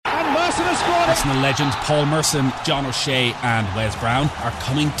Arsenal legend Paul Merson, John O'Shea and Wes Brown are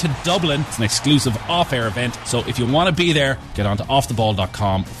coming to Dublin. It's an exclusive off-air event, so if you want to be there, get on to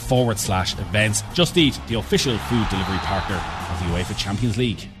offtheball.com/events. Just Eat, the official food delivery partner of the UEFA Champions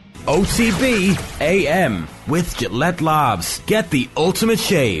League. OTB AM with Gillette Labs. Get the ultimate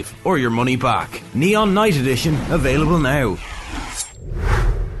shave or your money back. Neon Night Edition available now.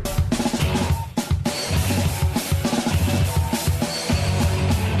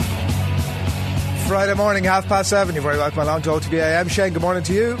 Friday morning, 7:30. You're very welcome along to OTB AM. Shane, good morning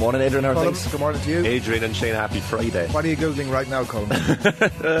to you. Morning, Adrian. How Colin, things? good morning to you. Adrian and Shane, happy Friday. What are you Googling right now, Colin?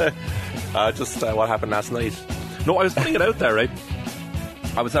 Just what happened last night. No, I was putting it out there, right?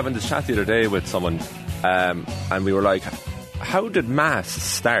 I was having this chat the other day with someone, and we were like, how did Mass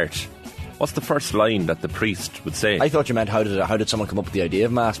start? What's the first line that the priest would say? I thought you meant how did someone come up with the idea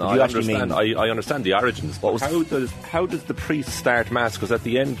of Mass? But No, you I actually understand. mean I understand the origins. How does the priest start Mass? Because at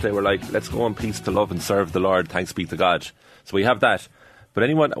the end they were like, let's go in peace to love and serve the Lord, thanks be to God. So we have that. But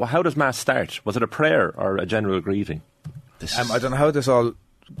how does Mass start? Was it a prayer or a general greeting? I don't know how this all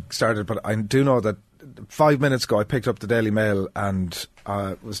started, but I do know that 5 minutes ago I picked up the Daily Mail and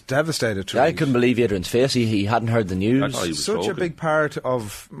was devastated to read. I couldn't believe Adrian's face. He hadn't heard the news. I thought he was Such a big part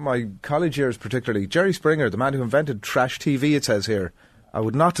of my college years, particularly. Jerry Springer, the man who invented trash TV, it says here. I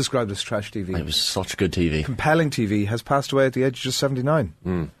would not describe this trash TV. It was such good TV. Compelling TV, has passed away at the age of just 79.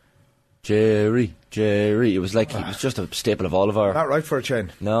 Jerry. It was like he was just a staple of all of our. Not right for a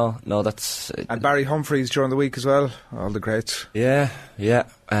chain. No, that's. And Barry Humphries during the week as well. All the greats. Yeah.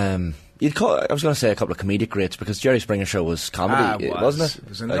 I was going to say a couple of comedic greats because Jerry Springer show was comedy, wasn't it? It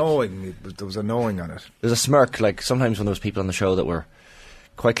was annoying. There was annoying on it. There's a smirk, like sometimes when there was people on the show that were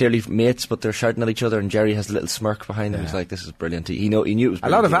quite clearly mates, but they're shouting at each other, and Jerry has a little smirk behind him. He's like, "This is brilliant." He knew it was a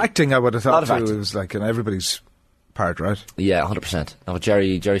lot of brilliant. acting. I would have thought A lot of too. It was like in everybody's part, right? Yeah, 100%. No, but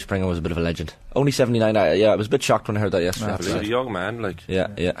Jerry Springer was a bit of a legend. Only 79. I was a bit shocked when I heard that yesterday. He's a young man, like. Yeah.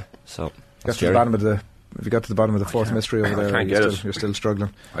 So Got to the bottom of the. If you got to the bottom of the fourth mystery over there, you're still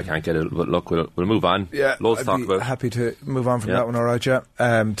struggling. I can't get it, but look, we'll move on. Yeah, loads I'd to talk be about. happy to move on from that one, alright, yeah.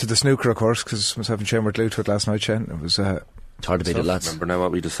 To the snooker, of course, because myself and Shane were glued to it last night, Shane. It was... it's hard to beat it, lads. Remember now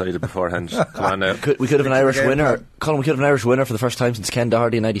what we decided beforehand. Come on now. We could have an Irish winner. Colin, we could have an Irish winner for the first time since Ken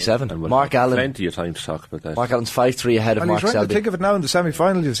Doherty in 97. And we'll Mark have Allen. plenty of time to talk about that. Mark Allen's 5-3 ahead of Mark He's right in the Selby. thick of it now in the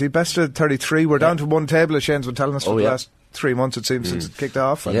semi-final, you see. Best of 33. We're down to one table, as Shane's been telling us for the last 3 months, it seems, since it kicked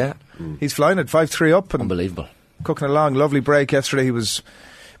off. And he's flying at 5-3 up. And unbelievable. Cooking along. Lovely break yesterday. He was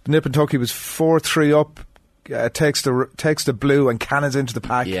nip and tuck. He was 4-3 up. Takes the blue and cannons into the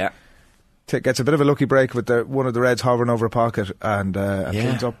pack. Yeah. Gets a bit of a lucky break with one of the Reds hovering over a pocket and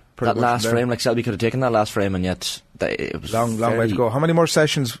cleans up pretty that much last frame, like Selby could have taken that last frame, and yet it was long way to go. How many more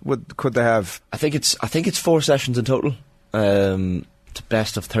sessions could they have? I think it's 4 sessions in total. To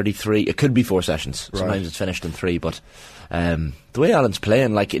best of 33. It could be 4 sessions. Right. Sometimes it's finished in 3, but the way Allen's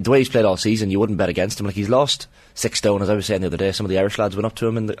playing, like the way he's played all season, you wouldn't bet against him. Like he's lost 6 stone, as I was saying the other day. Some of the Irish lads went up to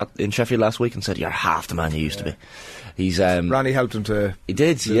him in Sheffield last week and said, "You're half the man you used to be." He's Ronnie helped him to. He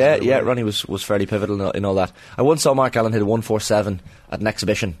did, yeah. Ronnie was fairly pivotal in all that. I once saw Mark Allen hit a 147 at an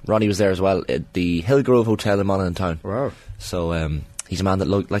exhibition. Ronnie was there as well at the Hillgrove Hotel in Monaghan Town. Wow! So he's a man that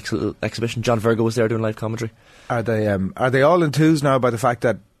likes a little exhibition. John Virgo was there doing live commentary. Are they all enthused now by the fact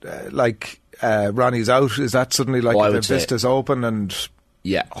that Ronnie's out? Is that suddenly like the vista's open and?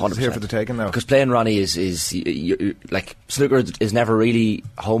 Yeah, 100%. Here for the taking now. Because playing Ronnie is like snooker is never really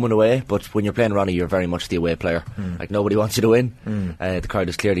home and away, but when you're playing Ronnie, you're very much the away player. Like nobody wants you to win. The crowd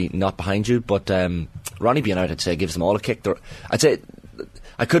is clearly not behind you. But Ronnie being out, I'd say, gives them all a kick. I'd say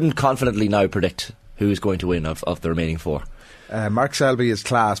I couldn't confidently now predict who's going to win of the remaining 4. Mark Selby is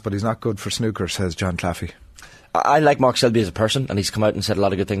class, but he's not good for snooker, says John Claffey. I like Mark Selby as a person, and he's come out and said a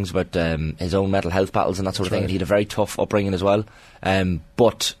lot of good things about his own mental health battles and that sort of thing. And he had a very tough upbringing as well.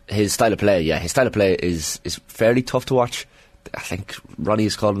 But his style of play, is fairly tough to watch. I think Ronnie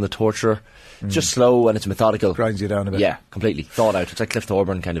is called him the torturer. It's just slow and it's methodical. Grinds you down a bit. Yeah, completely. Thought out. It's like Cliff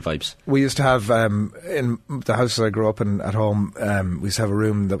Thorburn kind of vibes. We used to have, in the house that I grew up in at home, we used to have a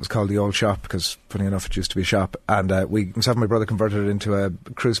room that was called the Old Shop, because funny enough it used to be a shop. And myself and my brother converted it into a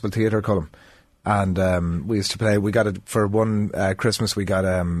Crucible Theatre column. And we used to play. We got it for one Christmas. We got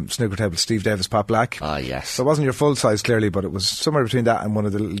snooker table Steve Davis Pot Black. Ah, yes. So it wasn't your full size clearly, but it was somewhere between that and one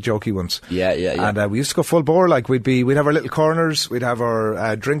of the little jokey ones. Yeah. And we used to go full bore. Like we'd have our little corners. We'd have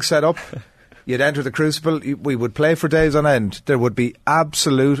our drink set up. You'd enter the Crucible. We would play for days on end. There would be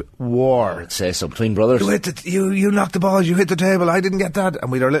absolute war. I'd say so, between brothers. You knocked the balls. You hit the table. I didn't get that.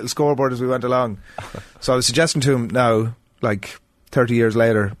 And we'd our little scoreboard as we went along. So I was suggesting to him now, like, 30 years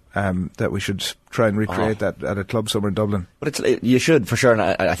later, that we should try and recreate that at a club somewhere in Dublin. But you should, for sure, and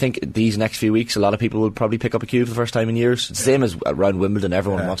I think these next few weeks a lot of people will probably pick up a cue for the first time in years. It's the same as around Wimbledon,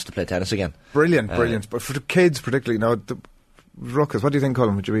 everyone wants to play tennis again. Brilliant. But for the kids particularly, Ruckus, what do you think,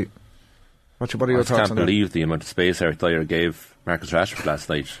 Colin? What are your thoughts on that? I can't believe the amount of space Eric Dyer gave Marcus Rashford last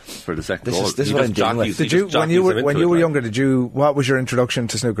night for the second goal. This is what I'm dealing with. Did you, when you were younger, what was your introduction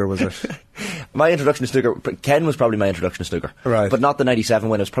to snooker, was it? My introduction to snooker, Ken was probably my introduction to snooker. Right. But not the 97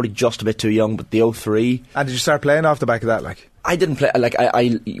 when I was probably just a bit too young, but the 03. And did you start playing off the back of that, like? I didn't play,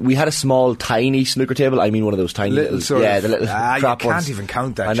 we had a small, tiny snooker table. I mean one of those tiny little sort the little crap you can't ones. even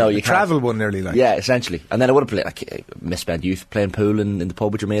count that. I know, you travel one nearly, like. Yeah, essentially. And then I would have played, misspent youth, playing pool in the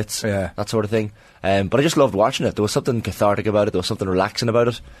pub with your mates. Yeah. That sort of thing. But I just loved watching it. There was something cathartic about it, there was something relaxing about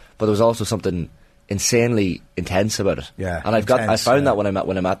it, but there was also something insanely intense about it. Yeah. And I found that when I'm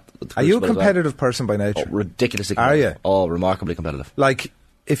at Are you a competitive person by nature? Oh, ridiculously competitive. Are you? Oh, remarkably competitive. Like,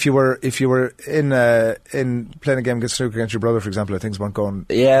 if you were in playing a game against snooker against your brother, for example, if things weren't going.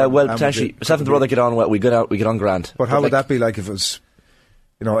 Yeah, well, potentially. Myself and the brother get on well. We get on grand. But how would that be like if it was,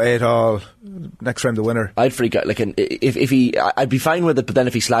 8-all, next round the winner? I'd freak out. I'd be fine with it, but then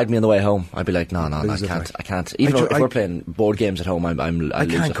if he slagged me on the way home, I'd be like, no, I can't. Even if we're playing board games at home, I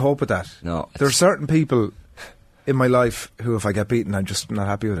can't cope with that. No, there are certain people in my life who, if I get beaten, I'm just not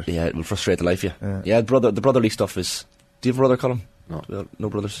happy with it. Yeah, it will frustrate the life of you. Yeah, the brotherly stuff is. Do you have a brother, Colin? No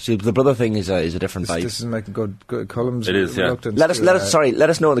brothers. See, the brother thing is a different vibe. This is making good columns. It is, yeah. Let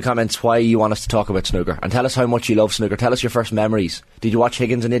us know in the comments why you want us to talk about snooker, and tell us how much you love snooker. Tell us your first memories. Did you watch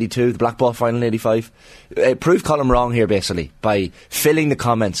Higgins in '82, the Black Ball final in '85? Prove Colin wrong here, basically, by filling the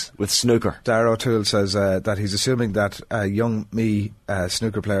comments with snooker. Darragh O'Toole says that he's assuming that a young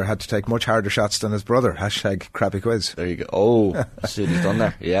snooker player had to take much harder shots than his brother. # crappy quiz. There you go. Oh, see what he's done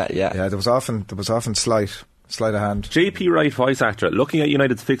there. Yeah. Yeah, there was often sleight of hand. JP Wright, voice actor. Looking at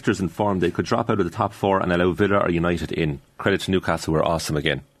United's fixtures and form, they could drop out of the top 4 and allow Villa or United in. Credit to Newcastle, who are awesome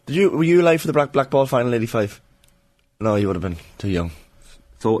again. Were you alive for the Black Ball final in '85? No, you would have been too young.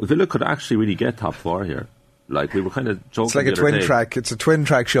 So Villa could actually really get top 4 here. Like, we were kind of joking. It's like a twin track. It's a twin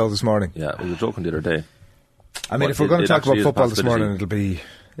track show this morning. Yeah, we were joking the other day. I mean, if we're going to talk about football this morning,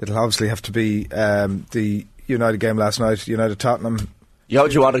 it'll obviously have to be the United game last night. United Tottenham. Yo,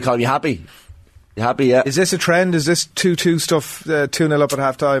 do you want to call me happy? You happy, yeah? Is this a trend? Is this 2-2 stuff, 2-0 up at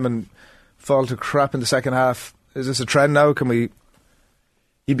half time and fall to crap in the second half? Is this a trend now? Can we...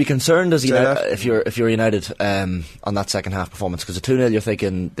 You'd be concerned as if you're United on that second half performance, because at 2-0 you're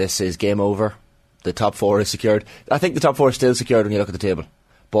thinking this is game over, the top 4 is secured. I think the top 4 is still secured when you look at the table,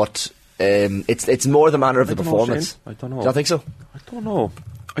 but it's more the manner of the performance. I don't know. Do you think so? I don't know.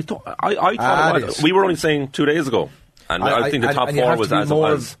 I thought we were only saying 2 days ago. And I think the top 4 was as it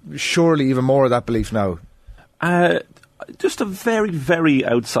was. Surely even more of that belief now. Just a very, very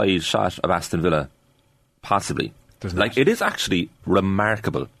outside shot of Aston Villa, possibly. It is actually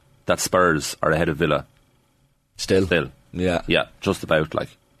remarkable that Spurs are ahead of Villa. Still. Yeah, just about,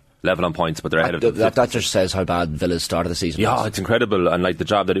 level on points, but they're ahead of them. That just says how bad Villa's start of the season was. Yeah, it's incredible, and the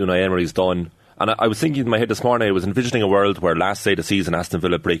job that Unai Emery's done. And I was thinking in my head this morning, I was envisioning a world where last day of the season Aston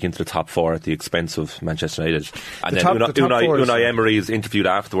Villa break into the top 4 at the expense of Manchester United. And then Unai Emery is interviewed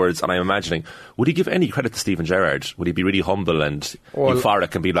afterwards, and I'm imagining, would he give any credit to Steven Gerrard? Would he be really humble and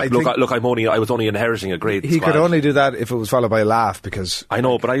euphoric and be like, look, I was only inheriting a great He squad. Could only do that if it was followed by a laugh, because... I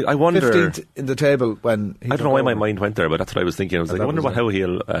know, but I wonder... 15th in the table when... I don't know why my mind went there, but that's what I was thinking. I was like, I wonder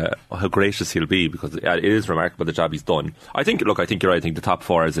how gracious he'll be, because it is remarkable the job he's done. I think you're right. I think the top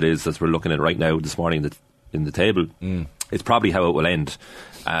 4 as it is, as we're looking at right now this morning, in the table, it's probably how it will end.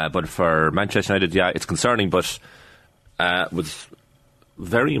 But for Manchester United, it's concerning, but was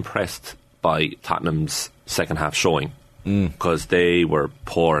very impressed by Tottenham's second half showing, because they were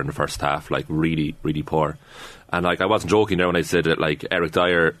poor in the first half, really, really poor. And I wasn't joking there when I said that, Eric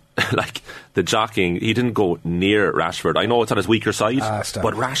Dyer, the jockeying, he didn't go near Rashford. I know it's on his weaker side,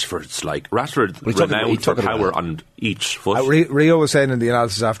 but Rashford's renowned for power on each foot. Rio was saying in the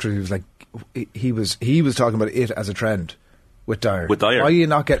analysis after, he was like, he was talking about it as a trend with Dyer. Why are you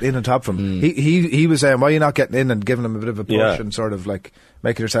not getting in on top of him? He was saying, why are you not getting in and giving him a bit of a push and sort of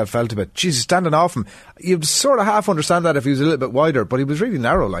making yourself felt a bit? Jesus, standing off him. You'd sort of half understand that if he was a little bit wider, but he was really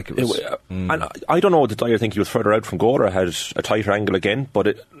narrow. And I don't know, did Dyer think he was further out from goal or had a tighter angle again?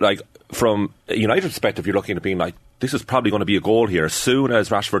 But from a United perspective, you're looking at being like, this is probably going to be a goal here. As soon as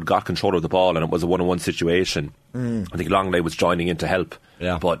Rashford got control of the ball and it was a 1-on-1 situation, I think Longley was joining in to help.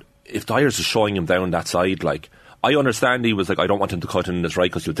 Yeah. But if Dyer's is showing him down that side, I understand he was like, I don't want him to cut in this right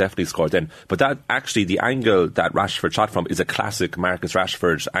because you'll definitely score then. But that actually, the angle that Rashford shot from is a classic Marcus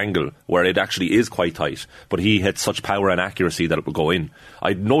Rashford angle where it actually is quite tight. But he had such power and accuracy that it would go in. I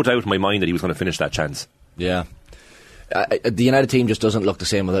had no doubt in my mind that he was going to finish that chance. Yeah. The United team just doesn't look the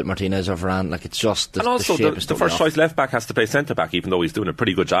same without Martinez or Varane. Like, it's just and also the shape is the first choice left back has to play centre back, even though he's doing a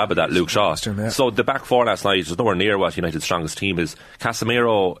pretty good job of that, Luke Shaw. So the back four last night is nowhere near what United's strongest team is.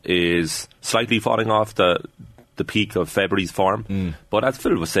 Casemiro is slightly falling off the peak of February's form, but as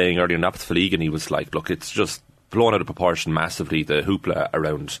Phil was saying earlier in the league, and he was like, look, it's just blown out of proportion massively, the hoopla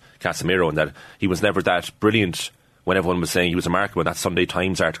around Casemiro, and that he was never that brilliant when everyone was saying he was remarkable. That Sunday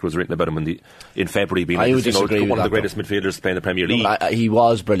Times article was written about him in February being like, one of the greatest midfielders to play in the Premier League. He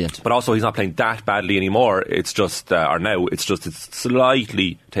was brilliant. But also he's not playing that badly anymore. It's just, it's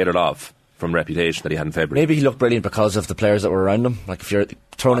slightly tailored off from reputation that he had in February. Maybe he looked brilliant because of the players that were around him. Like, if you're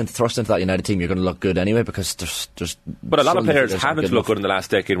thrust into that United team, you're going to look good anyway, because there's but a lot of players haven't looked good in the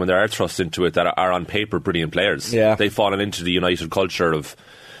last decade when they are thrust into it that are on paper brilliant players. Yeah. They've fallen into the United culture of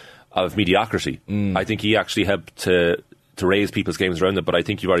mediocrity. I think he actually helped to raise people's games around it, but I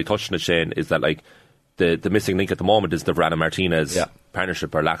think you've already touched on it, Shane, is that like the missing link at the moment is the Varane Martinez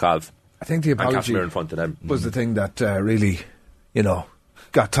partnership or lack of. I think the apology in front of them was the thing that really,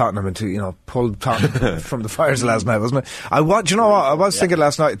 got Tottenham into, pulled Tottenham from the fires last night, wasn't it? I was thinking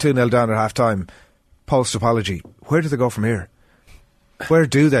last night, 2-0 down at half time, post apology, where do they go from here? Where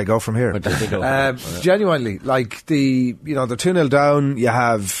do they go from here? Genuinely, like they're 2-0 down. You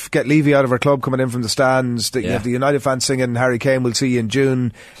have Get Levy out of our club coming in from the stands. You have the United fans singing Harry Kane will see you in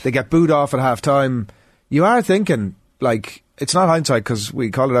June. They get booed off at half time. You are thinking, like, it's not hindsight because we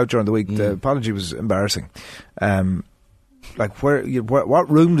called it out during the week. The apology was embarrassing. Like, what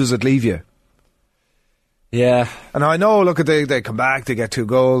room does it leave you? Yeah. And I know, look, they come back, they get 2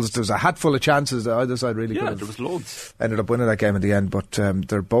 goals. There's a hatful of chances that either side really could have. There was loads. Ended up winning that game in the end, but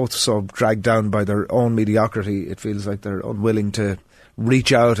they're both so dragged down by their own mediocrity. It feels like they're unwilling to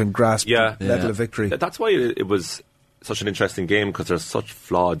reach out and grasp the level of victory. That's why it was such an interesting game, because there's such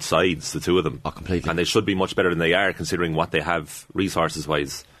flawed sides, the two of them. Oh, completely. And they should be much better than they are, considering what they have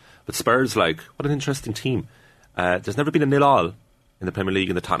resources-wise. But Spurs, what an interesting team. There's never been a 0-0 in the Premier League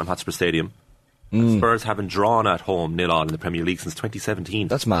in the Tottenham Hotspur Stadium. Spurs haven't drawn at home 0-0 in the Premier League since 2017.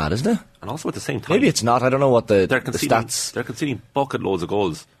 That's mad, isn't it? And also at the same time, maybe it's not. I don't know what the stats. They're conceding bucket loads of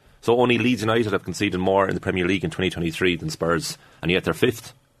goals. So only Leeds United have conceded more in the Premier League in 2023 than Spurs, and yet they're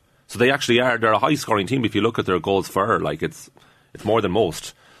 5th. So they actually they're a high scoring team if you look at their goals for, like, it's more than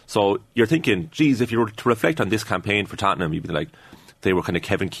most. So you're thinking, geez, if you were to reflect on this campaign for Tottenham, you'd be like, they were kind of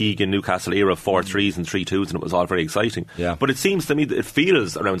Kevin Keegan, Newcastle era, 4-3s and 3-2s, and it was all very exciting. Yeah. But it seems to me that it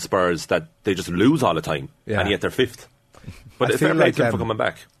feels around Spurs that they just lose all the time, and yet they're 5th. But fair play to them for coming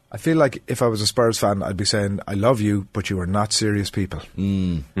back. I feel like if I was a Spurs fan, I'd be saying, I love you, but you are not serious people.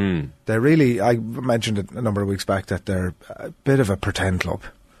 They're really, I mentioned it a number of weeks back, that they're a bit of a pretend club.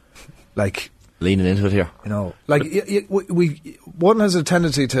 Like, leaning into it here. One has a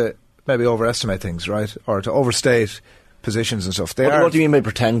tendency to maybe overestimate things, right? Or to overstate positions and stuff. What do you mean by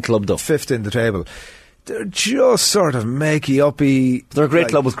pretend club, though? 5th in the table. They're just sort of makey-uppy. They're a great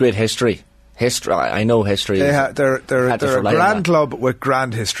club with great history. I know history. They're a grand club with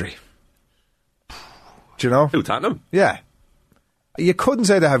grand history. Do you know? Who, Tottenham? Yeah. You couldn't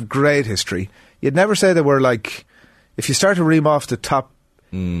say they have great history. You'd never say they were like... If you start to ream off the top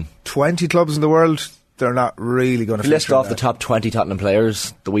 20 clubs in the world, they're not really going to list off the top 20 Tottenham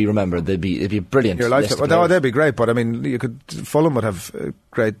players that we remember. It'd be brilliant. Your lifetime. Well, they'd be great, but I mean, Fulham would have a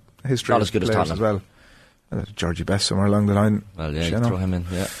great history. Not as good as Tottenham as well. Georgie Best somewhere along the line. Well, yeah, you throw him in.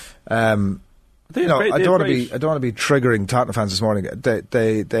 Yeah. I don't want to be triggering Tottenham fans this morning.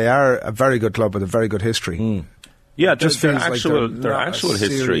 They are a very good club with a very good history. Yeah, just their actual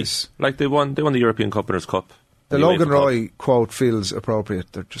history. Like they won the European Cup, Winners' Cup. The Logan Roy quote feels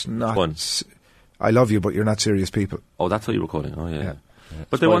appropriate. They're just not. I love you, but you're not serious people. Oh, that's what you were quoting. Oh, yeah.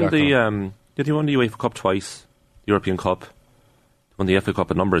 But they won the UEFA Cup twice, European Cup, won the FA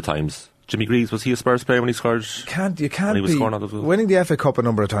Cup a number of times. Jimmy Greaves, was he a Spurs player when he scored? You can't winning the FA Cup a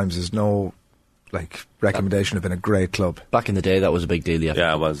number of times is no recommendation of being a great club. Back in the day, that was a big deal.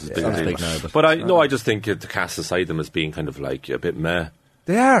 Yeah, it was. It was big now. But I just think to cast aside them as being kind of like a bit meh.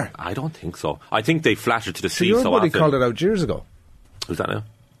 They are. I don't think so. I think they flatter to the sea so often. Your buddy called it out years ago. Who's that now?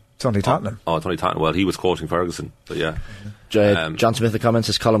 It's only Tottenham. Oh, it's only Tottenham. Well, he was quoting Ferguson, but yeah. John Smith in the comments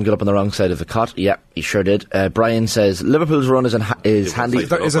says Colm got up on the wrong side of the cot. Yeah, he sure did. Brian says Liverpool's run is handy.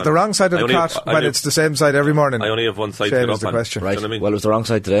 Is it the wrong side of the cot when it's the same side every morning? I only have one side to get up on. Question. Right. You know what I mean? Well, it was the wrong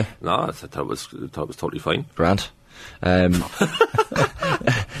side today. No, I thought it was totally fine. Grant.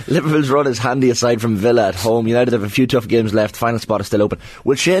 Liverpool's run is handy aside from Villa at home. United have a few tough games left. Final spot is still open.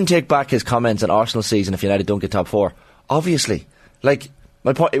 Will Shane take back his comments on Arsenal season if United don't get top 4? Obviously. Like,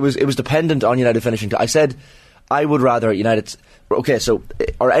 my point, it was dependent on United finishing. I said I would rather United. Okay, so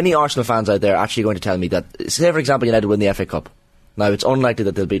are any Arsenal fans out there actually going to tell me that, say for example United win the FA Cup? Now it's unlikely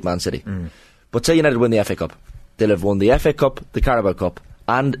that they'll beat Man City, but say United win the FA Cup, they'll have won the FA Cup, the Carabao Cup,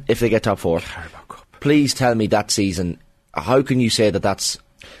 and if they get top 4, please tell me that season, how can you say that that's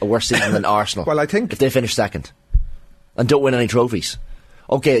a worse season than Arsenal? Well, I think if they finish second and don't win any trophies,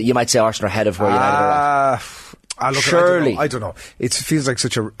 okay, you might say Arsenal are ahead of where United are at. Surely, I don't know. It feels like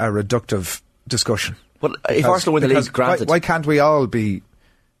such a reductive discussion. Well, if Arsenal win the league, granted. Why can't we all be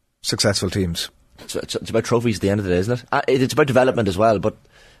successful teams? It's about trophies at the end of the day, isn't it? It's about development as well, but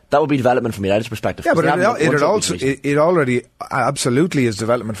that would be development from United's perspective. Yeah, but it already absolutely is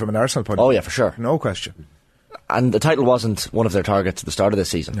development from an Arsenal point of view. Oh yeah, for sure. No question. And the title wasn't one of their targets at the start of the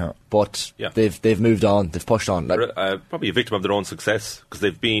season. No. But they've moved on, they've pushed on. Probably a victim of their own success, because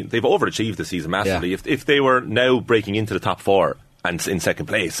they've overachieved this season massively. Yeah. If they were now breaking into the top 4 and in second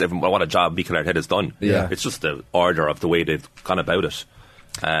place, what a job Mikel Arteta has done. Yeah. It's just the order of the way they've gone about it.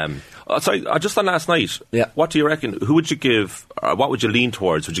 Sorry, just on last night, what do you reckon? Who would you give, what would you lean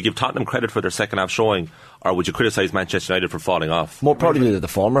towards? Would you give Tottenham credit for their second half showing, or would you criticise Manchester United for falling off? More probably the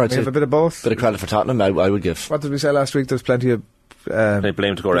former, I'd say. Have a bit of both. Bit of credit for Tottenham, I would give. What did we say last week? There's plenty of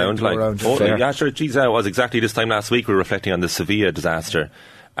blame to go around. Yeah, sure. Geez, it was exactly this time last week we were reflecting on the Sevilla disaster.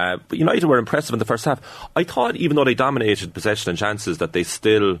 But United were impressive in the first half. I thought, even though they dominated possession and chances, that they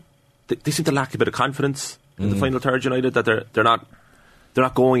seem to lack a bit of confidence in the final third. United, that they're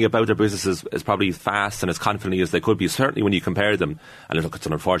not going about their business as probably fast and as confidently as they could be, certainly when you compare them. And look, it's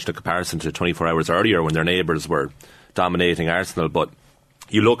an unfortunate comparison to 24 hours earlier when their neighbours were dominating Arsenal, but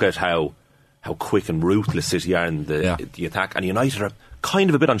you look at how quick and ruthless City are in the attack, and United are kind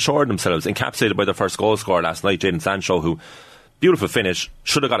of a bit unsure of themselves, encapsulated by their first goal scorer last night, Jadon Sancho, who, beautiful finish,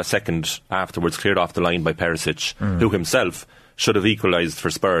 should have got a second afterwards, cleared off the line by Perisic, who himself should have equalised for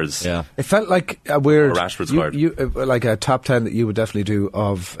Spurs. Yeah. It felt like a weird, Rashford scored. like a top 10 that you would definitely do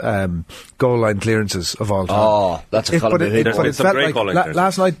of goal line clearances of all time. Oh, that's a column. But it felt like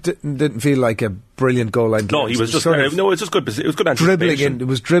last night didn't feel like a brilliant goal line clearance. No, he was just it's just good. It was good anticipation. It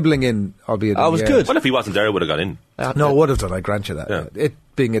was dribbling in, albeit. Oh, it was good. Well, if he wasn't there, it would have gone in. No, it would have done. I grant you that. Yeah. It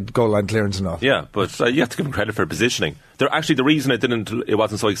being a goal line clearance and all. Yeah, but you have to give him credit for positioning. Actually, the reason it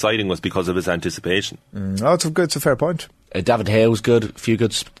wasn't so exciting was because of his anticipation. It's a fair point. David Hay was good. A few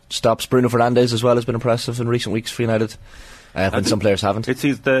good stops. Bruno Fernandes as well has been impressive in recent weeks for United. When some players haven't. It's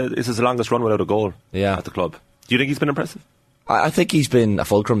his longest run without a goal at the club. Do you think he's been impressive? I think he's been a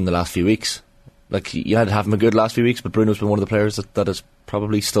fulcrum in the last few weeks. Like, United haven't been good last few weeks, but Bruno's been one of the players that has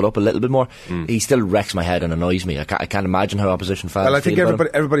probably stood up a little bit more. He still wrecks my head and annoys me. I can't imagine how opposition fans feel. Well, I think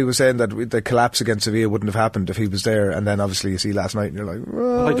everybody was saying that the collapse against Sevilla wouldn't have happened if he was there, and then obviously you see last night and you're like,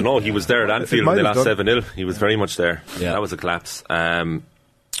 well, I don't know, he was there at Anfield when they lost 7-0. He was very much there. Yeah. That was a collapse.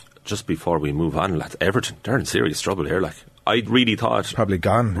 Just before we move on, lads, Everton, they're in serious trouble here. Like, I really thought probably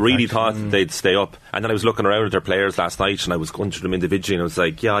gone. Really thought they'd stay up, and then I was looking around at their players last night, and I was going through them individually, and I was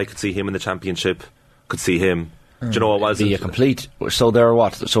like, yeah, I could see him in the Championship. Could see him. Do you know what was be a complete? So they're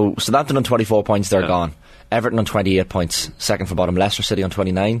what? So Southampton on 24 points, they're gone. Everton on 28 points, second from bottom. Leicester City on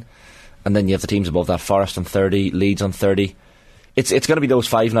 29, and then you have the teams above that: Forest on 30, Leeds on 30. It's going to be those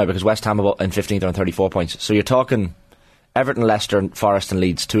 5 now, because West Ham in 15th are on 34 points. So you're talking Everton, Leicester, Forest, and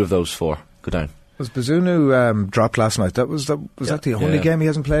Leeds. 2 of those 4 go down. Was Bazunu dropped last night? That was that the only game he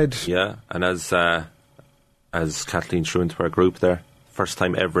hasn't played? Yeah, and as Kathleen threw into our group there, first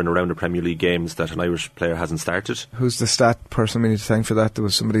time ever in a round of Premier League games that an Irish player hasn't started. Who's the stat person we need to thank for that? There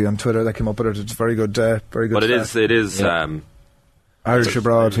was somebody on Twitter that came up with it. It's very good. Very good. But it is Irish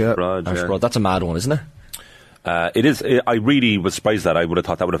abroad. Yeah, Irish abroad. That's a mad one, isn't it? It is. I really was surprised that I would have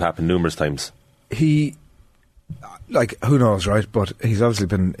thought that would have happened numerous times. Who knows, right? But he's obviously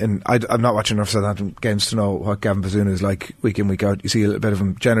been in. I'm not watching enough Southampton games to know what Gavin Bazunu is like week in, week out. You see a little bit of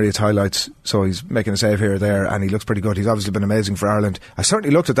him. Generally, it's highlights, so he's making a save here or there, and he looks pretty good. He's obviously been amazing for Ireland. I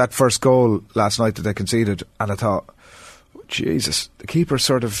certainly looked at that first goal last night that they conceded, and I thought, Jesus, the keeper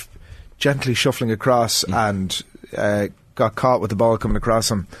sort of gently shuffling across and got caught with the ball coming across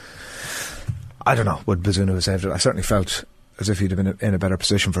him. I don't know, would Bazunu have saved it? I certainly felt as if he'd have been in a better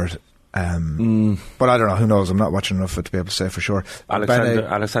position for it. But I don't know, who knows? I'm not watching enough of it to be able to say for sure.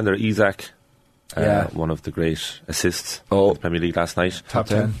 Alexander Isak, one of the great assists in the Premier League last night. Top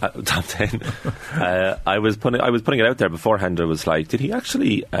 10. Top 10. I was putting it out there beforehand. I was like, did he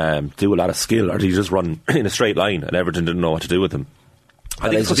actually do a lot of skill, or did he just run in a straight line and Everton didn't know what to do with him? I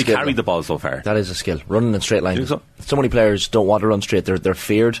think it's because he carried the ball so far. That is a skill. Running in straight lines. Do you think So many players don't want to run straight. They're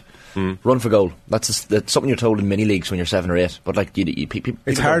feared. Run for goal. That's something you're told in mini leagues when you're 7 or 8. But like,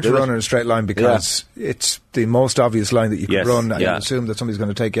 it's hard to run in a straight line because it's the most obvious line that you can run, and you assume that somebody's going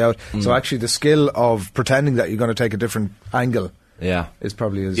to take you out. So actually, the skill of pretending that you're going to take a different angle, is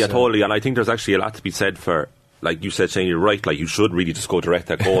probably as totally. And I think there's actually a lot to be said for, like you said, Shane, you're right. Like, you should really just go direct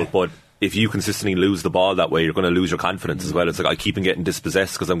at goal, but if you consistently lose the ball that way, you're going to lose your confidence as well. It's like, I keep on getting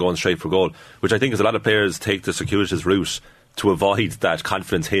dispossessed because I'm going straight for goal, which I think is a lot of players take the circuitous route to avoid that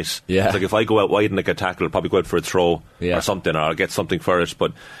confidence hit. It's like, if I go out wide and I get tackled, I'll probably go out for a throw or something, or I'll get something for it.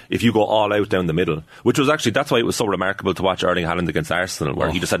 But if you go all out down the middle, which was actually, that's why it was so remarkable to watch Erling Haaland against Arsenal,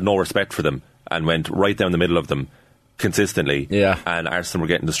 where he just had no respect for them and went right down the middle of them consistently, and Arsenal were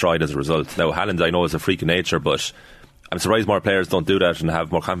getting destroyed as a result. Now, Haaland, I know, is a freak of nature, but I'm surprised more players don't do that and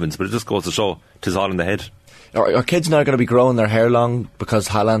have more confidence, but it just goes to show 'tis all in the head. Are kids now going to be growing their hair long because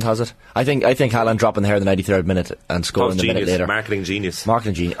Haaland has it? I think Haaland dropping the hair in the 93rd minute and scoring the minute later. Marketing genius.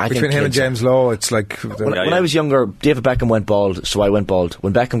 Between him and James Lowe, it's like... When I was younger, David Beckham went bald, so I went bald.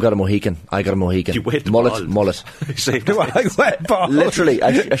 When Beckham got a Mohican, I got a Mohican. You went mullet. I went bald. Literally,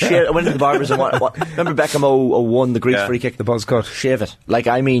 I went to the barbers and remember Beckham 01, the Greece free kick? The buzz cut. Shave it. Like,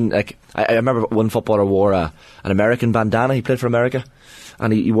 I mean, like, I remember one footballer wore an American bandana. He played for America.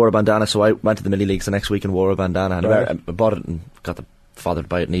 And he wore a bandana, so I went to the mini leagues the next week and wore a bandana. And I bought it and got the father to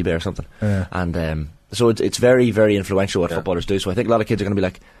buy it on eBay or something. And so it's very, very influential what footballers do. So I think a lot of kids are going to be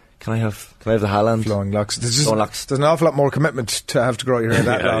like, Can I have the Haaland? Flowing locks. There's an awful lot more commitment to have to grow your hair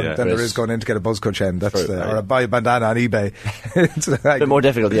that long than there is going in to get a buzz cut Shane. Or buy a bandana on eBay. It's a bit more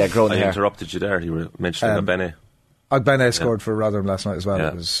difficult, growing the hair. I interrupted you there. You were mentioning Ogbene. Ogbene scored for Rotherham last night as well.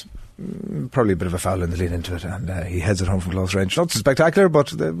 It was probably a bit of a foul in the lead into it, and he heads it home from close range. Not spectacular,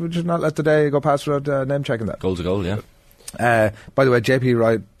 but we should not let the day go past without name checking that. Goal's a goal, yeah. By the way, JP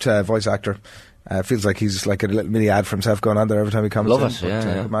Wright, voice actor, feels like he's like a little mini ad for himself going on there every time he comes in. Love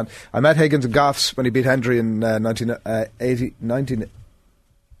it, man. I met Higgins and Goffs when he beat Hendry in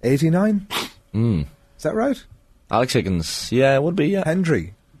 1989. Is that right? Alex Higgins, it would be,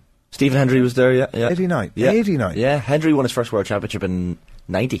 Hendry. Stephen Hendry was there, 89. Yeah. 89. Yeah, Hendry won his first World Championship in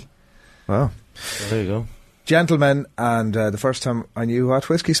 90. Wow. So there you go. Gentlemen, and the first time I knew what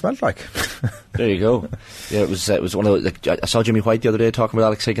whiskey smelled like. There you go. Yeah, it was one of the, I saw Jimmy White the other day talking with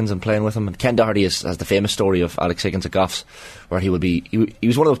Alex Higgins and playing with him. And Ken Doherty has the famous story of Alex Higgins at Goffs, where he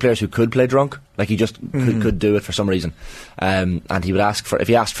was one of those players who could play drunk, like he just could do it for some reason. And he would if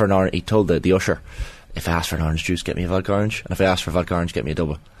he asked for an orange, he told the usher, if I asked for an orange juice, get me a vodka orange, and if I asked for a vodka orange, get me a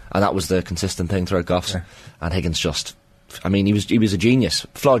double. And that was the consistent thing throughout Goffs. Yeah. And Higgins just, I mean, he was a genius,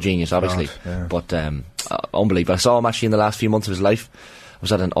 flawed genius, obviously, but unbelievable. I saw him actually in the last few months of his life. I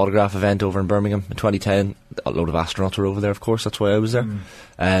was at an autograph event over in Birmingham in 2010. A load of astronauts were over there, of course. That's why I was there.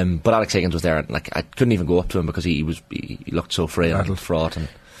 But Alex Higgins was there, and like I couldn't even go up to him because he looked so frail and fraught. And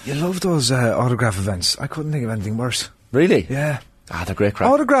you love those autograph events. I couldn't think of anything worse. Really? Yeah. They're great crap.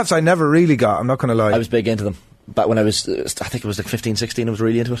 Autographs I never really got. I'm not going to lie. I was big into them. Back when I think it was like 15, 16, I was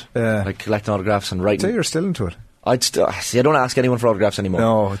really into it. Yeah. Like collecting autographs and writing. So you're still into it? I don't ask anyone for autographs anymore.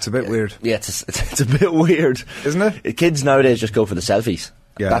 No, it's a bit weird. Yeah, it's a bit weird, isn't it? Kids nowadays just go for the selfies.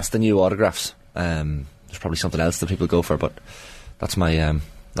 Yeah. That's the new autographs. There's probably something else that people go for, but that's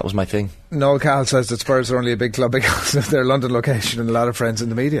that was my thing. Noel Cahill says that Spurs are only a big club because of their London location and a lot of friends in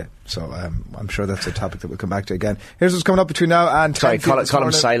the media. So I'm sure that's a topic that we'll come back to again. Here's what's coming up between now and 10. Sorry,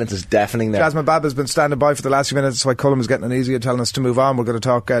 Colum's silence is deafening there. Jasmine Bab has been standing by for the last few minutes. That's why Colum is getting uneasy and telling us to move on. We're going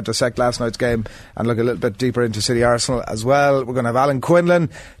to dissect last night's game and look a little bit deeper into City Arsenal as well. We're going to have Alan Quinlan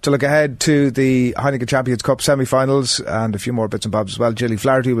to look ahead to the Heineken Champions Cup semi-finals and a few more bits and bobs as well. Gilly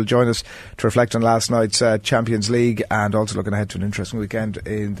Flaherty will join us to reflect on last night's Champions League and also looking ahead to an interesting weekend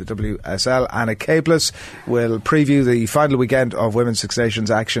in the WSL. Anna Capeless will preview the final weekend of Women's Six Nations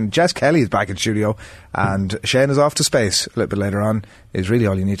action. Jess Kelly is back in studio and Shane is off to space a little bit later on, is really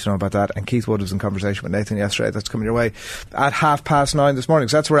all you need to know about that. And Keith Wood was in conversation with Nathan yesterday. That's coming your way at 9:30 this morning.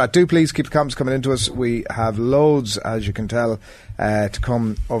 So that's where we're at. Do please keep the comments coming into us. We have loads, as you can tell, to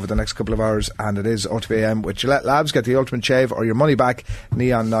come over the next couple of hours, and it is OTB AM with Gillette Labs. Get the ultimate shave or your money back.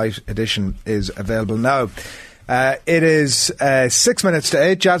 Neon Night edition is available now. It is 6 minutes to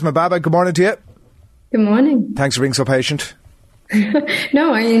 8. Jasmine Baba, good morning to you. Good morning. Thanks for being so patient.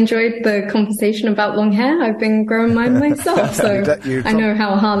 No, I enjoyed the conversation about long hair. I've been growing mine myself, so I know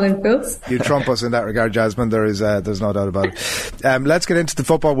how Haaland feels. You trump us in that regard, Jasmine. There's no doubt about it. Let's get into the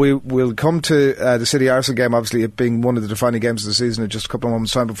football. We'll come to the City Arsenal game, obviously it being one of the defining games of the season in just a couple of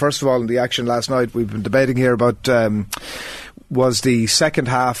moments' time. But first of all, in the action last night, we've been debating here about was the second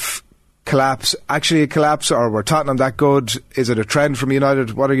half collapse actually a collapse, or were Tottenham that good? Is it a trend from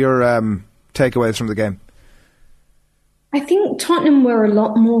United? What are your takeaways from the game? I think Tottenham were a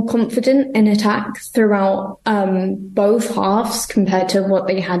lot more confident in attack throughout both halves compared to what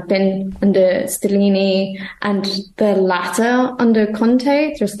they had been under Stellini and the latter under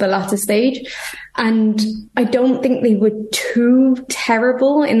Conte, just the latter stage. And I don't think they were too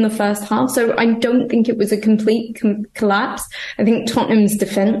terrible in the first half. So I don't think it was a complete collapse. I think Tottenham's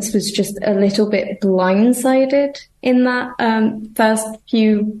defence was just a little bit blindsided in that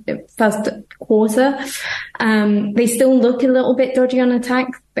first quarter. They still look a little bit dodgy on attack,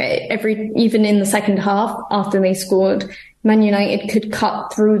 but even in the second half, after they scored, Man United could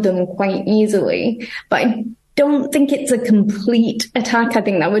cut through them quite easily. But I don't think it's a complete attack. I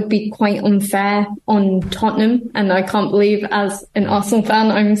think that would be quite unfair on Tottenham, and I can't believe as an Arsenal fan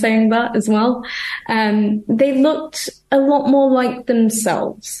I'm saying that as well. They looked a lot more like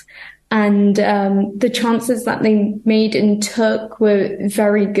themselves, and the chances that they made and took were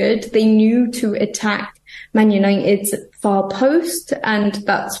very good. They knew to attack Man United's far post, and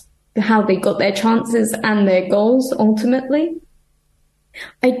that's how they got their chances and their goals ultimately.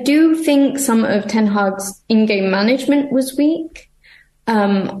 I do think some of Ten Hag's in-game management was weak.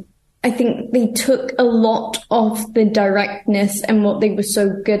 I think they took a lot of the directness and what they were so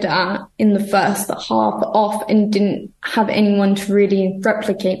good at in the first half off and didn't have anyone to really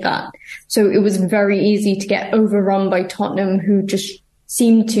replicate that. So it was very easy to get overrun by Tottenham, who just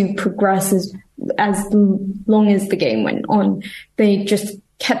seemed to progress as long as the game went on. They just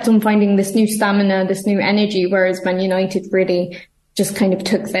kept on finding this new stamina, this new energy, whereas Man United really just kind of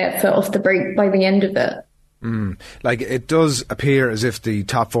took their foot off the brake by the end of it. Like, it does appear as if the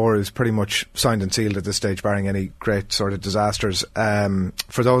top four is pretty much signed and sealed at this stage, barring any great sort of disasters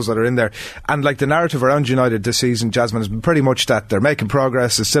for those that are in there. And like, the narrative around United this season, Jasmine, has been pretty much that they're making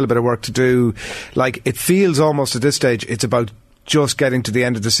progress, there's still a bit of work to do. Like, it feels almost at this stage it's about just getting to the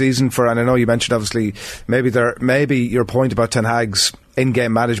end of the season and I know you mentioned obviously maybe your point about Ten Hag's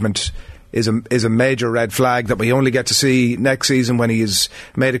in-game management is a major red flag that we only get to see next season when he has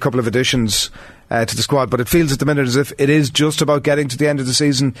made a couple of additions to the squad. But it feels at the minute as if it is just about getting to the end of the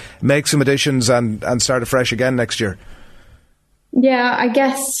season, make some additions and start afresh again next year. Yeah, I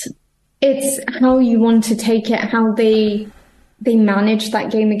guess it's how you want to take it, how they managed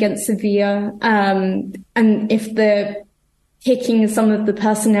that game against Sevilla, and if the picking some of the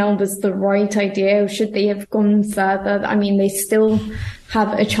personnel was the right idea, or should they have gone further? I mean, they still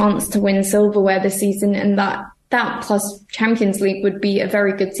have a chance to win silverware this season, and that plus Champions League would be a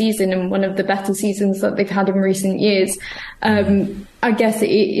very good season and one of the better seasons that they've had in recent years. I guess it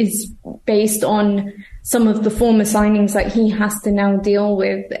is based on some of the former signings that he has to now deal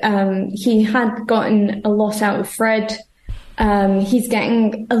with. He had gotten a lot out of Fred. He's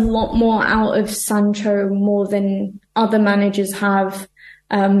getting a lot more out of Sancho, more than other managers have.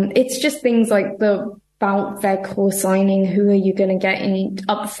 It's just things like about their core signing. Who are you going to get in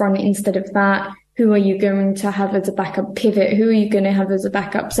up front instead of that? Who are you going to have as a backup pivot? Who are you going to have as a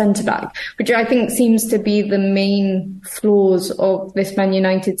backup centre-back? Which I think seems to be the main flaws of this Man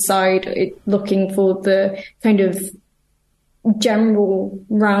United side, looking for the kind of general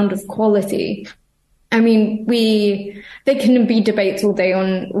round of quality. I mean, there can be debates all day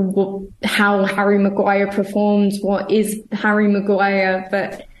on how Harry Maguire performs, what is Harry Maguire,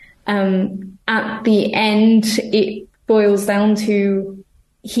 but at the end, it boils down to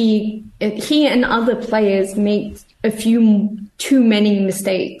he and other players make a few too many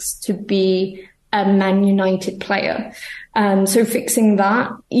mistakes to be a Man United player. So fixing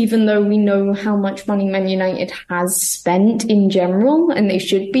that, even though we know how much money Man United has spent in general, and they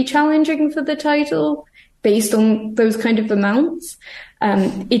should be challenging for the title based on those kind of amounts,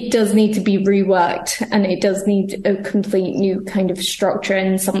 it does need to be reworked, and it does need a complete new kind of structure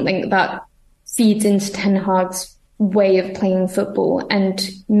and something that feeds into Ten Hag's way of playing football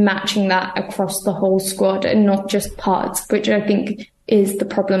and matching that across the whole squad and not just parts, which I think is the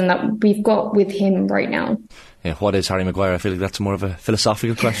problem that we've got with him right now. Yeah, what is Harry Maguire? I feel like that's more of a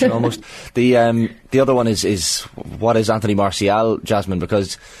philosophical question almost. The other one is what is Anthony Martial, Jasmine?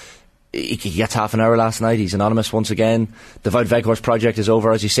 Because he gets half an hour last night. He's anonymous once again. The Wout Weghorst project is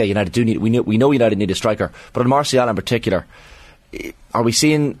over, as you say. United do need. We know United need a striker, but on Martial in particular, are we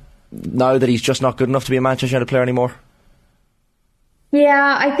seeing now that he's just not good enough to be a Manchester United player anymore?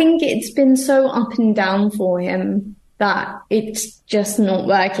 Yeah, I think it's been so up and down for him that it's just not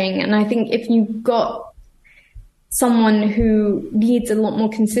working. And I think if you've got someone who needs a lot more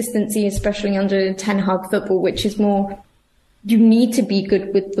consistency, especially under Ten Hag football, which is more you need to be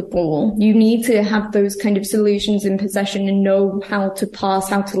good with the ball. You need to have those kind of solutions in possession and know how to pass,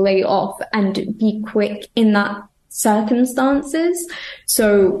 how to lay off, and be quick in that circumstances.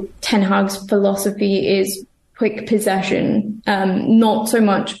 So Ten Hag's philosophy is quick possession, not so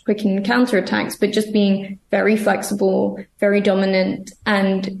much quick in counterattacks, but just being very flexible, very dominant,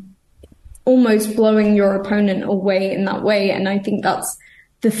 and almost blowing your opponent away in that way. And I think that's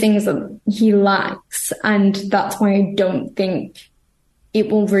the things that he lacks. And that's why I don't think it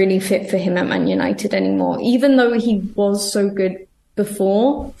will really fit for him at Man United anymore. Even though he was so good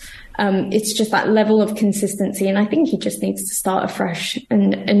before, it's just that level of consistency. And I think he just needs to start afresh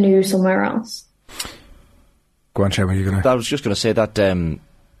and anew somewhere else. Go on, Shem, are you going to... I was just going to say that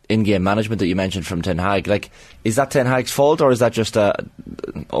in-game management that you mentioned from Ten Hag, like, is that Ten Hag's fault, or is that just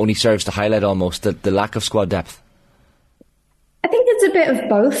only serves to highlight almost the lack of squad depth? I think it's a bit of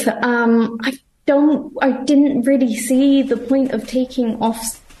both. I didn't really see the point of taking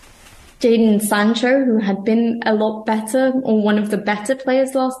off Jadon Sancho, who had been a lot better, or one of the better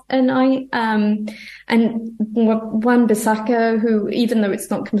players last night, and Wan-Bissaka, who, even though it's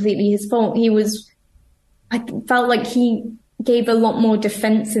not completely his fault, I felt like he gave a lot more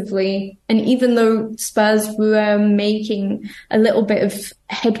defensively. And even though Spurs were making a little bit of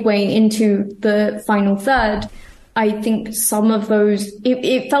headway into the final third, I think some of those,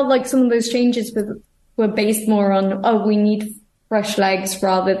 it felt like some of those changes were based more on, we need fresh legs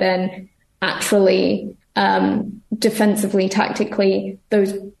rather than actually defensively, tactically,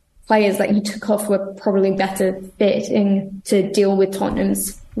 those players that he took off were probably better fitting to deal with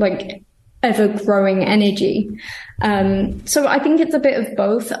Tottenham's ever-growing energy. So I think it's a bit of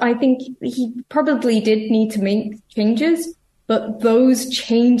both. I think he probably did need to make changes, but those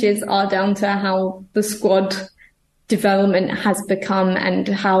changes are down to how the squad development has become and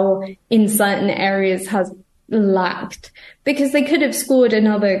how in certain areas has lacked. Because they could have scored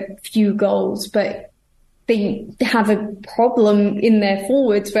another few goals, but they have a problem in their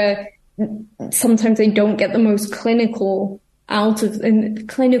forwards where sometimes they don't get the most clinical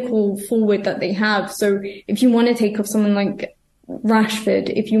forward that they have. So if you want to take off someone like Rashford,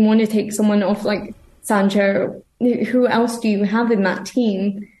 if you want to take someone off like Sancho, who else do you have in that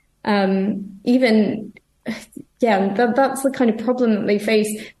team? That's the kind of problem that they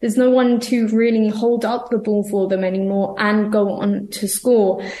face. There's no one to really hold up the ball for them anymore and go on to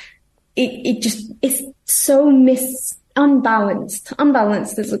score. It's so unbalanced.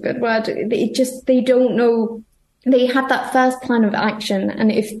 Unbalanced is a good word. They don't know. They have that first plan of action,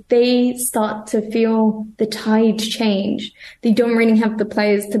 and if they start to feel the tide change, they don't really have the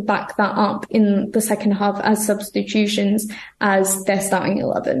players to back that up in the second half as substitutions as their starting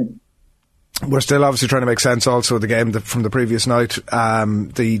 11. We're still obviously trying to make sense also of the game from the previous night.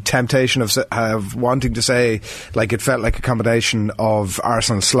 The temptation of wanting to say, like, it felt like a combination of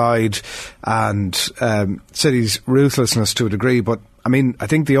Arsenal's slide and City's ruthlessness to a degree, but I mean, I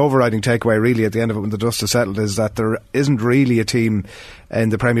think the overriding takeaway really at the end of it when the dust has settled is that there isn't really a team in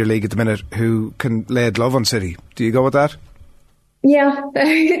the Premier League at the minute who can lay a glove on City. Do you go with that? Yeah,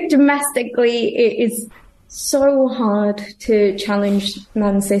 domestically it is so hard to challenge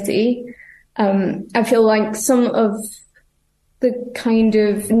Man City. I feel like some of the kind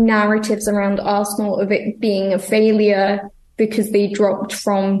of narratives around Arsenal of it being a failure because they dropped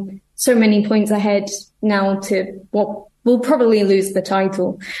from so many points ahead now to what will probably lose the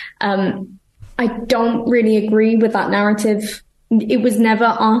title. I don't really agree with that narrative. It was never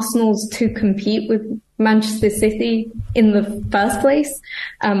Arsenal's to compete with Manchester City in the first place.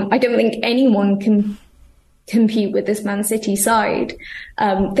 I don't think anyone can compete with this Man City side.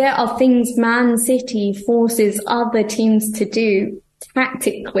 There are things Man City forces other teams to do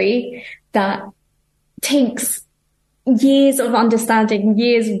tactically that takes years of understanding,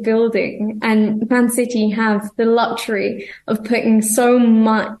 years of building, and Man City have the luxury of putting so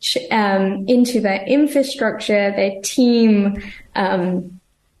much into their infrastructure, their team,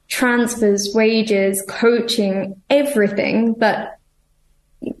 transfers, wages, coaching, everything that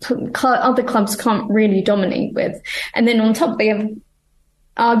other clubs can't really dominate with. And then on top, they have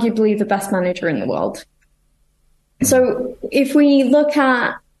arguably the best manager in the world. So if we look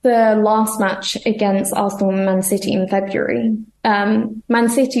at the last match against Arsenal and Man City in February, Man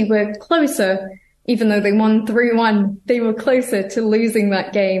City were closer, even though they won 3-1, they were closer to losing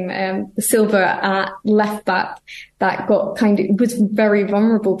that game. The Silva at left back that was very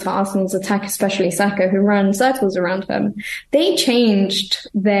vulnerable to Arsenal's attack, especially Saka, who ran circles around him. They changed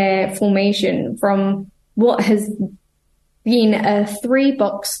their formation from what has been a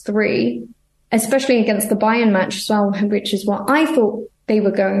 3-box-3, especially against the Bayern match as well, which is what I thought they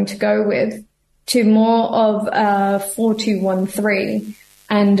were going to go with, to more of a 4-2-1-3.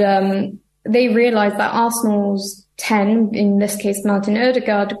 And they realised that Arsenal's 10, in this case Martin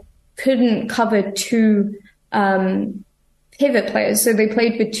Ødegaard, couldn't cover two pivot players, so they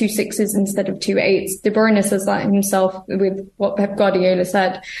played with 2 6s instead of 2 8s. De Bruyne says that himself with what Pep Guardiola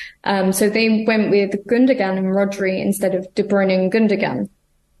said. So they went with Gundogan and Rodri instead of De Bruyne and Gundogan.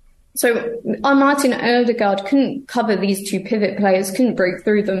 So Martin Ødegaard couldn't cover these two pivot players, couldn't break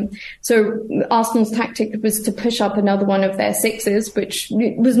through them. So Arsenal's tactic was to push up another one of their 6s, which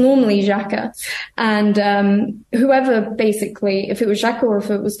was normally Xhaka. And whoever basically, if it was Xhaka or if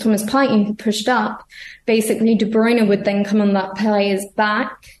it was Thomas Partey who pushed up, basically De Bruyne would then come on that player's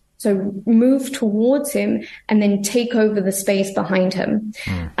back, so move towards him and then take over the space behind him.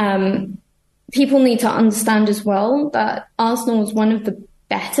 People need to understand as well that Arsenal was one of the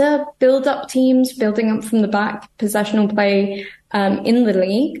better build-up teams, building up from the back, possessional play in the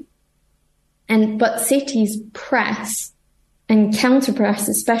league. But City's press and counter-press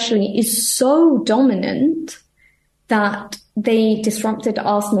especially is so dominant that they disrupted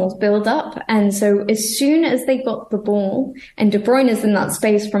Arsenal's build-up. And so as soon as they got the ball, and De Bruyne is in that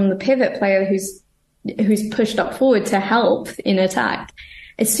space from the pivot player who's pushed up forward to help in attack,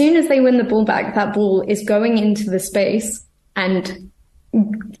 as soon as they win the ball back, that ball is going into the space and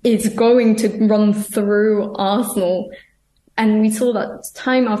is going to run through Arsenal. And we saw that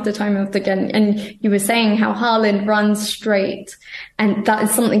time after time after again. And you were saying how Haaland runs straight. And that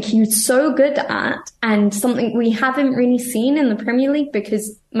is something he's so good at, and something we haven't really seen in the Premier League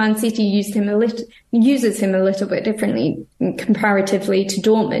because Man City uses him a little bit differently comparatively to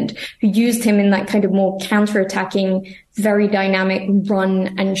Dortmund, who used him in that kind of more counter-attacking, very dynamic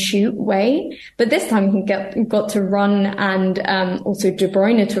run and shoot way. But this time he got to run and also De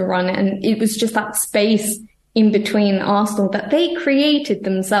Bruyne to run. And it was just that space in between Arsenal that they created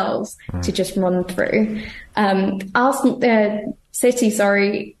themselves to just run through.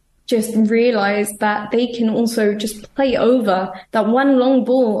 City, just realised that they can also just play over that one long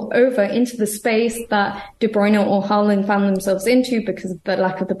ball over into the space that De Bruyne or Haaland found themselves into because of the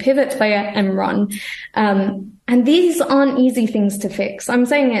lack of the pivot player and run. And these aren't easy things to fix. I'm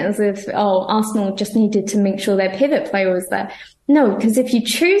saying it as if, Arsenal just needed to make sure their pivot player was there. No, because if you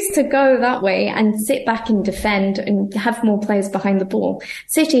choose to go that way and sit back and defend and have more players behind the ball,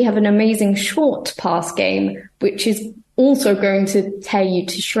 City have an amazing short pass game, which is also going to tear you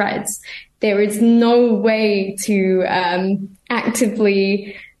to shreds. There is no way to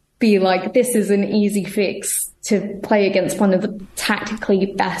actively be like, this is an easy fix to play against one of the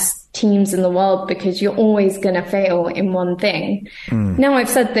tactically best teams in the world, because you're always going to fail in one thing. Now I've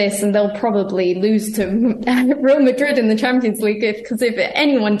said this and they'll probably lose to Real Madrid in the Champions League because if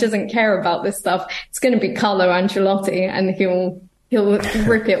anyone doesn't care about this stuff, it's going to be Carlo Ancelotti and he'll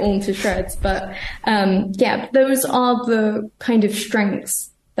rip it all to shreds. But those are the kind of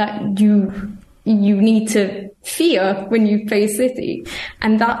strengths that you need to fear when you face City.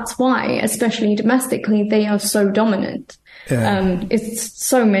 And that's why, especially domestically, they are so dominant. It's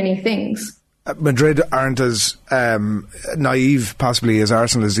so many things. Madrid aren't as naive, possibly, as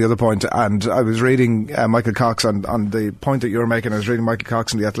Arsenal is the other point. And I was reading Michael Cox on the point that you were making. I was reading Michael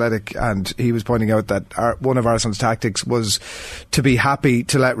Cox in The Athletic, and he was pointing out that one of Arsenal's tactics was to be happy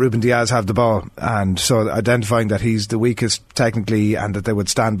to let Ruben Diaz have the ball. And so identifying that he's the weakest technically and that they would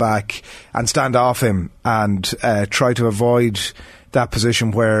stand back and stand off him and try to avoid that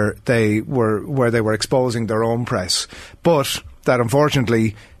position where they were exposing their own press. But that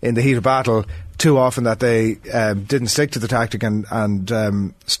unfortunately, in the heat of battle, too often that they didn't stick to the tactic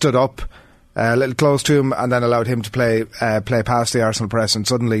and stood up a little close to him and then allowed him to play past the Arsenal press and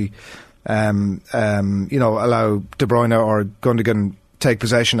suddenly allow De Bruyne or Gundogan take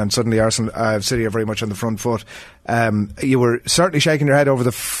possession, and suddenly City are very much on the front foot. You were certainly shaking your head over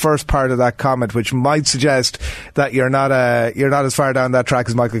the first part of that comment, which might suggest that you're not as far down that track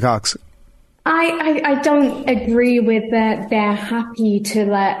as Michael Cox. I don't agree with that. They're happy to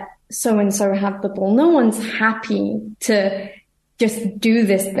let so-and-so have the ball. No one's happy to just do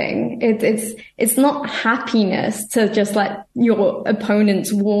this thing. It's not happiness to just let your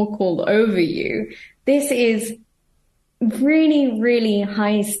opponents walk all over you. This is really, really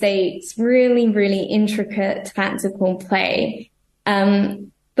high stakes, really, really intricate tactical play. The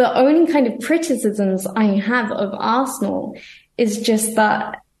only kind of criticisms I have of Arsenal is just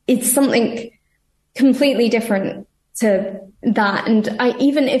that it's something completely different to that. And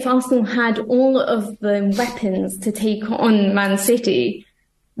even if Arsenal had all of the weapons to take on Man City,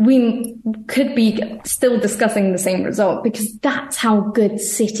 we could be still discussing the same result, because that's how good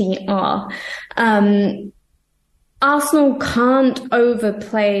City are. Arsenal can't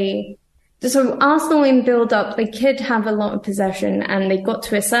overplay So Arsenal in build-up, they could have a lot of possession, and they got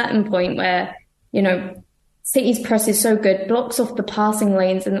to a certain point where, you know, City's press is so good, blocks off the passing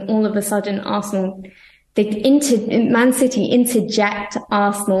lanes, and all of a sudden Man City interject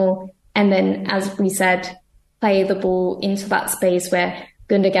Arsenal, and then, as we said, play the ball into that space where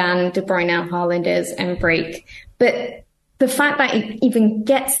Gundogan, De Bruyne, Haaland is, and break. But the fact that it even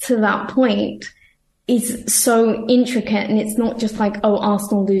gets to that point is so intricate, and it's not just like, oh,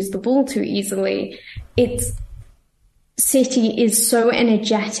 Arsenal lose the ball too easily. It's City is so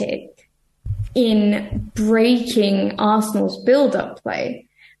energetic in breaking Arsenal's build-up play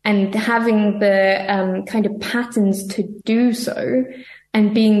and having the kind of patterns to do so,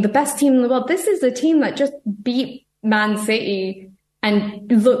 and being the best team in the world. This is a team that just beat Man City,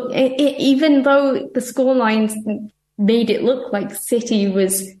 and look, even though the scorelines made it look like City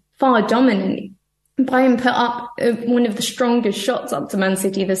was far dominant, Bayern put up one of the strongest shots up to Man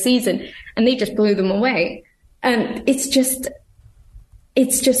City this season, and they just blew them away. And it's just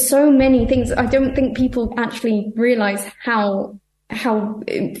so many things. I don't think people actually realize how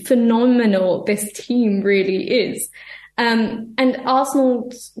phenomenal this team really is. And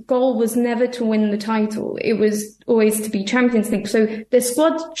Arsenal's goal was never to win the title. It was always to be Champions League. So the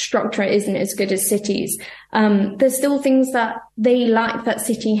squad structure isn't as good as City's. There's still things that they lack that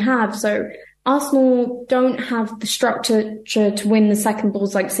City have. So Arsenal don't have the structure to win the second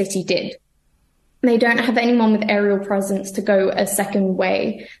balls like City did. They don't have anyone with aerial presence to go a second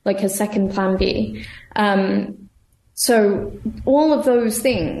way, like a second plan B. So all of those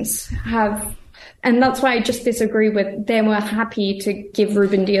things have, and that's why I just disagree with, they were happy to give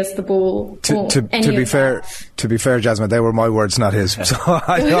Ruben Dias the ball. To be fair, Jasmine, they were my words, not his. So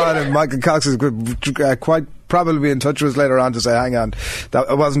I know Michael Cox is quite probably in touch with us later on to say, hang on, that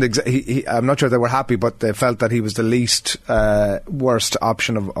it wasn't. I'm not sure they were happy, but they felt that he was the least worst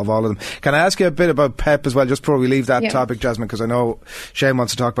option of all of them. Can I ask you a bit about Pep as well, just before we leave that topic, Jasmine? Because I know Shane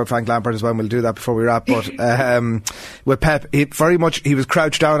wants to talk about Frank Lampard as well. And we'll do that before we wrap. But with Pep, he was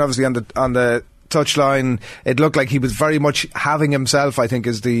crouched down, obviously on the touchline. It looked like he was very much having himself, I think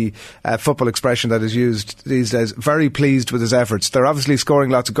is the football expression that is used these days. Very pleased with his efforts. They're obviously scoring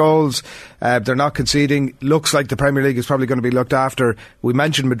lots of goals. They're not conceding. Looks like the Premier League is probably going to be looked after. We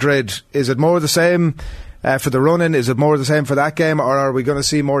mentioned Madrid. Is it more the same for the run-in? Is it more the same for that game, or are we going to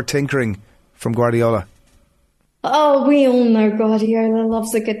see more tinkering from Guardiola? Oh, we all know Guardiola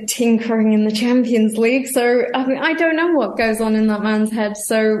loves a good tinkering in the Champions League. So, I mean, I don't know what goes on in that man's head.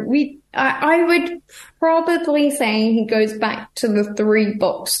 So I would probably say he goes back to the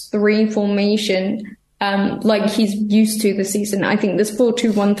 3-box-3 formation, like he's used to this season. I think this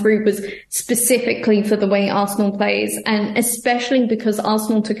 4-2-1-3 was specifically for the way Arsenal plays, and especially because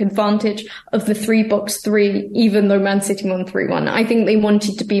Arsenal took advantage of the 3-box-3, even though Man City won 3-1. I think they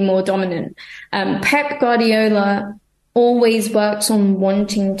wanted to be more dominant. Pep Guardiola always works on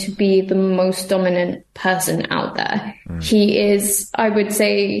wanting to be the most dominant person out there. He is, I would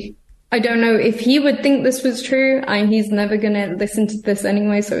say, I don't know if he would think this was true. He's never going to listen to this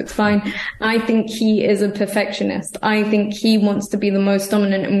anyway, so it's fine. I think he is a perfectionist. I think he wants to be the most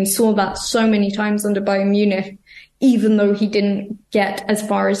dominant, and we saw that so many times under Bayern Munich, even though he didn't get as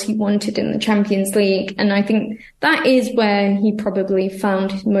far as he wanted in the Champions League. And I think that is where he probably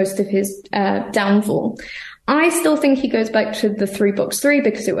found most of his downfall. I still think he goes back to the 3-box-3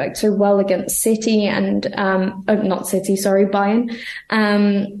 because it worked so well against City and, Bayern.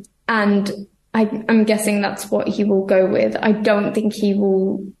 And I'm guessing that's what he will go with. I don't think he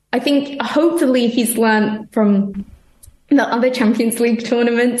will. I think hopefully he's learned from the other Champions League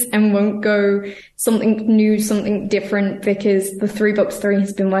tournaments and won't go something new, something different, because the 3-box-3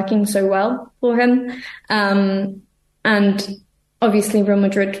 has been working so well for him. And obviously Real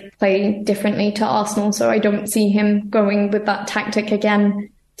Madrid play differently to Arsenal, so I don't see him going with that tactic again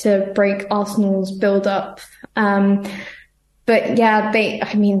to break Arsenal's build-up. But yeah,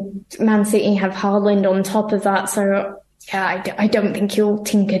 Man City have Haaland on top of that. So yeah, I don't think he'll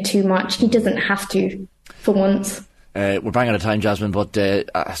tinker too much. He doesn't have to, for once. We're bang out of time, Jasmine, but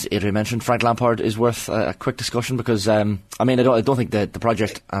as Adrian mentioned, Frank Lampard is worth a quick discussion because, I don't think that the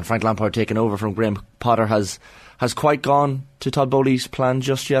project and Frank Lampard taking over from Graham Potter has quite gone to Todd Bowley's plan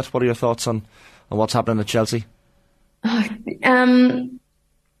just yet. What are your thoughts on what's happening at Chelsea?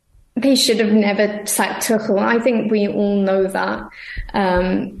 They should have never sacked Tuchel. I think we all know that.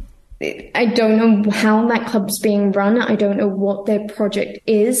 I don't know how that club's being run. I don't know what their project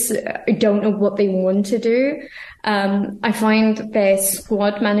is. I don't know what they want to do. I find their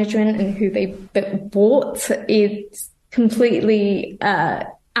squad management and who they bought is completely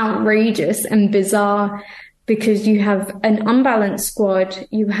outrageous and bizarre. because you have an unbalanced squad.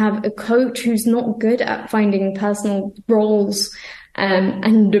 You have a coach who's not good at finding personal roles,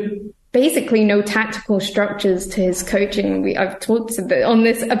 and basically no tactical structures to his coaching. I've talked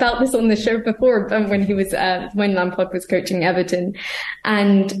about this on the show before, when Lampard was coaching Everton,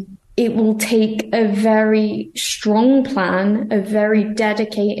 and it will take a very strong plan, a very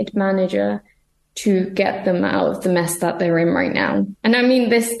dedicated manager to get them out of the mess that they're in right now. And I mean,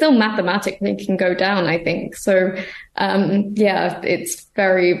 they still mathematically can go down, I think. So, it's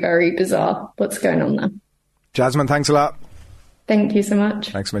very, very bizarre what's going on there. Jasmine, thanks a lot. Thank you so much.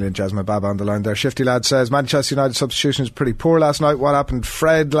 Thanks a million, Jasmine. Baba on the line there. Shifty Lad says, Manchester United substitution is pretty poor last night. What happened?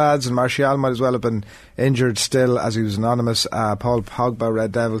 Fred, lads, and Martial might as well have been injured still, as he was anonymous. Paul Pogba,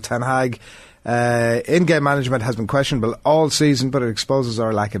 Red Devil, Ten Hag. In-game management has been questionable all season, but it exposes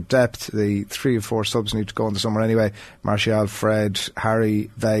our lack of depth. The 3 or 4 subs need to go in the summer anyway. Martial, Fred, Harry,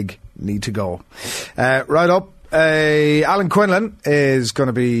 Veg need to go. Right up. Alan Quinlan is going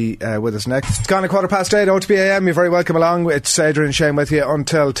to be with us next. It's gone 8:15 OTB AM. You're very welcome along. It's Adrian and Shane with you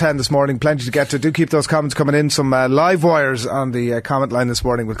until 10 this morning. Plenty to get to. Do keep those comments coming in. Some live wires on the comment line this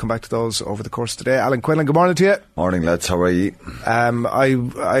morning. We'll come back to those over the course of today. Alan Quinlan, good morning to you. Morning, lads. How are you?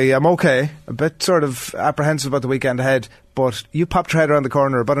 I am okay. A bit sort of apprehensive about the weekend ahead, but you popped your head around the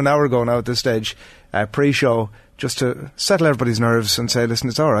corner about an hour ago now at this stage, pre-show, just to settle everybody's nerves and say, listen,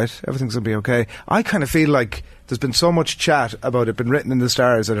 it's all right, everything's going to be okay. I kind of feel like there's been so much chat about it, been written in the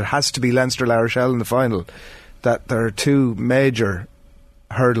stars, that it has to be Leinster La Rochelle in the final, that there are 2 major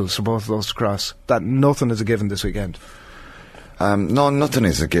hurdles for both of those to cross, that nothing is a given this weekend. No, nothing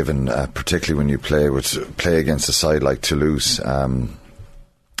is a given, particularly when you play against a side like Toulouse.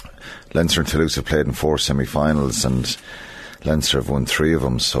 Leinster and Toulouse have played in 4 semi-finals, and Leinster have won 3 of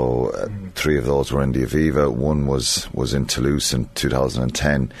them, so 3 of those were in the Aviva. 1 was in Toulouse in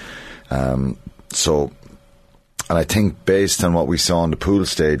 2010. And I think based on what we saw in the pool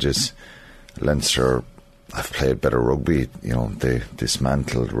stages, Leinster have played better rugby. You know, they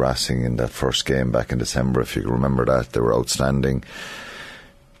dismantled Racing in that first game back in December, if you can remember that. They were outstanding.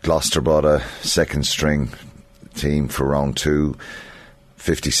 Gloucester bought a second string team for round 2,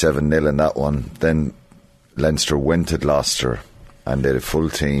 57-0 in that one. Then Leinster went to Gloucester and they had a full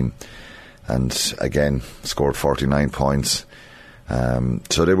team and again scored 49 points.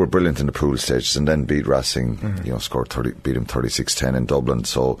 So they were brilliant in the pool stages, and then beat Racing, beat them 36-10 in Dublin.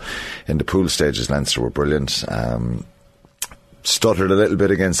 So in the pool stages, Leinster were brilliant. Stuttered a little bit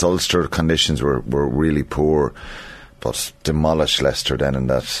against Ulster. Conditions were really poor, but demolished Leicester then in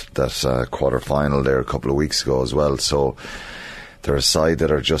that quarter final there a couple of weeks ago as well. So they're a side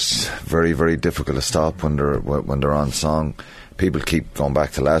that are just very, very difficult to stop when they're on song. People keep going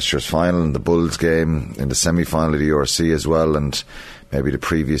back to last year's final and the Bulls game in the semi-final of the URC as well, and maybe the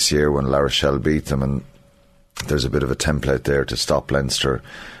previous year when La Rochelle beat them, and there's a bit of a template there to stop Leinster,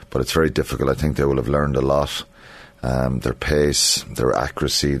 but it's very difficult. I think they will have learned a lot. Their pace, their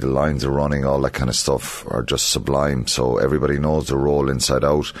accuracy, the lines of running, all that kind of stuff are just sublime, so everybody knows their role inside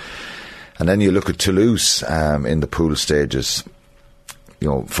out. And then you look at Toulouse in the pool stages. You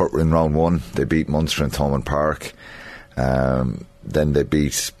know, in round 1 they beat Munster in Thomond Park. Then they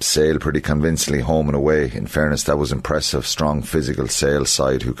beat Sale pretty convincingly home and away. In fairness, that was impressive. Strong physical Sale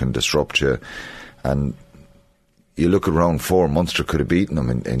side who can disrupt you. And you look at round 4, Munster could have beaten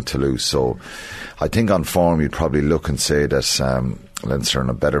them in Toulouse. So I think on form you'd probably look and say that Leinster are in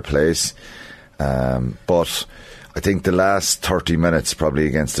a better place. But I think the last 30 minutes probably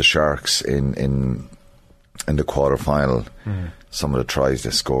against the Sharks in the quarter final, some of the tries they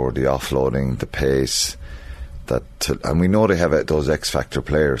scored, the offloading, the pace, and we know they have those X-factor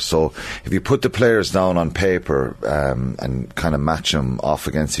players. So if you put the players down on paper and kind of match them off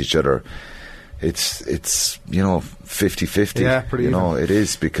against each other, it's 50-50. Yeah, pretty even. It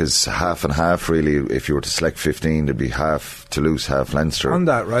is, because half and half really. If you were to select 15, there'd be half Toulouse, half Leinster. On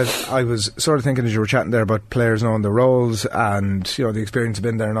that, right, I was sort of thinking as you were chatting there about players knowing their roles and the experience of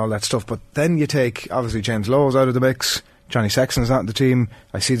being there and all that stuff, but then you take obviously James Lowe's out of the mix. Johnny Sexton's not in the team.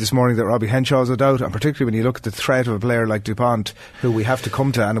 I see this morning that Robbie Henshaw's a doubt, and particularly when you look at the threat of a player like Dupont, who we have to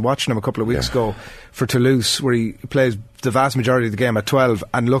come to, and watching him a couple of weeks ago for Toulouse, where he plays the vast majority of the game at 12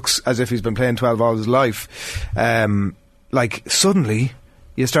 and looks as if he's been playing 12 all his life. Suddenly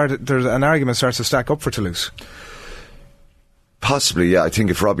there's an argument starts to stack up for Toulouse. Possibly, yeah. I think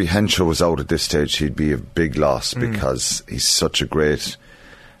if Robbie Henshaw was out at this stage, he'd be a big loss, because he's such a great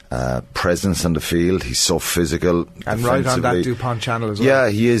presence on the field. He's so physical and right on that Dupont channel as well. Yeah,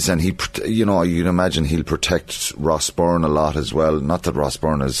 he is, and you'd imagine he'll protect Ross Byrne a lot as well. Not that Ross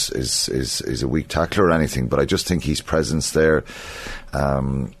Byrne is a weak tackler or anything, but I just think his presence there,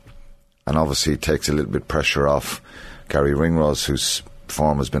 and and obviously it takes a little bit pressure off Gary Ringrose, whose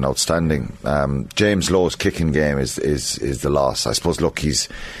form has been outstanding. James Lowe's kicking game is the loss. I suppose, look, he's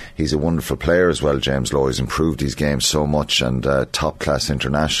a wonderful player as well, James Lowe. He's improved his game so much, and top class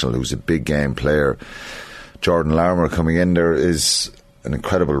international who's a big game player. Jordan Larmour coming in there is an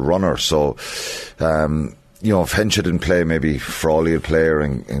incredible runner. So if Henshaw didn't play, maybe Frawley will play,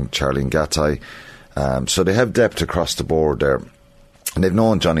 and Charlie Ngatai. So they have depth across the board there. And they've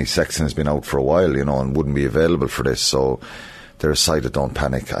known Johnny Sexton has been out for a while, and wouldn't be available for this. So they're a side that don't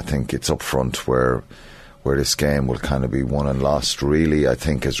panic. I think it's up front where this game will kind of be won and lost, really, I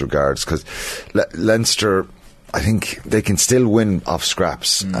think, as regards. Because Leinster, I think they can still win off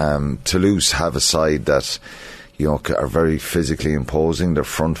scraps. Toulouse have a side that, are very physically imposing. Their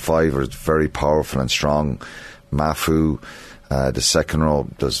front five are very powerful and strong. Mafu, the second row,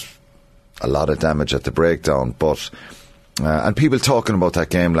 does a lot of damage at the breakdown. But and people talking about that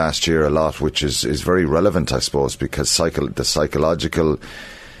game last year a lot, which is very relevant, I suppose, because the psychological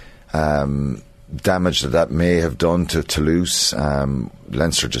damage that may have done to Toulouse.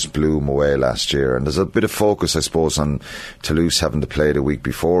 Leinster just blew them away last year, and there's a bit of focus, I suppose, on Toulouse having to play the week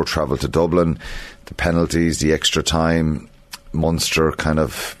before, travel to Dublin, the penalties, the extra time. Munster kind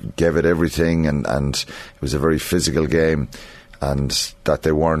of gave it everything, and it was a very physical game. And that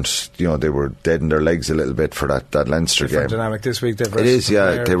they weren't, they were dead in their legs a little bit for that Leinster Different game. Dynamic this week. It is,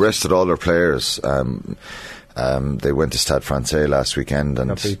 yeah. They rested all their players. They went to Stade Francais last weekend,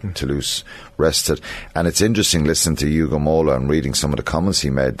 and Toulouse rested. And it's interesting listening to Hugo Mola and reading some of the comments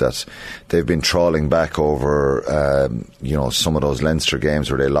he made, that they've been trawling back over, some of those Leinster games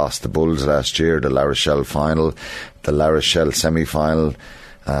where they lost the Bulls last year, the La Rochelle final, the La Rochelle semi-final,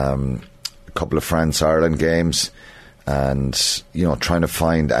 a couple of France-Ireland games. And trying to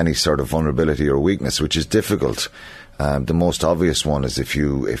find any sort of vulnerability or weakness, which is difficult. The most obvious one is if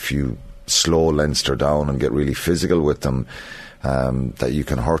you slow Leinster down and get really physical with them, that you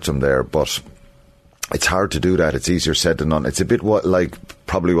can hurt them there. But it's hard to do that. It's easier said than done. It's a bit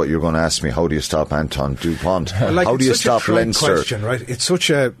probably what you're going to ask me. How do you stop Anton Dupont? How do you stop Leinster? Question, right? It's such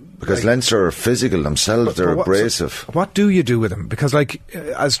a... Because Leinster are physical themselves, they're abrasive. What do you do with them? Because,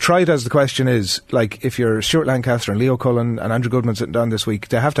 as trite as the question is, if you're Stuart Lancaster and Leo Cullen and Andrew Goodman sitting down this week,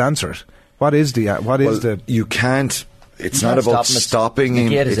 they have to answer it. What is the... You can't... It's not about stopping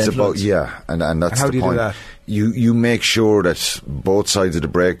him. It's about... Yeah, and that's the point. How do you do that? You make sure that both sides of the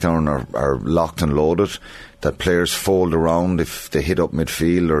breakdown are locked and loaded, that players fold around if they hit up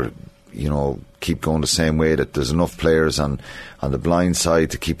midfield, or keep going the same way, that there's enough players on the blind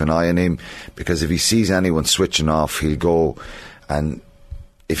side to keep an eye on him, because if he sees anyone switching off, he'll go. And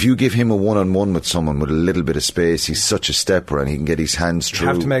if you give him a one-on-one with someone with a little bit of space, he's such a stepper and he can get his hands through.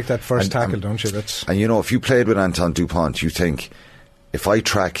 You have to make that first tackle, don't you? And if you played with Anton Dupont, you think, if I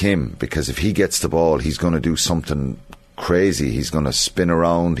track him, because if he gets the ball, he's going to do something crazy. He's going to spin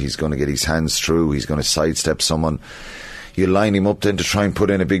around, he's going to get his hands through, he's going to sidestep someone. You line him up then to try and put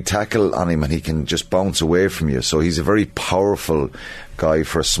in a big tackle on him, and he can just bounce away from you. So he's a very powerful guy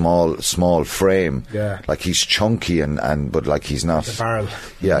for a small frame. Yeah. He's chunky but he's not. Like a barrel.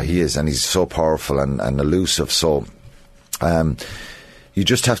 Yeah, he is, and he's so powerful and elusive. So you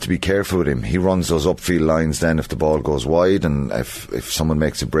just have to be careful with him. He runs those upfield lines then if the ball goes wide, and if someone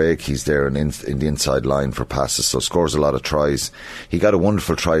makes a break, he's there in the inside line for passes. So scores a lot of tries. He got a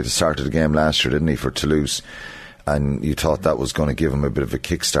wonderful try at the start of the game last year, didn't he, for Toulouse? And you thought that was going to give him a bit of a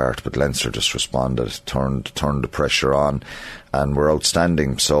kickstart, but Leinster just responded, turned the pressure on, and were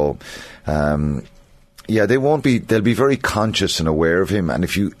outstanding. So, they'll be very conscious and aware of him. And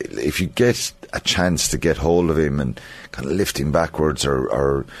if you get a chance to get hold of him and kind of lift him backwards,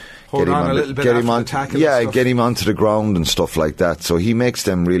 or hold get him on a little bit after the tackle, get him onto the ground and stuff like that. So he makes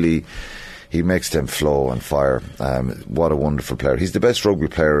them flow and fire. What a wonderful player. He's the best rugby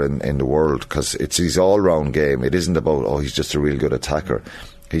player in the world, because it's his all-round game. It isn't about, he's just a real good attacker.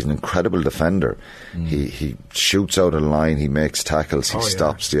 He's an incredible defender. He shoots out of the line, he makes tackles, he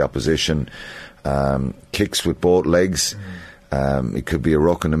stops the opposition, kicks with both legs. It could be a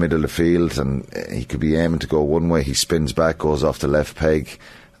ruck in the middle of the field, and he could be aiming to go one way, he spins back, goes off the left peg.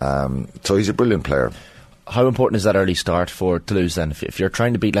 So he's a brilliant player. How important is that early start for Toulouse then? If you're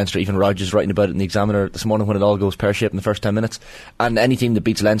trying to beat Leinster, even Rogers writing about it in the Examiner this morning, when it all goes pear-shaped in the first 10 minutes, and any team that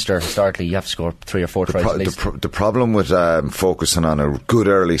beats Leinster historically, you have to score 3 or 4 tries at least. The problem with focusing on a good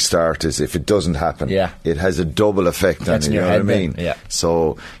early start is if it doesn't happen, it has a double effect on you, know what I mean? Yeah.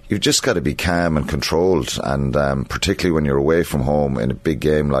 So you've just got to be calm and controlled, and particularly when you're away from home in a big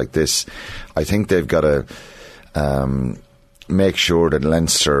game like this, I think they've got to make sure that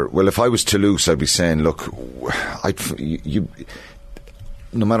Leinster... Well, if I was Toulouse, I'd be saying, look,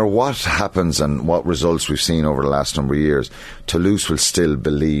 no matter what happens and what results we've seen over the last number of years, Toulouse will still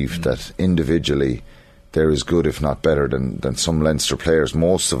believe that individually they're as good, if not better, than some Leinster players,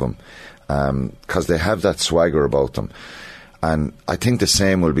 most of them, because they have that swagger about them. And I think the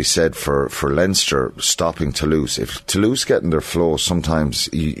same will be said for Leinster stopping Toulouse. If Toulouse get in their flow, sometimes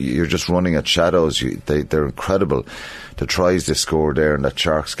you're just running at shadows. They're incredible. The tries they scored there in that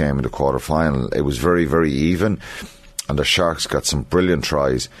Sharks game in the quarter-final, it was very, very even. And the Sharks got some brilliant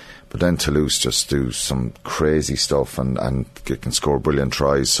tries, but then Toulouse just do some crazy stuff and can score brilliant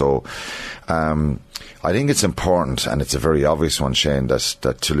tries. So I think it's important, and it's a very obvious one, Shane,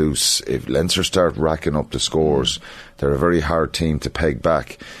 that Toulouse, if Leinster start racking up the scores, they're a very hard team to peg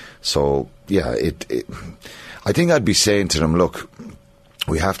back. So yeah, I think I'd be saying to them, look,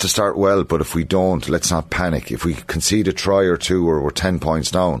 we have to start well, but if we don't, let's not panic. If we concede a try or two or we're 10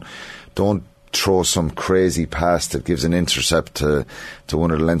 points down, don't throw some crazy pass that gives an intercept to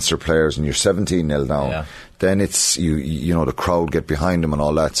one of the Leinster players and you're 17-0 down. Yeah. Then it's you know, the crowd get behind them and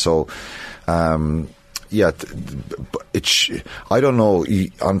all that. So I don't know,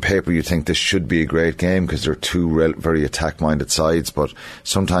 on paper you think this should be a great game because they're two very attack-minded sides, but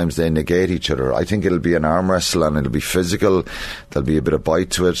sometimes they negate each other. I think it'll be an arm wrestle and it'll be physical. There'll be a bit of bite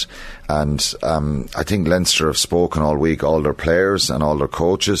to it. And I think Leinster have spoken all week, all their players and all their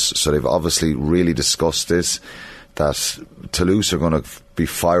coaches, so they've obviously really discussed this, that Toulouse are going to be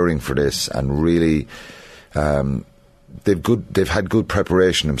firing for this and really... They've had good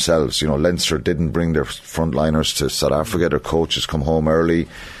preparation themselves. You know, Leinster didn't bring their frontliners to South Africa. Their coaches come home early.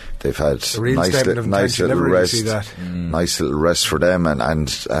 They've had nice little rest for them, and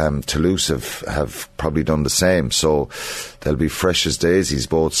Toulouse have probably done the same. So they'll be fresh as daisies,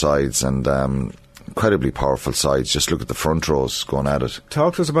 both sides, and incredibly powerful sides. Just look at the front rows going at it.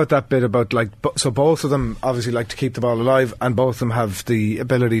 Talk to us about that bit about, like, so both of them obviously like to keep the ball alive, and both of them have the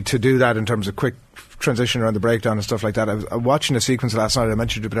ability to do that in terms of quick transition around the breakdown and stuff like that. I was watching a sequence last night, I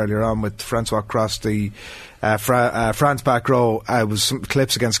mentioned it a bit earlier on, with Francois Cross, the France back row. Was some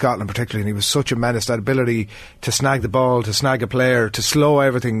clips against Scotland particularly, and he was such a menace. That ability to snag the ball, to snag a player, to slow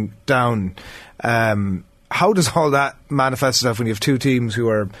everything down. How does all that manifest itself when you have two teams who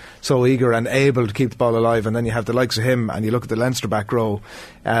are so eager and able to keep the ball alive, and then you have the likes of him, and you look at the Leinster back row,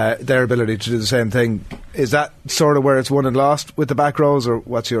 their ability to do the same thing? Is that sort of where it's won and lost with the back rows, or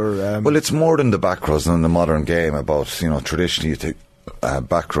what's your... Well, it's more than the back rows in the modern game. About, you know, traditionally you think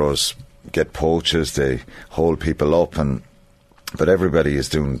back rows get poaches, they hold people up, but everybody is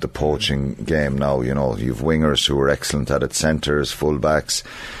doing the poaching game now. You know, you've wingers who are excellent at it, centres, full-backs,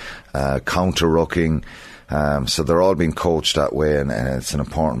 counter-rucking. So they're all being coached that way, and it's an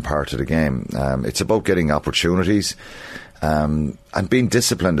important part of the game. It's about getting opportunities and being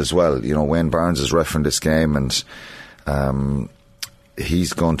disciplined as well. You know, Wayne Barnes is refereeing this game, and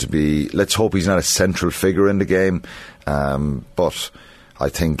he's going to be... Let's hope he's not a central figure in the game, but I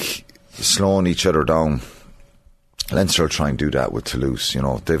think slowing each other down... Leinster will try and do that with Toulouse. You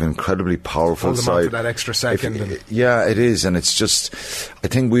know, they've an incredibly powerful side. Hold them on for that extra second. Yeah, it is, and it's just... I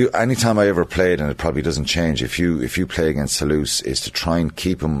think anytime I ever played, and it probably doesn't change, if you play against Toulouse, is to try and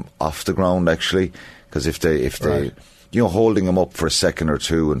keep them off the ground, actually, because if they you know, holding them up for a second or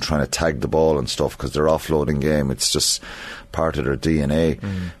two and trying to tag the ball and stuff, because their offloading game, it's just part of their DNA.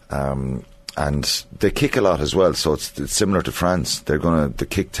 And they kick a lot as well, so it's similar to France. The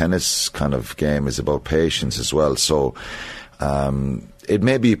kick tennis kind of game is about patience as well. So it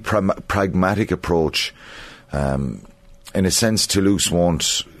may be a pragmatic approach. In a sense, Toulouse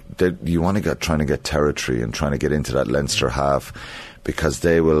won't. You want to trying to get territory and trying to get into that Leinster half, because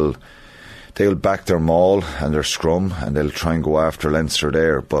they will back their maul and their scrum, and they'll try and go after Leinster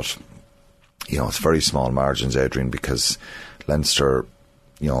there. But you know, it's very small margins, Adrian, because Leinster,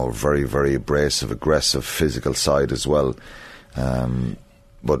 you know, very, very abrasive, aggressive, physical side as well.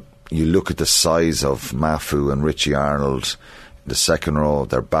 But you look at the size of Mafu and Richie Arnold, the second row,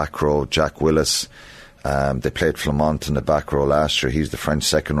 their back row, Jack Willis. They played Flamont in the back row last year. He's the French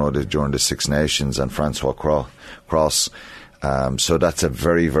second row during the Six Nations, and Francois Cross. So that's a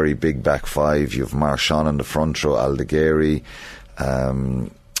very, very big back five. You have Marchand in the front row, Aldegheri.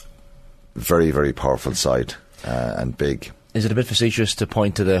 Very, very powerful side and big. Is it a bit facetious to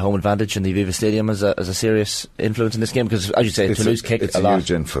point to the home advantage in the Aviva Stadium as a serious influence in this game? Because, as you say, Toulouse kick a lot. It's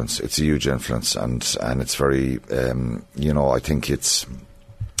a huge influence, and it's very, you know, I think it's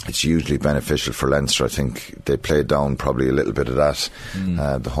hugely beneficial for Leinster. I think they played down probably a little bit of that,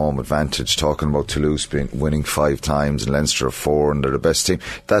 the home advantage. Talking about Toulouse winning 5 times and Leinster 4, and they're the best team.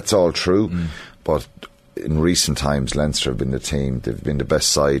 That's all true, but in recent times, Leinster have been the team. They've been the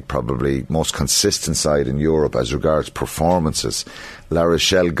best side, probably most consistent side in Europe as regards performances. La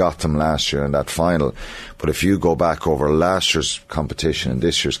Rochelle got them last year in that final. But if you go back over last year's competition and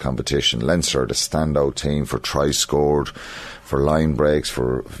this year's competition, Leinster are the standout team for tries scored, for line breaks,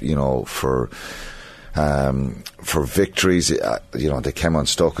 for victories. They came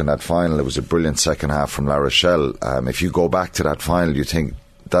unstuck in that final. It was a brilliant second half from La Rochelle. If you go back to that final, you think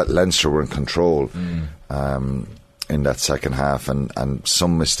that Leinster were in control in that second half, and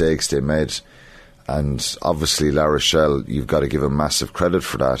some mistakes they made. And obviously La Rochelle, you've got to give them massive credit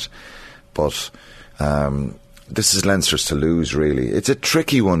for that. But this is Leinster's to lose, really. It's a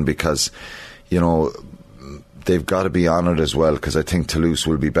tricky one because, they've got to be on it as well, because I think Toulouse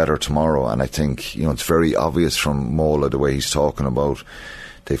will be better tomorrow. And I think, it's very obvious from Mola the way he's talking about.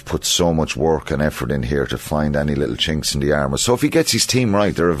 They've put so much work and effort in here to find any little chinks in the armour. So if he gets his team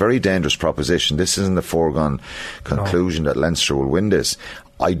right, they're a very dangerous proposition. This isn't a foregone conclusion that Leinster will win this.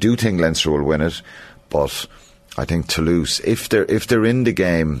 I do think Leinster will win it, but I think Toulouse, if they're in the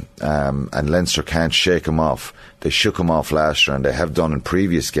game and Leinster can't shake them off, they shook them off last year, and they have done in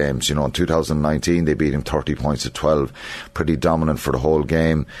previous games. In 2019 they beat him 30 points to 12, pretty dominant for the whole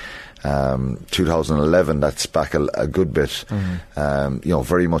game. 2011, that's back a good bit.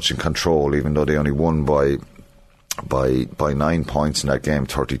 Very much in control, even though they only won by 9 points in that game,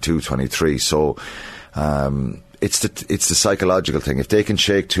 32-23. So it's the psychological thing. If they can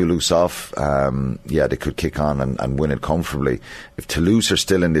shake Toulouse off, they could kick on and win it comfortably. If Toulouse are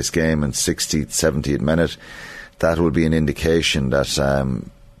still in this game in 60th, 70th minute, that will be an indication that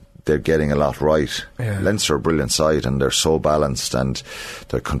they're getting a lot right. Leinster are a brilliant side, and they're so balanced, and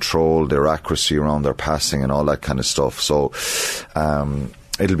their control, their accuracy around their passing and all that kind of stuff. So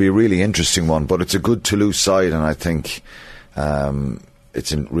it'll be a really interesting one, but it's a good Toulouse side, and I think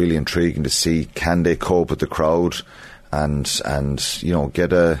it's really intriguing to see, can they cope with the crowd and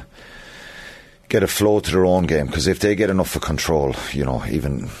get a flow to their own game. Because if they get enough of control,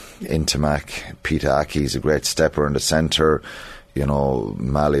 even Intimac, Peter Aki is a great stepper in the centre,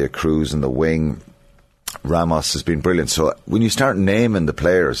 Malia Cruz in the wing, Ramos has been brilliant. So when you start naming the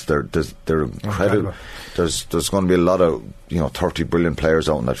players, they're incredible. There's going to be a lot of 30 brilliant players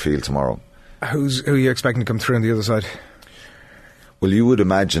out in that field tomorrow. Who are you expecting to come through on the other side? Well, you would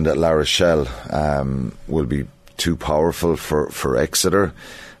imagine that La Rochelle will be too powerful for Exeter.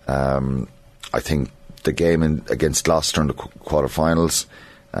 I think the game against Gloucester in the quarterfinals,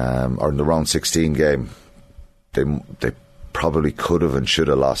 or in the round 16 game, they probably could have and should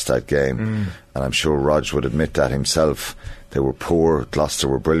have lost that game. And I'm sure Rog would admit that himself. They were poor. Gloucester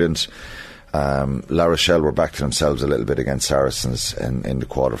were brilliant. La Rochelle were back to themselves a little bit against Saracens in the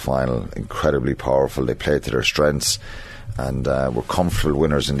quarterfinal. Incredibly powerful. They played to their strengths and were comfortable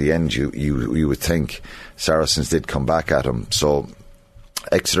winners in the end. You would think. Saracens did come back at them. So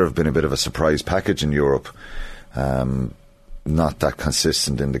Exeter have been a bit of a surprise package in Europe. Not that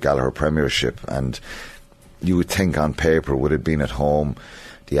consistent in the Gallagher Premiership, and you would think on paper, would it been at home,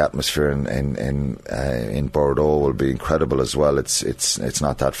 the atmosphere in Bordeaux will be incredible as well. It's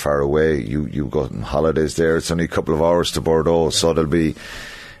not that far away. You go on holidays there. It's only a couple of hours to Bordeaux, so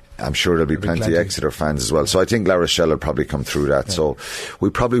I'm sure there'll be plenty of Exeter fans as well. So I think La Rochelle will probably come through that. Yeah. So we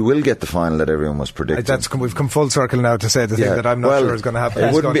probably will get the final that everyone was predicting. We've come full circle now to say the thing that I'm not sure is going to happen.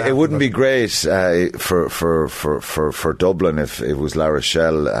 It wouldn't be great for Dublin if it was La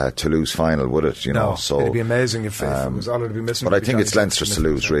Rochelle Toulouse final, would it? No, so it'd be amazing if it was all it'd be missing. But I think it's Leinster's to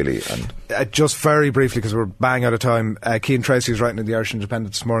lose, really. And just very briefly, because we're bang out of time, Cian Tracy is writing in the Irish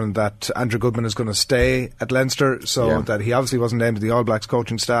Independent this morning that Andrew Goodman is going to stay at Leinster, so that he obviously wasn't named to the All Blacks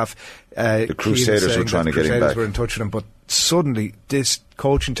coaching staff. The Crusaders were trying to get him back. Were in touch with him, but suddenly this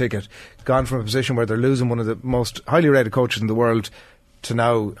coaching ticket gone from a position where they're losing one of the most highly rated coaches in the world to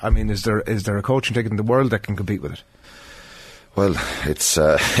now. I mean, is there a coaching ticket in the world that can compete with it? Well, it's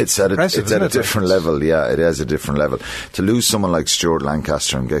at a different level. Yeah, it is a different level. To lose someone like Stuart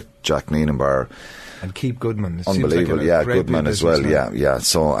Lancaster and get Jack Nienenbauer and keep Goodman, unbelievable. Like Goodman as well. Yeah.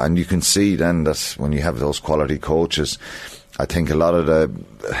 So, and you can see then that when you have those quality coaches, I think a lot of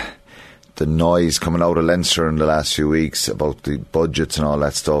the noise coming out of Leinster in the last few weeks about the budgets and all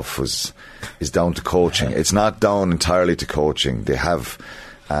that stuff is down to coaching. It's not down entirely to coaching. They have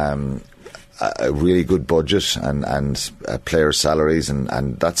a really good budget and player salaries,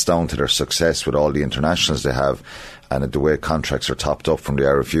 and that's down to their success with all the internationals they have and the way contracts are topped up from the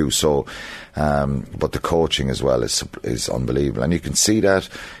RFU. So, but the coaching as well is unbelievable, and you can see that.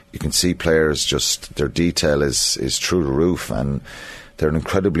 You can see players, just their detail is through the roof, and they're an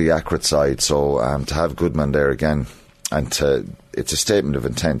incredibly accurate side. So to have Goodman there again, and it's a statement of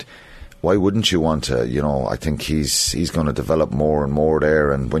intent. why wouldn't you want to? I think he's going to develop more and more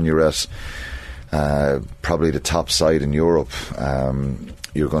there. And when you're at probably the top side in Europe,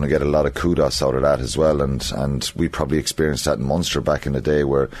 you're going to get a lot of kudos out of that as well. And we probably experienced that in Munster back in the day,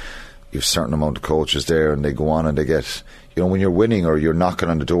 where you have a certain amount of coaches there, and they go on and they get, when you're winning or you're knocking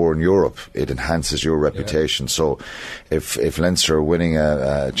on the door in Europe, it enhances your reputation. So if Leinster are winning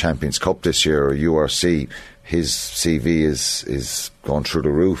a Champions Cup this year, or URC, his CV is going through the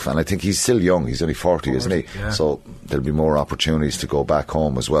roof. And I think he's still young. He's only 40, isn't he? Yeah. So there'll be more opportunities to go back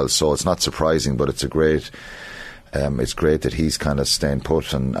home as well. So it's not surprising, but it's great that he's kind of staying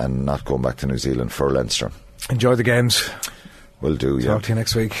put and not going back to New Zealand for Leinster. Enjoy the games. Will do, yeah. Talk to you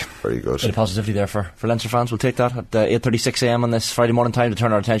next week. Very good. Bit of positivity there for Leinster fans. We'll take that at 8:36am on this Friday morning time to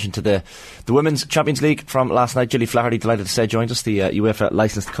turn our attention to the Women's Champions League from last night. Gilly Flaherty, delighted to say, joined us, the UEFA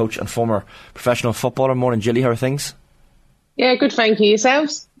licensed coach and former professional footballer. Morning, Gilly. How are things? Yeah, good, thank you.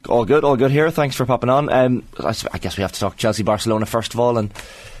 Yourselves? All good here. Thanks for popping on. I guess we have to talk Chelsea-Barcelona first of all, and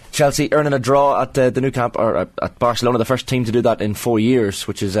Chelsea earning a draw at the Nou Camp, or at Barcelona, the first team to do that in 4 years,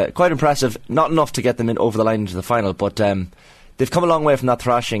 which is quite impressive. Not enough to get them over the line into the final, but they've come a long way from that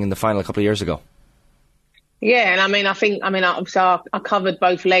thrashing in the final a couple of years ago. Yeah, and I covered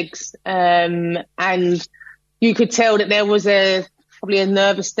both legs, and you could tell that there was probably a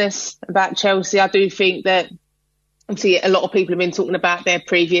nervousness about Chelsea. I do think that obviously a lot of people have been talking about their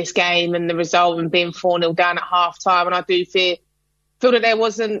previous game and the result and being 4-0 down at half time, and I do feel that there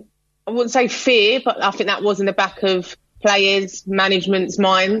wasn't, I wouldn't say fear, but I think that was in the back of players, management's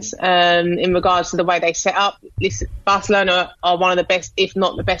minds in regards to the way they set up. Listen, Barcelona are one of the best, if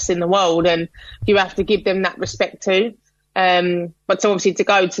not the best in the world, and you have to give them that respect too. But so obviously to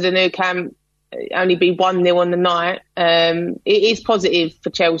go to the Nou Camp, only be 1-0 on the night, it is positive for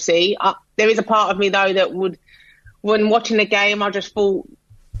Chelsea. There is a part of me though that would, when watching the game, I just thought,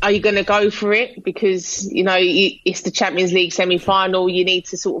 are you going to go for it? Because, it's the Champions League semi-final, you need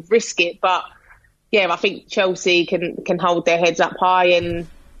to sort of risk it. But yeah, I think Chelsea can hold their heads up high, and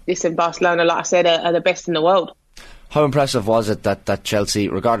listen, Barcelona, like I said, are the best in the world. How impressive was it that Chelsea,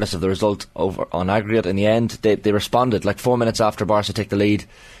 regardless of the result over on aggregate in the end, they responded? Like 4 minutes after Barca take the lead,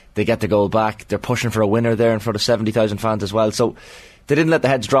 they get the goal back. They're pushing for a winner there in front of 70,000 fans as well. So they didn't let the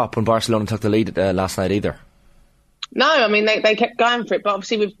heads drop when Barcelona took the lead last night either. No, I mean, they kept going for it. But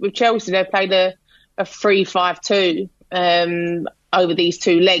obviously with Chelsea, they played a 3-5-2 over these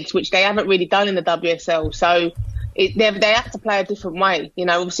two legs, which they haven't really done in the WSL. So they have to play a different way.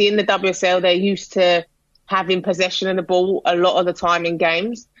 Obviously in the WSL, they're used to having possession of the ball a lot of the time in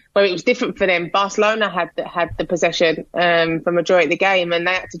games, where it was different for them. Barcelona had the possession for majority of the game, and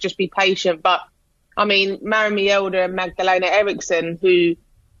they had to just be patient. But, I mean, Maren Mjelde and Magdalena Eriksson, who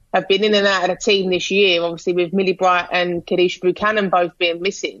have been in and out of the team this year, obviously with Millie Bright and Kadisha Buchanan both being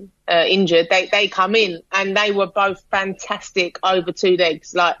missing, injured, they come in and they were both fantastic over two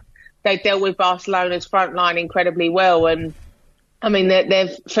legs. Like, they dealt with Barcelona's front line incredibly well, and I mean,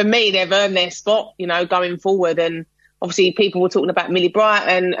 for me, they've earned their spot, going forward. And obviously people were talking about Millie Bright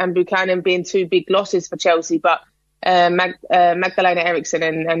and Buchanan being two big losses for Chelsea, but Magdalena Eriksson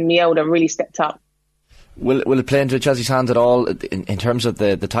and Mjelde really stepped up. Will it play into Chelsea's hands at all in terms of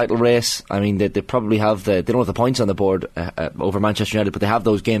the title race? I mean, they probably have they don't have the points on the board over Manchester United, but they have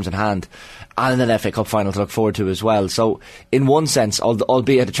those games in hand and an FA Cup final to look forward to as well. So, in one sense,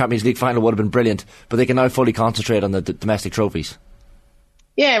 albeit a Champions League final would have been brilliant, but they can now fully concentrate on the domestic trophies.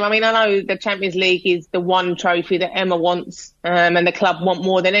 Yeah, I mean, I know the Champions League is the one trophy that Emma wants, and the club want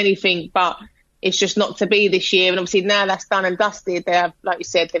more than anything, but it's just not to be this year. And obviously now that's done and dusted. They have, like you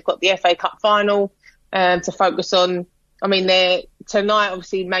said, they've got the FA Cup final to focus on. I mean, tonight,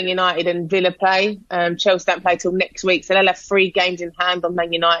 obviously, Man United and Villa play. Chelsea don't play till next week, so they'll have 3 games in hand on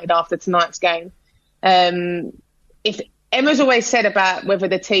Man United after tonight's game. If Emma's always said about whether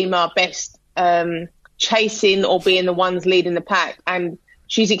the team are best chasing or being the ones leading the pack, and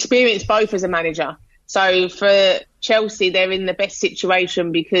she's experienced both as a manager. So for Chelsea, they're in the best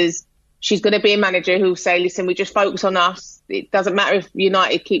situation because she's going to be a manager who'll say, listen, we just focus on us. It doesn't matter if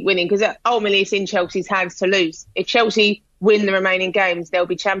United keep winning, because ultimately it's in Chelsea's hands to lose. If Chelsea win the remaining games, they'll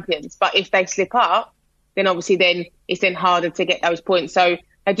be champions. But if they slip up, then obviously it's harder to get those points. So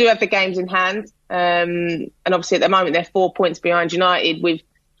they do have the games in hand. And obviously at the moment they're 4 points behind United with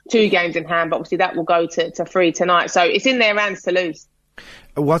 2 games in hand. But obviously that will go to 3 tonight. So it's in their hands to lose.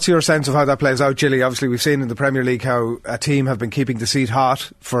 What's your sense of how that plays out, Gilly? Obviously, we've seen in the Premier League how a team have been keeping the seat hot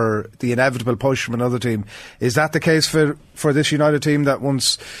for the inevitable push from another team. Is that the case for this United team, that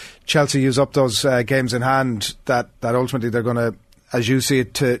once Chelsea use up those games in hand, that ultimately they're going to, as you see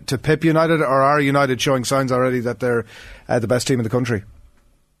it, to pip United? Or are United showing signs already that they're the best team in the country?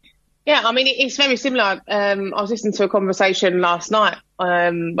 Yeah, I mean, it's very similar. I was listening to a conversation last night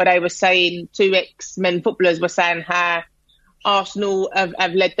where they were saying, two ex-men footballers were saying how Arsenal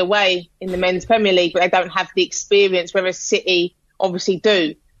have led the way in the men's Premier League, but they don't have the experience, whereas City obviously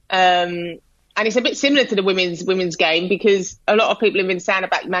do. And it's a bit similar to the women's game, because a lot of people have been saying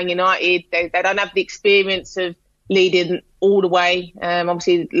about Man United, they don't have the experience of leading all the way.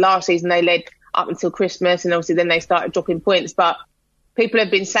 Obviously, last season they led up until Christmas, and obviously then they started dropping points. But people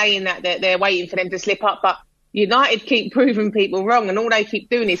have been saying that they're waiting for them to slip up. But United keep proving people wrong, and all they keep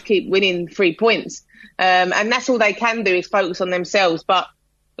doing is keep winning 3 points. And that's all they can do, is focus on themselves. But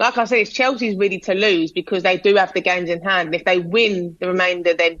like I said, it's Chelsea's really to lose, because they do have the games in hand. And if they win the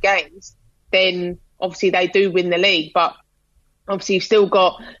remainder of their games, then obviously they do win the league. But obviously you've still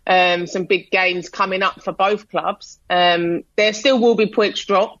got some big games coming up for both clubs. There still will be points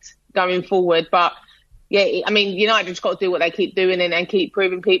dropped going forward. But yeah, I mean, United just got to do what they keep doing and keep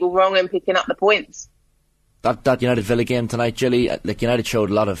proving people wrong and picking up the points. That United Villa game tonight, Gilly, like, United showed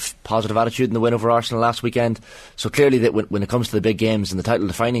a lot of positive attitude in the win over Arsenal last weekend. So clearly that when it comes to the big games and the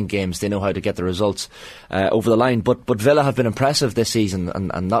title-defining games, they know how to get the results over the line. But Villa have been impressive this season,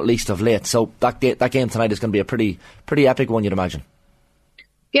 and not least of late. So that game tonight is going to be a pretty epic one, you'd imagine.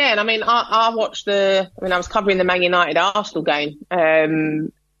 Yeah, and I mean, I was covering the Man United Arsenal game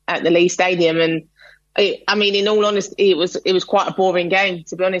at the Lee Stadium, and in all honesty, it was quite a boring game,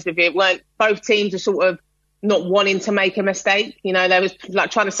 to be honest with you. It weren't, both teams are sort of not wanting to make a mistake. You know, they was like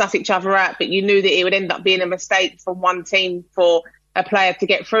trying to suss each other out, but you knew that it would end up being a mistake for one team for a player to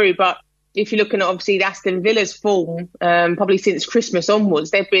get through. But if you're looking at obviously Aston Villa's form, probably since Christmas onwards,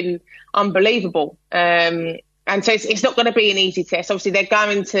 they've been unbelievable. And so it's not going to be an easy test. Obviously, they're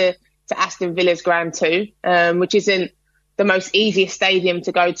going to Aston Villa's Ground 2, which isn't the most easiest stadium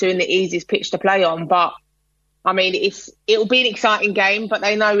to go to and the easiest pitch to play on. But I mean, it'll be an exciting game, but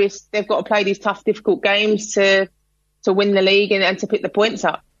they know they've got to play these tough, difficult games to win the league and to pick the points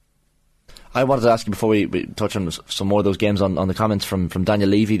up. I wanted to ask you before we touch on some more of those games on the comments from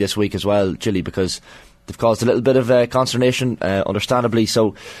Daniel Levy this week as well, Gilly, because they've caused a little bit of consternation, understandably.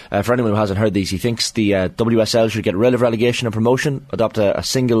 So for anyone who hasn't heard these, he thinks the WSL should get rid of relegation and promotion, adopt a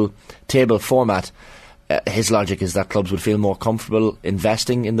single table format. His logic is that clubs would feel more comfortable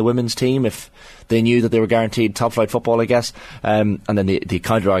investing in the women's team if they knew that they were guaranteed top flight football, I guess. And then the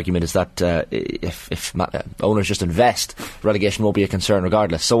counter argument is that if owners just invest, relegation won't be a concern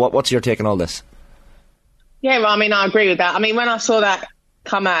regardless. So what's your take on all this? Yeah, well, I mean, I agree with that. I mean, when I saw that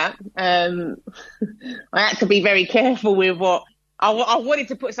come out, I had to be very careful with what I wanted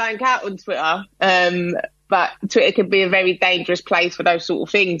to put something out on Twitter, but Twitter can be a very dangerous place for those sort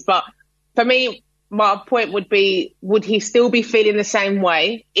of things. But for me, my point would be, would he still be feeling the same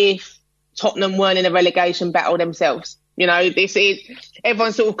way if Tottenham weren't in a relegation battle themselves? You know,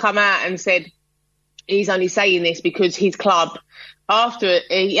 everyone sort of come out and said he's only saying this because his club, after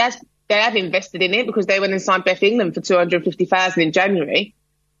they have invested in it, because they went and signed Beth England for $250,000 in January.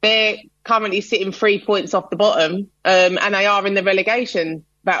 They're currently sitting 3 points off the bottom, and they are in the relegation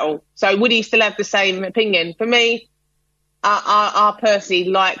battle. So would he still have the same opinion? For me, I personally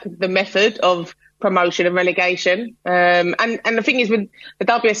like the method of promotion and relegation. And the thing is with the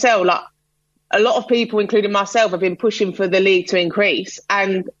WSL, like, a lot of people, including myself, have been pushing for the league to increase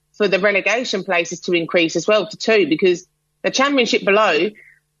and for the relegation places to increase as well to 2, because the championship below,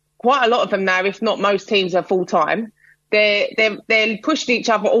 quite a lot of them now, if not most teams, are full time. They're pushing each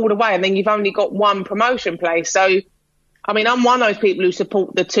other all the way, and then you've only got one promotion place. So, I mean, I'm one of those people who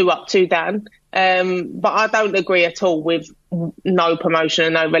support the 2 up, 2 down. But I don't agree at all with no promotion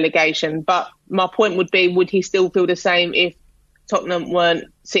and no relegation. But my point would be, would he still feel the same if Tottenham weren't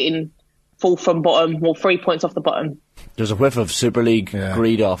sitting 4th from bottom, or 3 points off the bottom? There's a whiff of Super League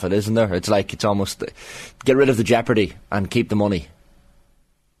greed off it, isn't there? It's like, it's almost get rid of the jeopardy and keep the money.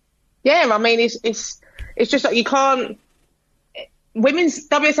 Yeah, I mean, it's just like you can't. Women's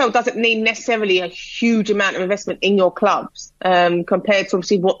WSL doesn't need necessarily a huge amount of investment in your clubs compared to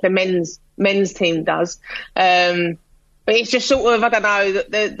obviously what the men's team does. But it's just sort of, I don't know,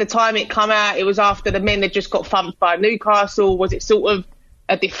 the time it come out, it was after the men had just got thumped by Newcastle. Was it sort of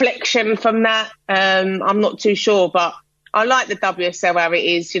a deflection from that? I'm not too sure, but I like the WSL how it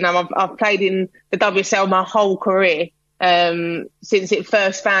is. You know, I've played in the WSL my whole career since it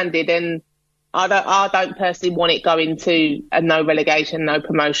first founded, and I don't personally want it going to a no relegation, no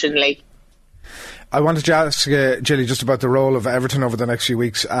promotion league. I wanted to ask Gilly just about the role of Everton over the next few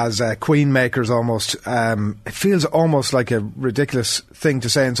weeks as queen makers almost. It feels almost like a ridiculous thing to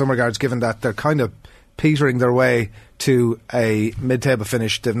say in some regards, given that they're kind of petering their way to a mid-table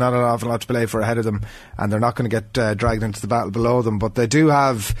finish. They've not an awful lot to play for ahead of them, and they're not going to get dragged into the battle below them. But they do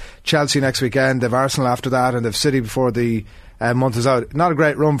have Chelsea next weekend, they've Arsenal after that, and they've City before the month is out. Not a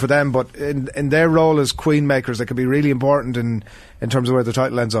great run for them, but in their role as queen makers, they could be really important in terms of where the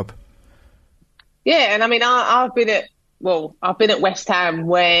title ends up. Yeah, and I mean, I've been at West Ham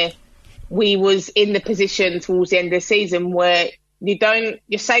where we was in the position towards the end of the season where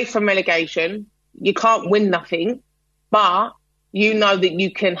you're safe from relegation, you can't win nothing, but you know that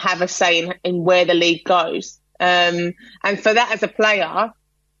you can have a say in where the league goes. And for that as a player,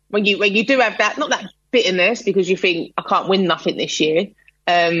 when you do have that, not that bitterness because you think I can't win nothing this year,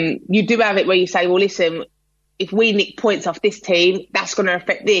 you do have it where you say, well, listen, if we nick points off this team, that's going to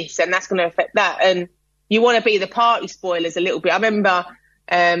affect this and that's going to affect that. And you want to be the party spoilers a little bit. I remember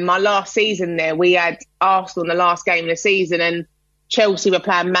my last season there, we had Arsenal in the last game of the season and Chelsea were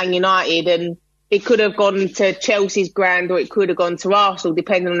playing Man United, and it could have gone to Chelsea's ground or it could have gone to Arsenal,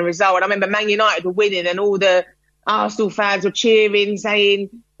 depending on the result. And I remember Man United were winning and all the Arsenal fans were cheering, saying,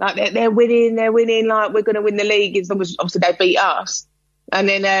 like, they're winning, like, we're going to win the league. As long as, obviously, they beat us. And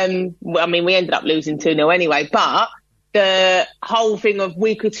then, we ended up losing 2-0 anyway. But the whole thing of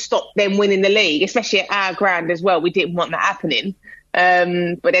we could stop them winning the league, especially at our ground as well, we didn't want that happening.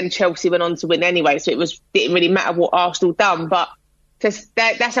 But then Chelsea went on to win anyway, so didn't really matter what Arsenal done. But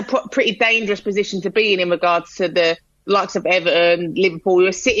that's a pretty dangerous position to be in regards to the likes of Everton, Liverpool, who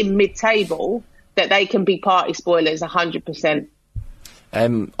are sitting mid-table, that they can be party spoilers 100%.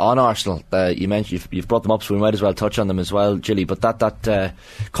 On Arsenal, you mentioned you've brought them up, so we might as well touch on them as well, Gilly. But that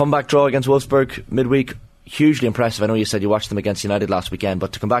comeback draw against Wolfsburg midweek, hugely impressive. I know you said you watched them against United last weekend,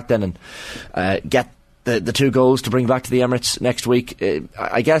 but to come back then and get the 2 goals to bring back to the Emirates next week,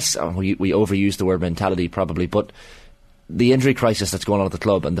 I guess we overuse the word mentality probably, but the injury crisis that's going on at the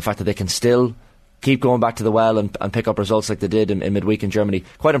club and the fact that they can still keep going back to the well and pick up results like they did in midweek in Germany,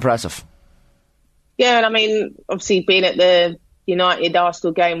 quite impressive. Yeah, and I mean, obviously being at the United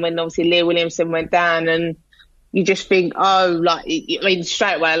Arsenal game when obviously Leah Williamson went down, and you just think,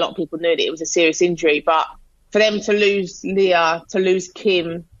 straight away a lot of people knew that it was a serious injury, but for them to lose Leah, to lose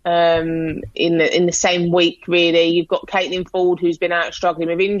Kim in the same week, really, you've got Caitlin Ford who's been out struggling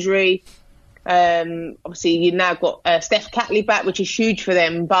with injury. Obviously you've now got Steph Catley back, which is huge for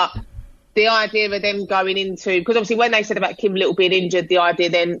them, but the idea of them going into, because obviously when they said about Kim Little being injured, the idea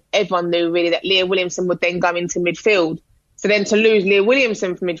then everyone knew really that Leah Williamson would then go into midfield. So then to lose Leah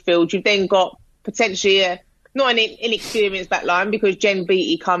Williamson from midfield, you've then got potentially not an inexperienced back line, because Jen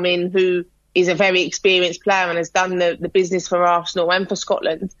Beattie come in, who is a very experienced player and has done the business for Arsenal and for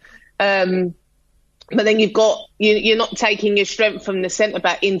Scotland. But then you're not taking your strength from the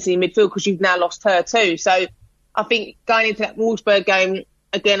centre-back into the midfield because you've now lost her too. So I think going into that Wolfsburg game,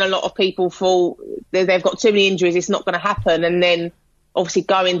 again, a lot of people thought they've got too many injuries, it's not going to happen. And then obviously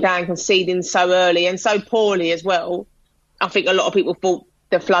going down, conceding so early and so poorly as well, I think a lot of people thought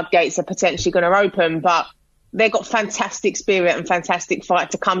the floodgates are potentially going to open. But they've got fantastic spirit and fantastic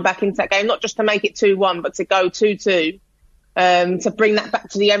fight to come back into that game, not just to make it 2-1, but to go 2-2. To bring that back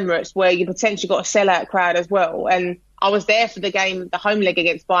to the Emirates, where you potentially got a sellout crowd as well. And I was there for the game, the home leg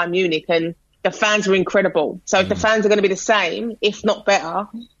against Bayern Munich, and the fans were incredible. So if the fans are going to be the same, if not better,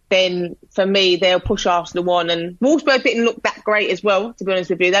 then for me, they'll push Arsenal on. And Wolfsburg didn't look that great as well, to be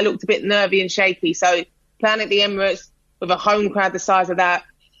honest with you. They looked a bit nervy and shaky. So playing at the Emirates with a home crowd the size of that,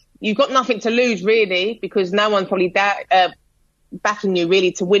 you've got nothing to lose, really, because no one's probably backing you,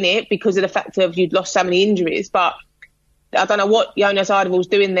 really, to win it because of the fact of you'd lost so many injuries. But I don't know what Jonas Eidevall's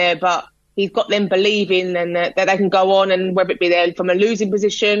doing there, but he's got them believing and that they can go on, and whether it be there from a losing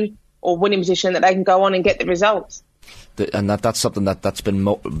position or winning position, that they can go on and get the results. And that's something that's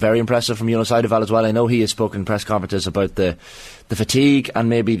been very impressive from Jonas Eidevall as well. I know he has spoken in press conferences about the fatigue and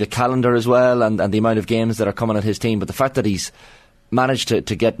maybe the calendar as well, and the amount of games that are coming at his team, but the fact that he's managed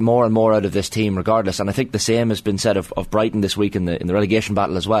to get more and more out of this team regardless. And I think the same has been said of Brighton this week in the relegation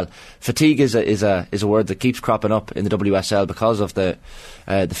battle as well. Fatigue is a word that keeps cropping up in the WSL because of the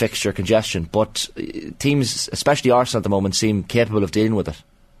fixture congestion, but teams, especially Arsenal at the moment, seem capable of dealing with it.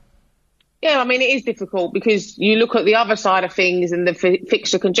 Yeah, I mean, it is difficult because you look at the other side of things and the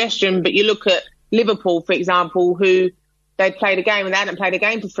fixture congestion, but you look at Liverpool, for example, who they'd played a game and they hadn't played a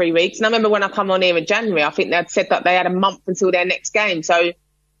game for 3 weeks. And I remember when I come on here in January, I think they'd said that they had a month until their next game. So it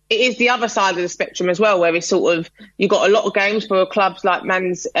is the other side of the spectrum as well, where it's sort of, you've got a lot of games for clubs like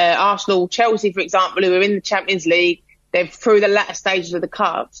Arsenal, Chelsea, for example, who are in the Champions League. They're through the latter stages of the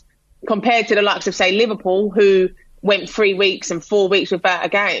cups, compared to the likes of, say, Liverpool, who went 3 weeks and 4 weeks without a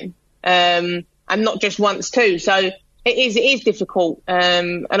game. And not just once too. So It is difficult.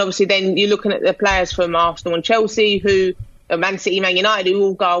 And obviously then you're looking at the players from Arsenal and Chelsea who, Man City, Man United, who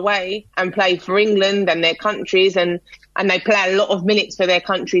all go away and play for England and their countries and they play a lot of minutes for their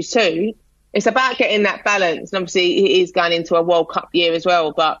countries too. It's about getting that balance. And obviously it is going into a World Cup year as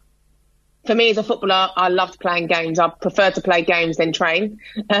well. But for me as a footballer, I loved playing games. I prefer to play games than train.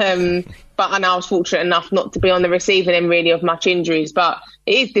 But I know I was fortunate enough not to be on the receiving end really of much injuries. But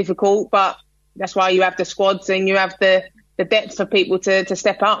it is difficult, but that's why you have the squads and you have the depth for people to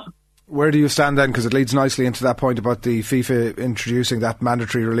step up. Where do you stand then? Because it leads nicely into that point about the FIFA introducing that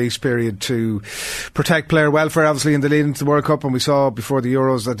mandatory release period to protect player welfare, obviously in the lead into the World Cup. And we saw before the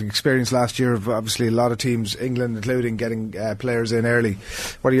Euros that the experience last year of obviously a lot of teams, England including, getting players in early.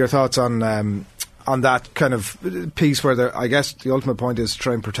 What are your thoughts on that kind of piece where I guess the ultimate point is to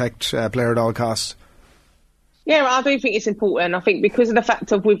try and protect player at all costs? Yeah, I do think it's important. I think because of the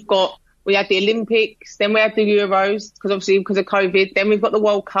fact of we had the Olympics, then we had the Euros, because of COVID, then we've got the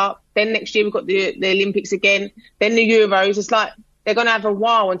World Cup, then next year we've got the Olympics again, then the Euros. It's like they're going to have a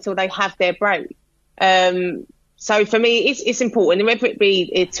while until they have their break. So for me, it's important, and whether it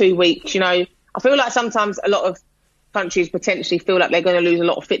be 2 weeks, I feel like sometimes a lot of countries potentially feel like they're going to lose a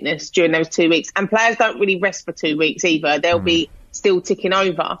lot of fitness during those 2 weeks, and players don't really rest for 2 weeks either. They'll be still ticking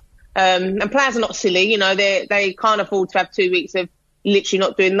over. And players are not silly, they can't afford to have 2 weeks of literally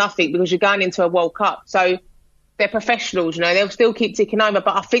not doing nothing because you're going into a World Cup. So they're professionals, they'll still keep ticking over.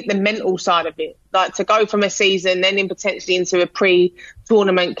 But I think the mental side of it, like to go from a season then potentially into a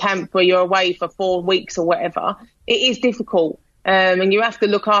pre-tournament camp where you're away for 4 weeks or whatever, it is difficult. And you have to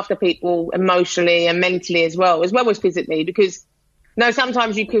look after people emotionally and mentally as well as physically, because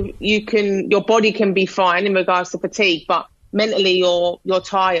sometimes your body can be fine in regards to fatigue, but mentally you're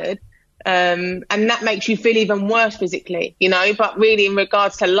tired. And that makes you feel even worse physically, but really in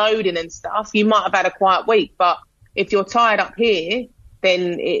regards to loading and stuff, you might have had a quiet week, but if you're tired up here,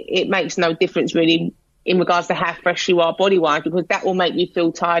 then it makes no difference really in regards to how fresh you are body-wise, because that will make you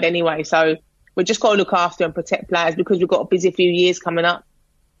feel tired anyway. So we've just got to look after and protect players because we've got a busy few years coming up.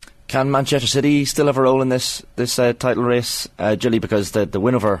 Can Manchester City still have a role in this title race, Gilly? Because the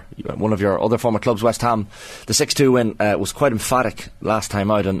win over one of your other former clubs, West Ham, the 6-2 win was quite emphatic last time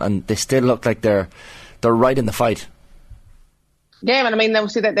out, and they still look like they're right in the fight. Yeah, and I mean,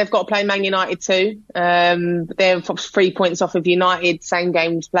 obviously they've got to play Man United too. They're 3 points off of United, same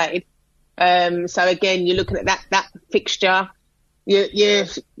games played. So again, you're looking at that fixture. You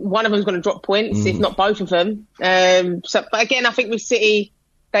one of them's going to drop points, if not both of them. But again, I think with City,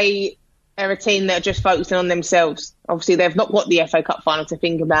 they are a team that are just focusing on themselves. Obviously, they've not got the FA Cup final to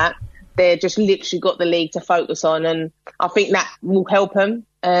think about. They're just literally got the league to focus on, and I think that will help them.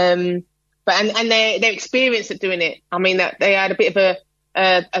 But their experience at doing it. I mean, that they had a bit of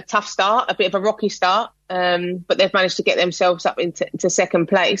a tough start, a bit of a rocky start, but they've managed to get themselves up into second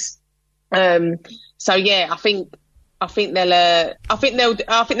place. So yeah, I think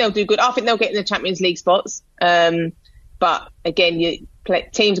they'll do good. I think they'll get in the Champions League spots. But again,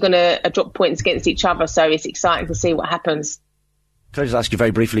 teams are going to drop points against each other, so it's exciting to see what happens. Can I just ask you very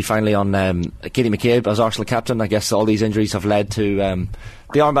briefly, finally, on Katie McCabe as Arsenal captain? I guess all these injuries have led to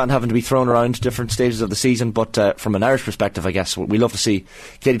the armband having to be thrown around different stages of the season, but from an Irish perspective, I guess we love to see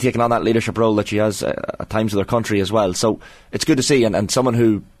Katie taking on that leadership role that she has at times with her country as well. So it's good to see, and someone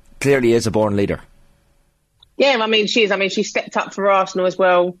who clearly is a born leader. Yeah, I mean, she is. I mean, she stepped up for Arsenal as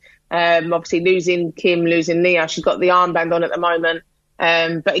well. Obviously, losing Kim, losing Nia, she's got the armband on at the moment.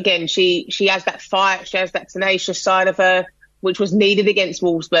 But again, she has that fight, she has that tenacious side of her, which was needed against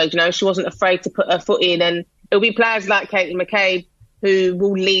Wolfsburg. She wasn't afraid to put her foot in, and it'll be players like Katie McCabe who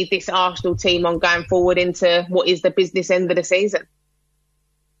will lead this Arsenal team on going forward into what is the business end of the season.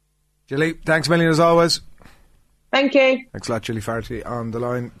 Gilly, thanks a million as always. Thank you. Thanks a lot, Gilly Farty on the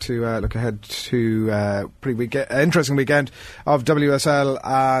line to look ahead to pretty interesting weekend of WSL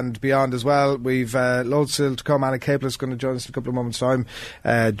and beyond as well. We've loads still to come. Anna Capel is going to join us in a couple of moments' time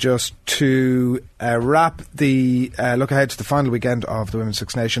just to wrap the look ahead to the final weekend of the Women's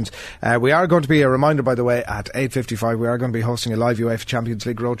Six Nations. We are going to be, a reminder by the way, at 8:55 we are going to be hosting a live UEFA Champions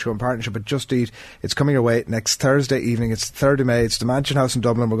League roadshow in partnership with Just Eat. It's coming your way next Thursday evening. It's the 3rd of May. It's the Mansion House in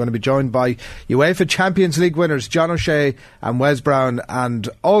Dublin. We're going to be joined by UEFA Champions League winners John O'Shea and Wes Brown, and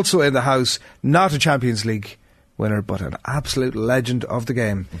also in the house, not a Champions League winner but an absolute legend of the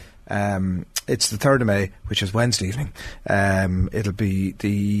game. It's the 3rd of May, which is Wednesday evening. It'll be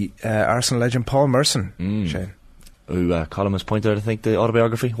the Arsenal legend Paul Merson, Shane, who Colin has pointed out, I think, the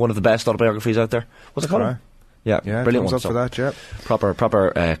autobiography, one of the best autobiographies out there. What's it called? Right. Yeah, brilliant one. Up for that, yeah. Proper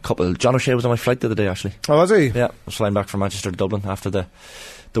couple. John O'Shea was on my flight the other day, actually. Oh, was he? Yeah, I was flying back from Manchester to Dublin after the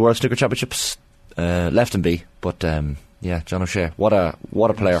World Snooker Championships left him be. But yeah, John O'Shea, what a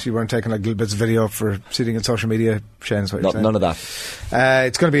player. So you weren't taking like little bits of video for seeing in social media, Shane, is what you're saying? None of that.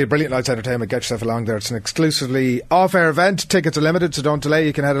 It's going to be a brilliant night's entertainment. Get yourself along there. It's an exclusively off-air event. Tickets are limited, so don't delay.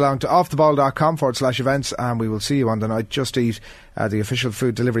 You can head along to offtheball.com/events, and we will see you on the night. Just Eat, the official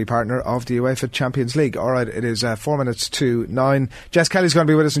food delivery partner of the UEFA Champions League. Alright, it is 4 minutes to 9. Jess Kelly's going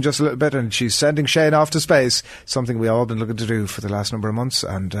to be with us in just a little bit, and she's sending Shane off to space, something we all been looking to do for the last number of months,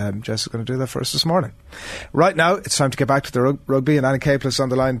 and Jess is going to do that for us this morning. Right now, it's time to get back to the rugby, and Anna Capeless on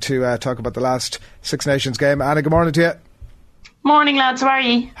the line to talk about the last Six Nations game. Anna, good morning to you. Morning, lads. How are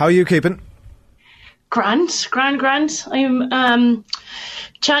you? How are you keeping? Grand. I'm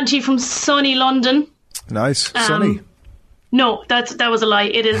chanty from sunny London. Nice. Sunny. No, that was a lie.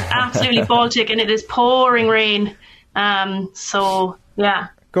 It is absolutely Baltic, and it is pouring rain. So yeah,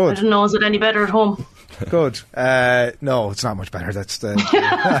 good. I don't know, is it any better at home? Good. No, it's not much better. That's the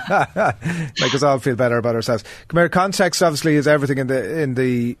make us all feel better about ourselves. Come here. Context obviously is everything in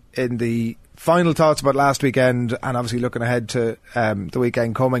the final thoughts about last weekend, and obviously looking ahead to the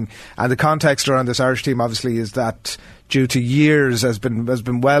weekend coming. And the context around this Irish team obviously is that due to years has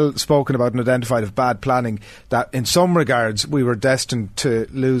been well spoken about and identified of bad planning, that in some regards we were destined to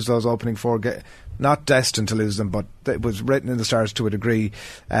lose those opening four games. Not destined to lose them, but it was written in the stars to a degree.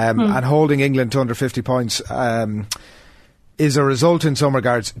 And holding England to under 50 points is a result in some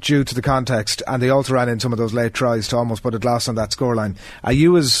regards due to the context, and they also ran in some of those late tries to almost put a gloss on that scoreline. Are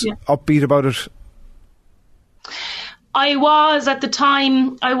you as upbeat about it? I was at the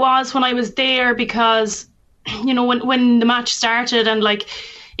time. I was when I was there, because you know, when the match started and like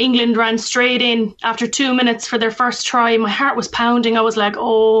England ran straight in after 2 minutes for their first try, my heart was pounding. I was like,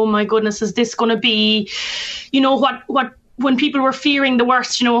 oh my goodness, is this going to be, you know, what when people were fearing the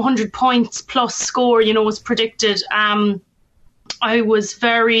worst, you know, 100 points plus score, you know, was predicted. I was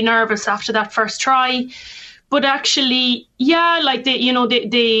very nervous after that first try, but actually, yeah, like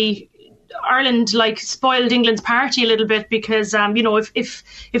they Ireland like spoiled England's party a little bit, because you know, if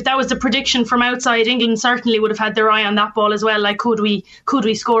that was the prediction from outside, England certainly would have had their eye on that ball as well. Like, could we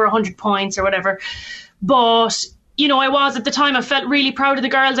score 100 points or whatever? But you know, I felt really proud of the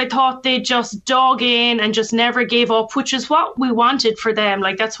girls. I thought they just dug in and just never gave up, which is what we wanted for them.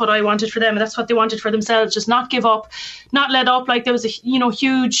 Like, that's what I wanted for them, and that's what they wanted for themselves. Just not give up, not let up. Like, there was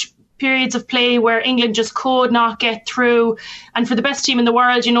huge periods of play where England just could not get through, and for the best team in the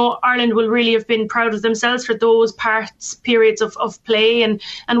world, you know, Ireland will really have been proud of themselves for those periods of play and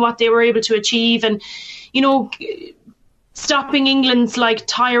what they were able to achieve, and you know, stopping England's like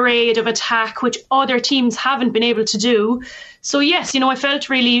tirade of attack, which other teams haven't been able to do. So yes, you know, I felt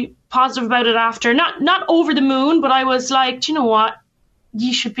really positive about it after, not over the moon, but I was like, do you know what,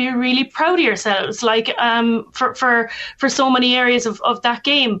 you should be really proud of yourselves, like for so many areas of that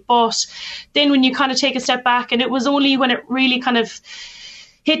game. But then when you kind of take a step back, and it was only when it really kind of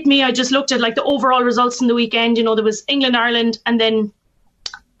hit me, I just looked at like the overall results in the weekend. You know, there was England, Ireland, and then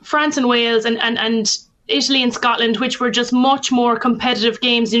France and Wales, and Italy and Scotland, which were just much more competitive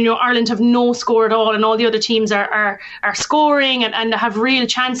games. You know, Ireland have no score at all, and all the other teams are scoring and have real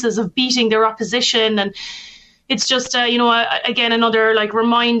chances of beating their opposition. And it's just, you know, again, another like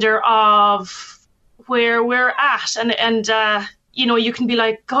reminder of where we're at. And you know, you can be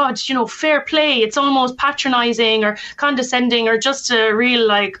like, God, you know, fair play. It's almost patronising or condescending, or just a real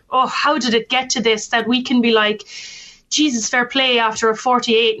like, oh, how did it get to this, that we can be like, Jesus, fair play after a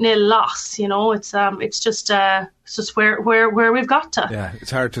 48-0 loss. You know, it's just where we've got to. Yeah,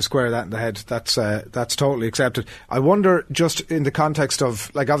 it's hard to square that in the head. That's totally accepted. I wonder, just in the context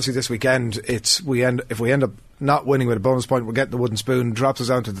of, like, obviously this weekend, if we end up not winning with a bonus point, we're getting the wooden spoon, drops us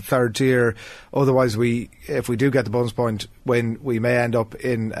down to the third tier. Otherwise, if we do get the bonus point win, we may end up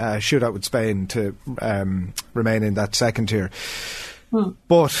in a shootout with Spain to remain in that second tier.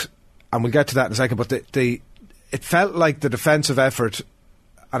 But, and we'll get to that in a second, but it felt like the defensive effort,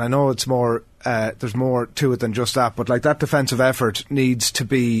 and I know it's more, there's more to it than just that, but like that defensive effort needs to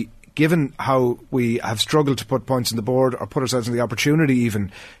be, given how we have struggled to put points on the board, or put ourselves in the opportunity even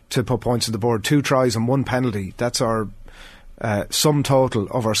to put points on the board, 2 tries and 1 penalty. That's our sum total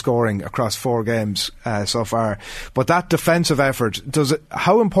of our scoring across 4 games so far. But that defensive effort,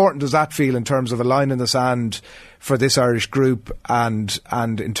 how important does that feel in terms of a line in the sand for this Irish group, and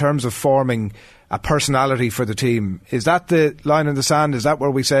in terms of forming a personality for the team? Is that the line in the sand? Is that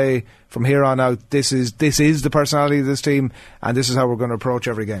where we say from here on out, this is the personality of this team, and this is how we're going to approach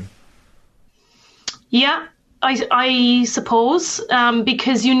every game? Yeah, I suppose,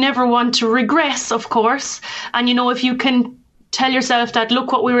 because you never want to regress, of course. And you know, if you can tell yourself that,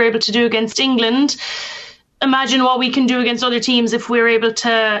 look what we were able to do against England, imagine what we can do against other teams if we're able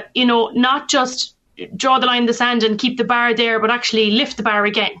to, not just draw the line in the sand and keep the bar there, but actually lift the bar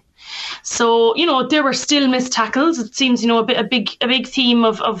again. So, there were still missed tackles. It seems, a big theme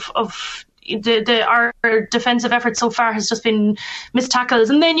of our defensive effort so far has just been missed tackles.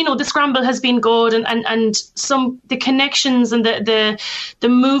 And then, the scramble has been good, and the connections and the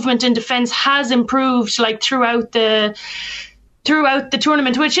movement in defence has improved throughout the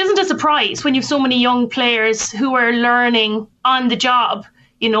tournament, which isn't a surprise when you have so many young players who are learning on the job,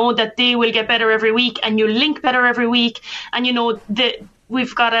 that they will get better every week, and you link better every week. And, that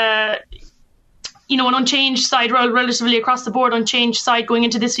we've got an unchanged side, relatively across the board, unchanged side going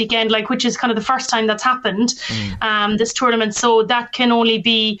into this weekend, which is kind of the first time that's happened, this tournament. So that can only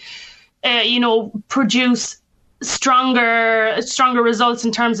be, produce stronger results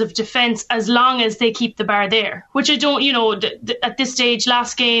in terms of defence as long as they keep the bar there, which I don't, at this stage,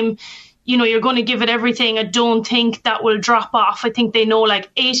 last game, you're going to give it everything. I don't think that will drop off. I think they know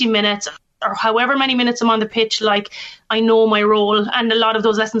 80 minutes or however many minutes I'm on the pitch, I know my role, and a lot of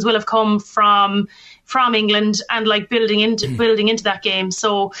those lessons will have come from England and building into that game.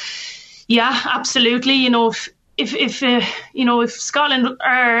 So yeah, absolutely. If Scotland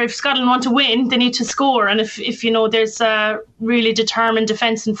want to win, they need to score, and if there's a really determined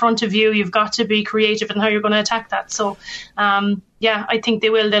defence in front of you, you've got to be creative in how you're going to attack that. So I think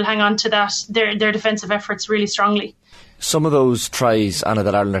they'll hang on to that, their defensive efforts really strongly. Some of those tries, Anna,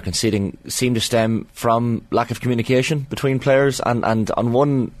 that Ireland are conceding seem to stem from lack of communication between players, and on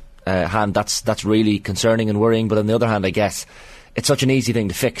one hand that's really concerning and worrying, but on the other hand, I guess it's such an easy thing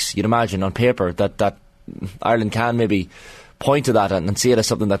to fix. You'd imagine on paper that Ireland can maybe point to that and see it as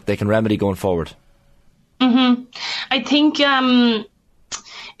something that they can remedy going forward. Mm-hmm. I think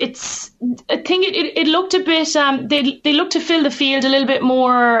it looked a bit. They looked to fill the field a little bit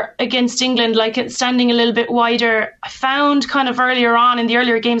more against England, standing a little bit wider. I found kind of earlier on in the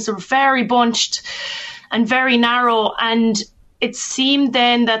earlier games they were very bunched and very narrow, and it seemed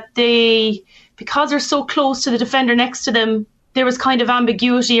then that because they're so close to the defender next to them, there was kind of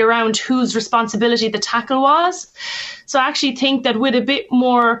ambiguity around whose responsibility the tackle was. So I actually think that with a bit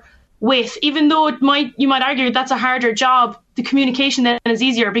more width, even though you might argue that's a harder job, the communication then is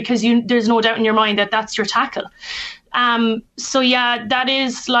easier because there's no doubt in your mind that that's your tackle. So yeah, that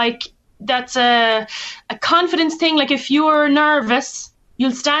is that's a confidence thing. If you're nervous,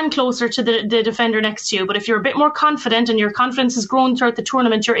 you'll stand closer to the defender next to you. But if you're a bit more confident and your confidence has grown throughout the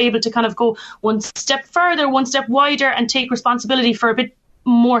tournament, you're able to kind of go one step further, one step wider, and take responsibility for a bit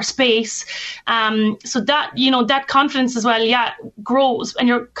more space. So that, that confidence as well, grows. And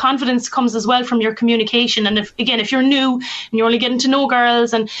your confidence comes as well from your communication. And if you're new and you're only getting to know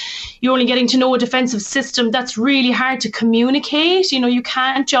girls and you're only getting to know a defensive system, that's really hard to communicate. You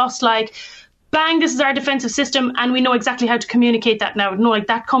can't just bang, this is our defensive system, and we know exactly how to communicate that now. No,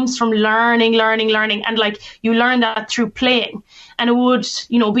 that comes from learning, and you learn that through playing. And it would,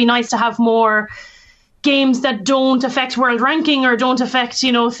 be nice to have more games that don't affect world ranking or don't affect,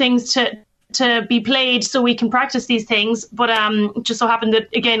 things to be played, so we can practice these things. But it just so happened that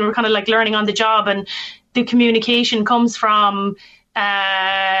again we're kind of learning on the job, and the communication comes from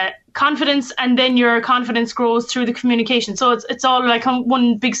confidence, and then your confidence grows through the communication. So it's all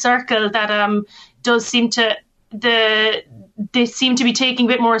one big circle that does seem to they seem to be taking a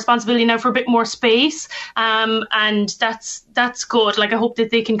bit more responsibility now for a bit more space, and that's good. I hope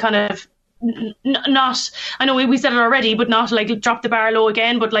that they can kind of not, I know we said it already, but not drop the bar low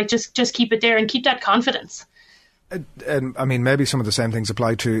again, but just keep it there and keep that confidence. And I mean, maybe some of the same things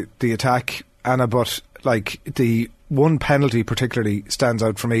apply to the attack, Anna, but the one penalty particularly stands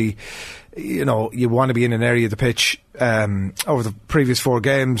out for me. You want to be in an area of the pitch over the previous 4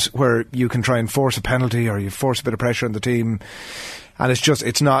 games where you can try and force a penalty, or you force a bit of pressure on the team, and it's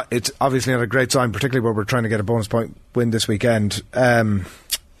obviously not a great sign, particularly where we're trying to get a bonus point win this weekend.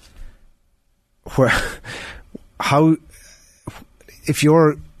 If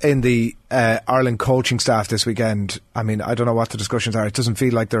you're in the Ireland coaching staff this weekend, I mean, I don't know what the discussions are. It doesn't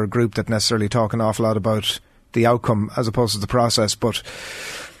feel like they're a group that necessarily talk an awful lot about the outcome as opposed to the process. But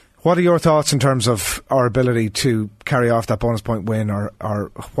what are your thoughts in terms of our ability to carry off that bonus point win,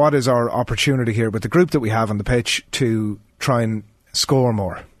 or what is our opportunity here with the group that we have on the pitch to try and score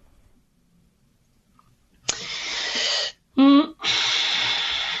more?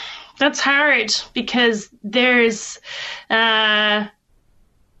 That's hard because there's, and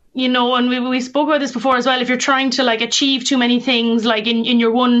we spoke about this before as well. If you're trying to achieve too many things, in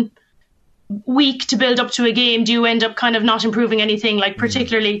your one week to build up to a game, do you end up kind of not improving anything?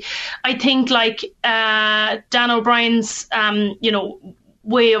 Particularly, I think Dan O'Brien's,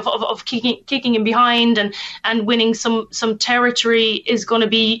 way of kicking in behind and winning some territory is going to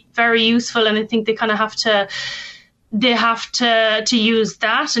be very useful, and I think they kind of have to use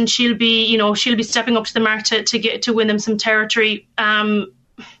that, and she'll be stepping up to the mark to win them some territory.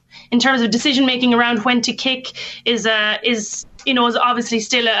 In terms of decision making around when to kick is obviously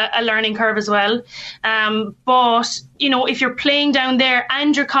still a learning curve as well. But if you're playing down there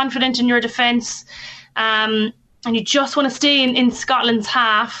and you're confident in your defence, and you just want to stay in Scotland's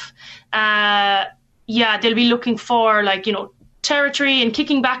half, they'll be looking for territory and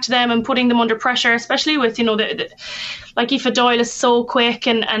kicking back to them and putting them under pressure, especially with like Aoife Doyle is so quick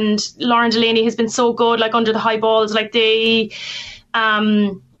and Lauren Delaney has been so good under the high balls. What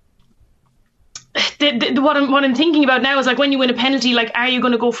I'm thinking about now is when you win a penalty, are you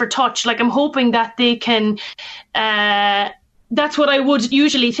going to go for touch? I'm hoping that they can. That's what I would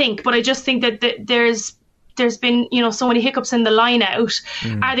usually think, but I just think that there's been so many hiccups in the line out.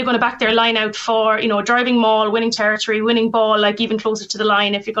 Are they going to back their line out for driving maul, winning territory, winning ball, even closer to the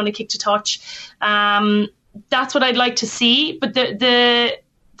line if you're going to kick to touch? That's what I'd like to see, but the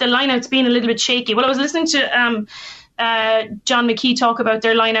line out's been a little bit shaky. Well, I was listening to John McKee talk about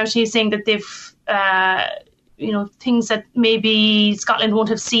their line out, and he's saying that they've things that maybe Scotland won't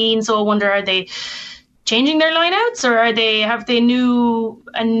have seen. So I wonder, are they changing their lineouts, or have they a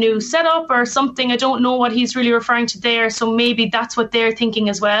new setup or something? I don't know what he's really referring to there. So maybe that's what they're thinking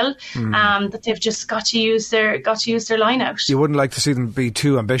as well. That they've just got to use their lineout. You wouldn't like to see them be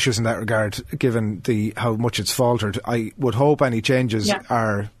too ambitious in that regard, given how much it's faltered. I would hope any changes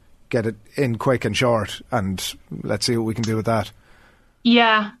are get it in quick and short, and let's see what we can do with that.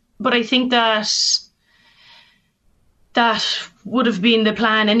 Yeah, but I think that would have been the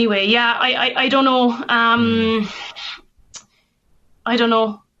plan anyway. Yeah, I don't know. I don't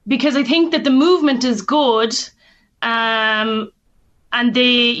know, because I think that the movement is good, and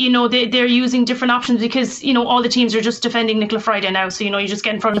they're using different options, because all the teams are just defending Nicola Friday now, so you just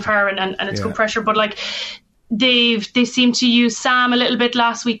get in front of her and it's good pressure. But they seem to use Sam a little bit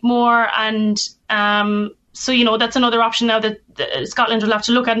last week more, and so that's another option now that Scotland will have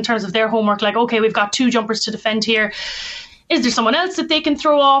to look at in terms of their homework. Okay, we've got 2 jumpers to defend here. Is there someone else that they can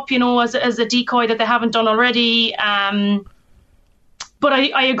throw up, as a decoy that they haven't done already? But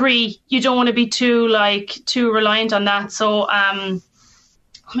I agree, you don't want to be too reliant on that. So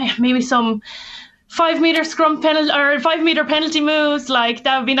maybe some 5-meter scrum penalty or 5-meter penalty moves,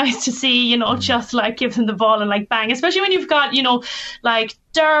 that would be nice to see. Just give them the ball and bang. Especially when you've got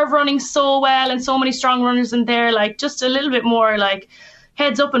Derv running so well and so many strong runners in there. Just a little bit more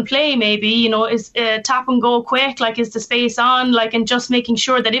heads up and play, maybe, is tap and go quick, is the space on, and just making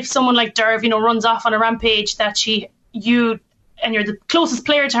sure that if someone like Derv, runs off on a rampage, that you're the closest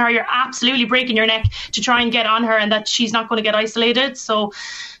player to her, you're absolutely breaking your neck to try and get on her, and that she's not going to get isolated. So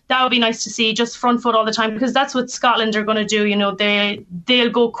that would be nice to see, just front foot all the time, because that's what Scotland are going to do. They'll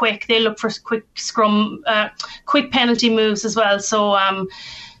go quick, they'll look for quick scrum, quick penalty moves as well. So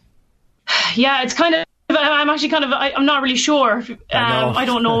it's kind of, I'm not really sure. I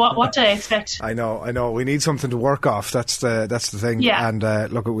don't know what to expect. I know. We need something to work off. That's the thing. Yeah. And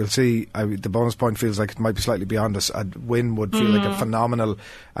look, we'll see. The bonus point feels like it might be slightly beyond us. A win would feel like a phenomenal,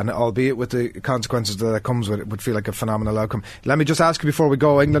 and albeit with the consequences that comes with it, would feel like a phenomenal outcome. Let me just ask you before we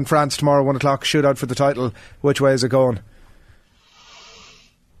go: England, France tomorrow, 1:00, shootout for the title. Which way is it going?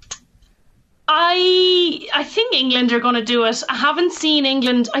 I think England are going to do it. I haven't seen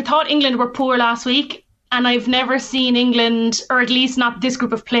England. I thought England were poor last week, and I've never seen England, or at least not this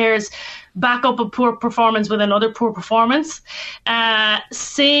group of players, back up a poor performance with another poor performance.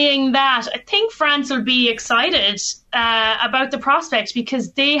 Saying that, I think France will be excited about the prospect,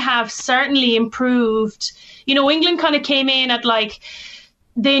 because they have certainly improved. England kind of came in at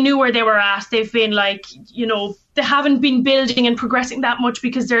they knew where they were at. They've been they haven't been building and progressing that much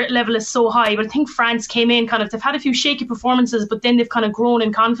because their level is so high. But I think France came in they've had a few shaky performances, but then they've kind of grown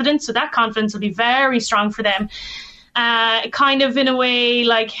in confidence. So that confidence will be very strong for them. In a way,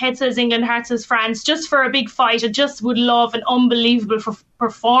 head says England, heart says France, just for a big fight. I just would love an unbelievable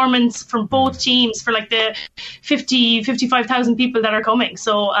performance from both teams for the 55,000 people that are coming.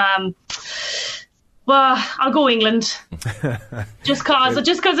 So, well, I'll go England. just cause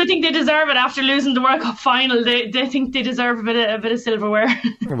I think they deserve it after losing the World Cup final. They think they deserve a bit of silverware.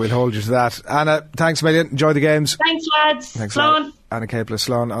 We'll hold you to that. Anna, thanks a million. Enjoy the games. Thanks, lads. Thanks, Slán. Anna Capel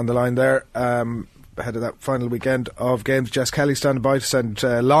Slán on the line there. Ahead of that final weekend of games, Jess Kelly standing by to send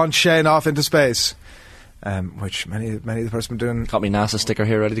Lon Shane off into space. which many of the person been doing. Got me NASA sticker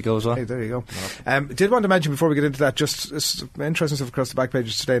here ready to go as well. Hey, there you go. Did want to mention before we get into that, just interesting stuff across the back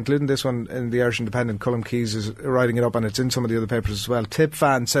pages today, including this one in the Irish Independent. Colm Keys is writing it up, and it's in some of the other papers as well. Tip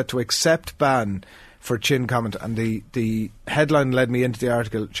fan set to accept ban for chin comment, and the headline led me into the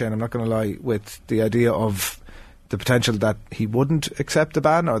article, Shane, I'm not going to lie, with the idea of the potential that he wouldn't accept the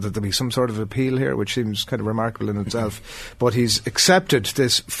ban, or that there'll be some sort of appeal here, which seems kind of remarkable in itself. But he's accepted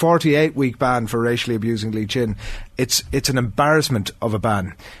this 48-week ban for racially abusing Lee Chin. It's an embarrassment of a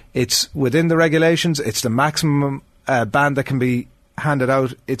ban. It's within the regulations. It's the maximum ban that can be handed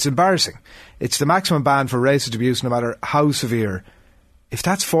out. It's embarrassing. It's the maximum ban for racist abuse, no matter how severe. If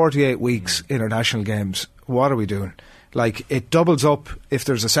that's 48 weeks international games, what are we doing? Like, it doubles up if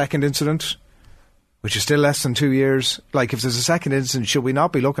there's a second incident, which is still less than 2 years. Like, if there's a second incident, should we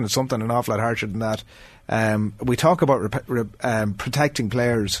not be looking at something an awful lot harsher than that? We talk about protecting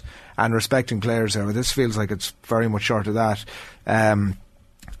players and respecting players there, but this feels like it's very much short of that.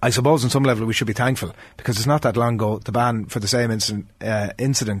 I suppose on some level we should be thankful, because it's not that long ago the ban for the same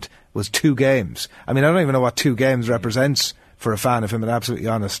incident was 2 games. I mean, I don't even know what 2 games represents for a fan, if I'm absolutely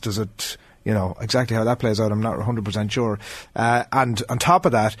honest. Does it... exactly how that plays out, I'm not 100% sure. And on top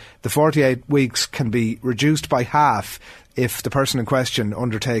of that, the 48 weeks can be reduced by half if the person in question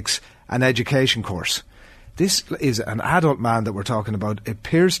undertakes an education course. This is an adult man that we're talking about. It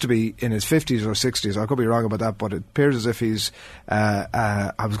appears to be in his 50s or 60s. I could be wrong about that, but it appears as if he's...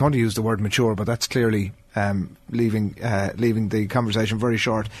 I was going to use the word mature, but that's clearly leaving the conversation very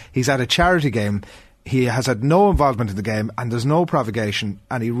short. He's at a charity game. He has had no involvement in the game, and there's no provocation,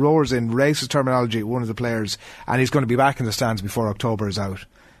 and he roars in racist terminology at one of the players, and he's going to be back in the stands before October is out.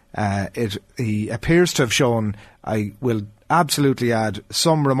 He appears to have shown, I will absolutely add,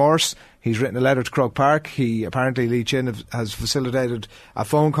 some remorse. He's written a letter to Croke Park. Lee Chin has facilitated a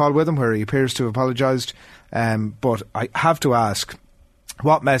phone call with him where he appears to have apologised. But I have to ask,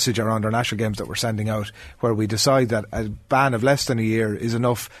 what message around our national games that we're sending out, where we decide that a ban of less than a year is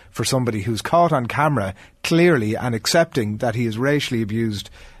enough for somebody who's caught on camera clearly and accepting that he has racially abused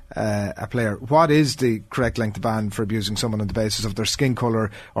a player? What is the correct length of ban for abusing someone on the basis of their skin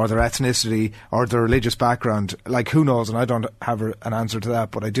colour or their ethnicity or their religious background? Like, who knows? And I don't have an answer to that,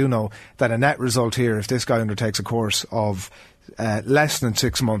 but I do know that a net result here, if this guy undertakes a course of less than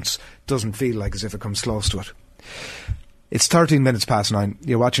 6 months, doesn't feel like as if it comes close to it. It's 13 minutes past 9.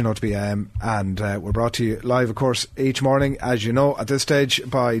 You're watching OTB AM, and we're brought to you live, of course, each morning, as you know, at this stage,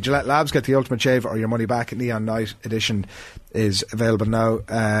 by Gillette Labs. Get the ultimate shave or your money back. Neon Night Edition is available now.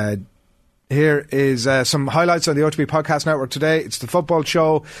 Here is some highlights on the OTB Podcast Network today. It's the Football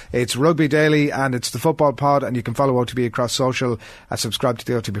Show, it's Rugby Daily, and it's the Football Pod, and you can follow OTB across social and subscribe to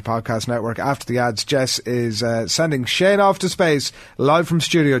the OTB Podcast Network. After the ads, Jess is sending Shane off to space, live from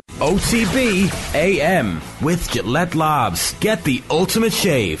studio. OTB AM with Gillette Labs. Get the ultimate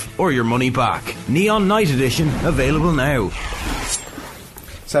shave or your money back. Neon Night Edition available now.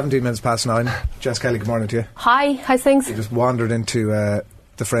 17 minutes past 9. Jess Kelly, good morning to you. Hi, how's things? You just wandered into...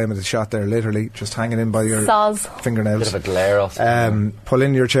 the frame of the shot there, literally just hanging in by your fingernails. Bit of a glare off. Pull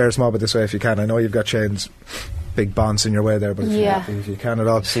in your chair a small bit this way if you can. I know you've got Shane's big bonds in your way there, but if you can at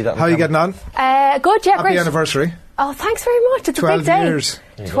all. See that? How are you getting on? Good, yeah, Happy great. Anniversary. Oh, thanks very much. It's a big day. 12 years.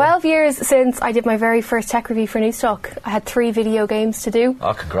 12 years since I did my very first tech review for Newstalk. I had 3 video games to do.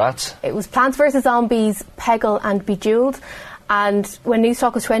 Oh, congrats. It was Plants vs Zombies, Peggle and Bejeweled. And when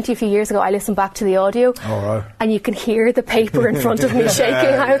Newstalk was 20 a few years ago, I listened back to the audio, and you can hear the paper in front of me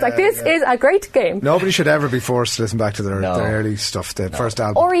shaking. I was like, this is a great game. Nobody should ever be forced to listen back to their early stuff, the first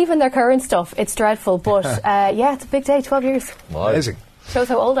album. Or even their current stuff. It's dreadful. But it's a big day, 12 years. Amazing. Shows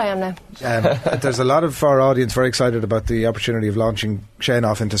how old I am now. There's a lot of our audience very excited about the opportunity of launching Shane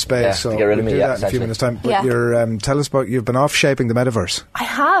off into space. So to get rid of me, we'll do that in a few minutes' time. But tell us about, you've been off shaping the metaverse. I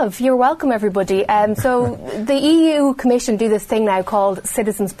have. You're welcome, everybody. So the EU Commission do this thing now called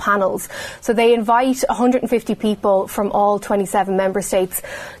Citizens Panels. So they invite 150 people from all 27 member states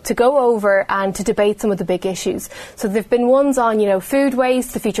to go over and to debate some of the big issues. So there've been ones on, food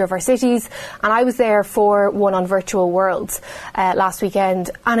waste, the future of our cities, and I was there for one on virtual worlds last weekend.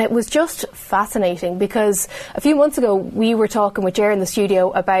 And it was just fascinating because a few months ago we were talking with Ger in the studio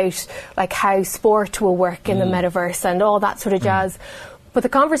about like how sport will work in the metaverse and all that sort of jazz. But the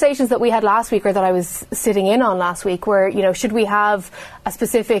conversations that we had last week, or that I was sitting in on last week, were, should we have a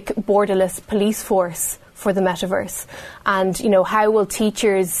specific borderless police force for the metaverse? And, how will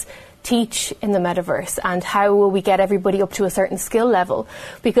teachers teach in the metaverse, and how will we get everybody up to a certain skill level?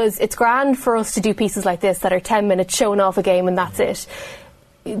 Because it's grand for us to do pieces like this that are 10 minutes showing off a game and that's it.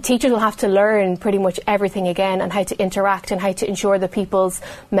 teachers will have to learn pretty much everything again, and how to interact and how to ensure that people's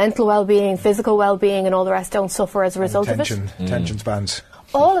mental well-being, physical well-being and all the rest don't suffer as a result of it. Attention spans.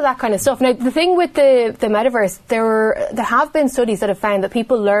 All of that kind of stuff. Now, the thing with the metaverse, there have been studies that have found that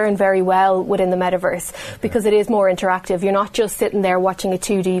people learn very well within the metaverse because it is more interactive. You're not just sitting there watching a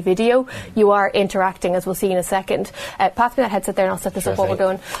 2D video. You are interacting, as we'll see in a second. Pass me that headset there and I'll set this up while we're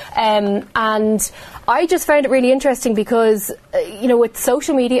going. And I just found it really interesting because, with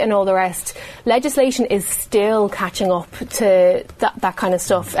social media and all the rest, legislation is still catching up to that kind of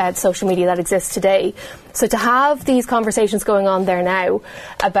stuff, social media that exists today. So to have these conversations going on there now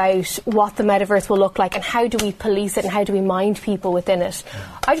about what the metaverse will look like and how do we police it and how do we mind people within it,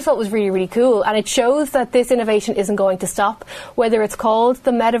 I just thought it was really, really cool. And it shows that this innovation isn't going to stop, whether it's called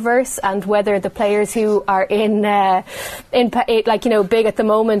the metaverse and whether the players who are big at the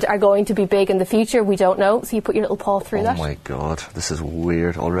moment are going to be big in the future. We don't know. So you put your little paw through that. Oh my God, this is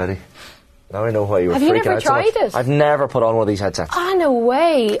weird already. Now I know why you were freaking out. Have you never tried it? I've never put on one of these headsets. Ah, no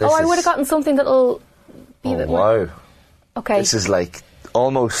way. I would have gotten something that'll be a bit more. Wow. Okay. This is like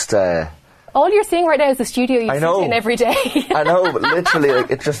almost... all you're seeing right now is the studio you sit in every day. I know, but literally,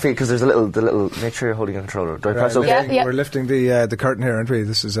 it just feels because there's the little. Make sure you're holding a controller. Do I press OK? Yeah. We're lifting the curtain here, aren't we?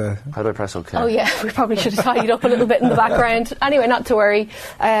 This is How do I press OK? Oh yeah, we probably should have tidied up a little bit in the background. Anyway, not to worry.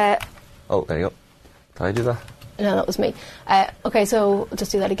 Oh, there you go. Did I do that? No, that was me. Okay, so I'll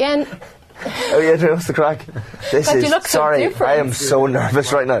just do that again. Oh yeah, what's the crack? You look so different. I am so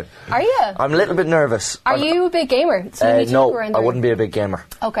nervous right now. Are you? I'm a little bit nervous. Are you a big gamer? So you need to no, look around the I room. wouldn't be a big gamer.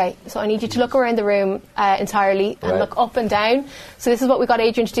 Okay, so I need you to look around the room entirely and look up and down. So this is what we got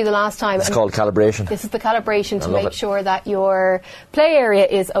Adrian to do the last time. It's called calibration. This is the calibration to make sure that your play area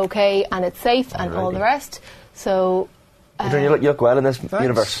is okay and it's safe and all the rest. So... Adrian, you look well in this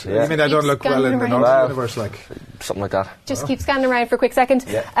universe. Yeah. I mean, I don't look well in the universe, like something like that. Just keep scanning around for a quick second.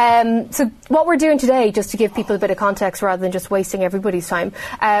 Yeah. So what we're doing today, just to give people a bit of context rather than just wasting everybody's time,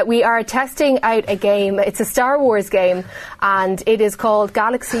 we are testing out a game. It's a Star Wars game, and it is called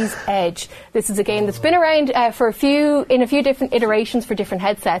Galaxy's Edge. This is a game that's been around in a few different iterations for different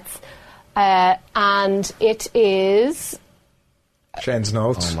headsets, and it is. Shane's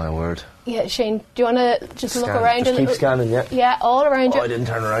notes. Oh my word. Yeah, Shane, do you want to just look around? Just keep scanning, yeah. Yeah, all around you. I didn't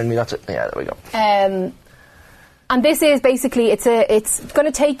turn around me, that's it. Yeah, there we go. And this is basically, it's going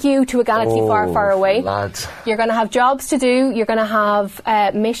to take you to a galaxy far, far away. Lads. You're going to have jobs to do. You're going to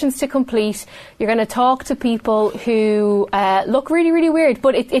have missions to complete. You're going to talk to people who look really, really weird.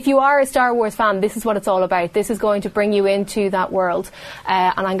 But if you are a Star Wars fan, this is what it's all about. This is going to bring you into that world.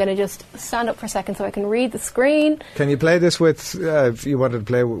 And I'm going to just stand up for a second so I can read the screen. Can you play this with, if you wanted to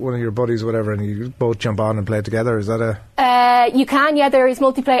play with one of your buddies or whatever, and you both jump on and play it together? Is that a... You can, yeah, there is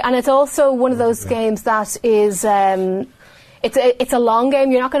multiplayer. And it's also one of those games that is... It's a long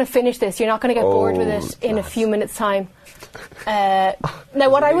game. You're not going to finish this. You're not going to get bored with it in a few minutes' time. Now,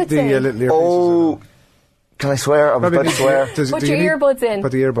 what I would say... Can I swear? I'm about to swear. Put your earbuds in.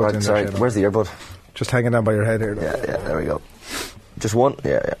 Put the earbuds in. Sorry, where's the earbud? Just hanging down by your head here. Yeah, there we go. Just one?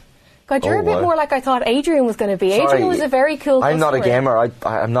 Yeah. God, you're a bit more like I thought Adrian was going to be. Adrian was a very cool I'm not a customer. gamer.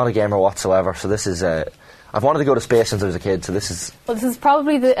 I'm not a gamer whatsoever, so this is... I've wanted to go to space since I was a kid, so this is... Well, this is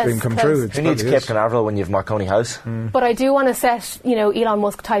probably the... dream come true. Who needs Cape Canaveral when you have Marconi House? But I do want to set, Elon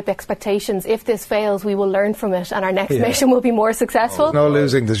Musk type expectations. If this fails, we will learn from it, and our next mission will be more successful. No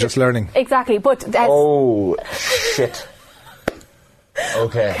losing, there's just learning. Exactly, but... shit.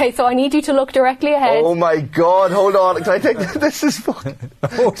 Okay, so I need you to look directly ahead. Oh my God, hold on. Can I take this? Is fun.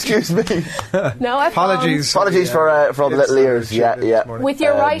 Excuse me. No, I Apologies for all the little ears. Yeah. With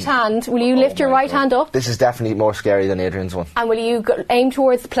your right hand, will you lift your right hand up? This is definitely more scary than Adrian's one. And will you aim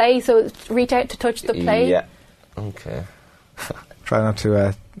towards the play, so reach out to touch the play? Yeah. Okay. Try not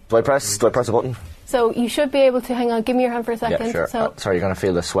to... Do I press a button? So you should be able to... Hang on, give me your hand for a second. Yeah, sure. So, sorry, you're going to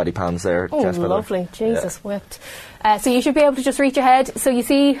feel the sweaty palms there, Jess. Lovely. Jesus, whipped. So you should be able to just reach ahead. So you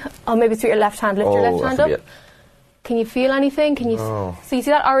see... Oh, maybe it's with your left hand. Lift your left hand up. It. Can you feel anything? Can you? So you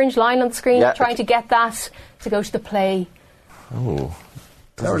see that orange line on the screen? Yeah. Trying to get that to go to the play. Oh.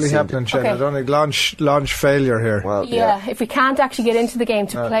 Not really happening, Shane. I don't think launch failure here. Well, yeah, if we can't actually get into the game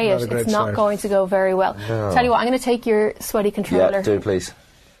to play it, it's not going to go very well. No. Tell you what, I'm going to take your sweaty controller. Yeah, do please.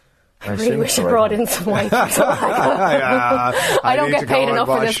 I really wish I brought in some wipes. I don't get paid enough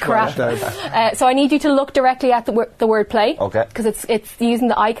for this crap. So I need you to look directly at the word play. Okay. Because it's using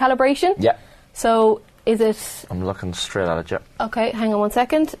the eye calibration. Yeah. So is it... I'm looking straight at it, yeah. Okay, hang on 1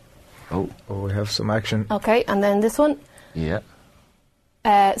 second. Oh, we have some action. Okay, and then this one. Yeah.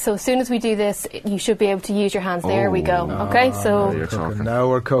 So as soon as we do this, you should be able to use your hands. There we go. Okay, so Now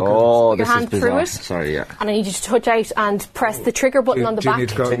we're cooking. put your hand through it. Sorry, yeah. And I need you to touch out and press the trigger button on the Do you back. need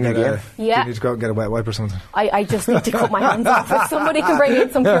to go out and get Yeah. do you need to go out and get a wet wipe or something? I just need to cut my hands off. If somebody can bring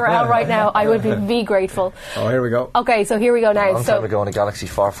in some Purell right now, I would be grateful. Oh, here we go. Okay, so here we go now. Long time ago in a galaxy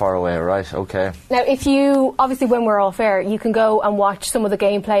far, far away, right? Okay. Now, if you, obviously when we're off air, you can go and watch some of the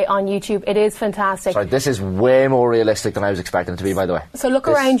gameplay on YouTube. It is fantastic. Sorry, this is way more realistic than I was expecting it to be, by the way. So look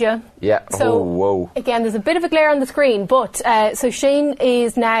around you. Yeah. So, whoa. Again, there's a bit of a glare on the screen, but so Shane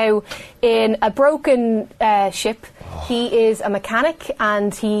is now in a broken ship. He is a mechanic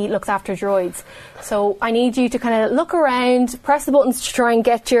and he looks after droids. So I need you to kind of look around, press the buttons to try and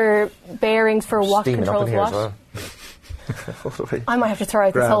get your bearings for what Steaming up controls in here what. as well. I might have to throw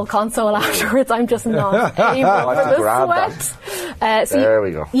out this whole console afterwards. I'm just not able I'll have for to the grab sweat. So There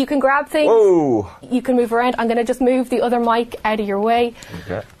we go. You can grab things. Whoa. You can move around. I'm going to just move the other mic out of your way.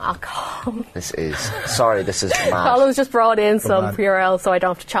 Okay. Oh, God. This is mad. Colin's just brought in some Purell so I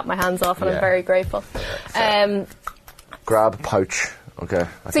don't have to chop my hands off, and I'm very grateful. Grab pouch. Okay.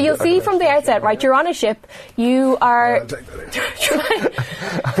 So you'll see from the outset, right, you're on a ship, you are... I'll take that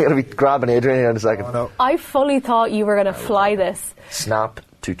in. I'm going to be grabbing Adrian here in a second. Oh, no. I fully thought you were going to fly this. Snap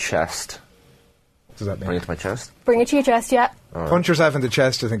to chest. What does that mean? Bring it to my chest. Bring it to your chest, yeah. Punch yourself in the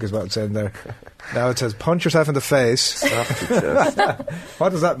chest, I think is what it's saying there. Now it says punch yourself in the face. Snap to chest. What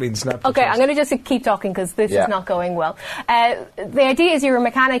does that mean, snap? Okay, I'm going to just keep talking because this is not going well. The idea is you're a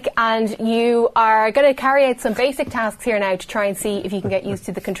mechanic and you are going to carry out some basic tasks here now to try and see if you can get used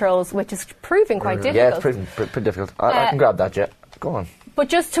to the controls, which is proving quite difficult. Yeah, it's pretty difficult. I can grab that, Jet. Go on. But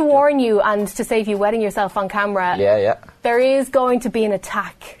just to warn you and to save you wetting yourself on camera, there is going to be an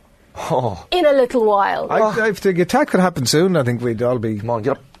attack. Oh. In a little while. If the attack could happen soon, I think we'd all be... Come on,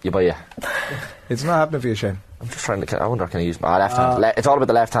 get up. You buy you. It's not happening for you, Shane. I'm just trying to... I wonder, can I use my left hand? It's all about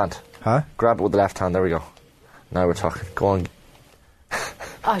the left hand. Huh? Grab it with the left hand. There we go. Now we're talking. Go on.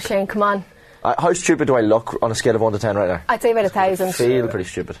 Oh, Shane, come on. How stupid do I look on a scale of 1 to 10 right now? I'd say about 1,000. I feel pretty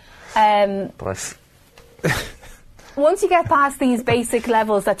stupid. But once you get past these basic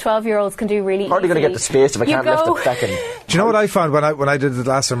levels that 12-year-olds can do really hardly going to get the space if I can't lift a second. Do you know what I found when I did it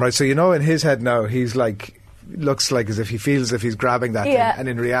last time, right? So you know in his head now, he's like... looks like as if he feels as if he's grabbing that thing, and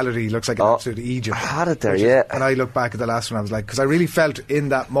in reality he looks like an absolute Egypt. I had it there, and I look back at the last one, I was like, because I really felt in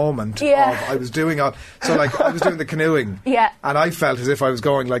that moment of I was doing I was doing the canoeing, and I felt as if I was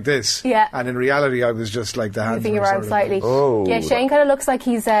going like this, and in reality I was just like the hands moving around slightly. Yeah, Shane kind of looks like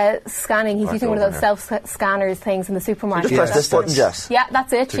he's scanning. He's using one of those self-scanners things in the supermarket. Just press this button, Jess. Yeah,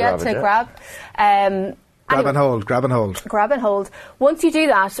 that's it. To grab. Grab and hold. Grab and hold. Once you do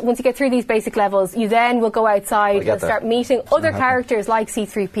that, once you get through these basic levels, you then will go outside and start meeting other characters like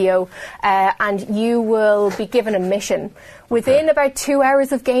C-3PO, and you will be given a mission. Within about 2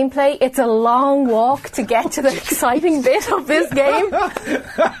 hours of gameplay, it's a long walk to get to the exciting bit of this game.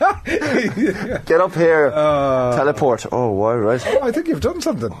 Get up here. Teleport. Oh, wow, right. Oh, I think you've done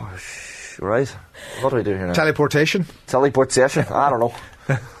something. Right. What do we do here now? Teleportation. I don't know.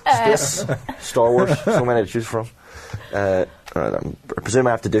 Space, Star Wars, so many to choose from. I presume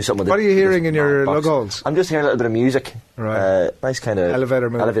I have to do something with it. What are you hearing in your lug holes? I'm just hearing a little bit of music. Right. Nice kind of elevator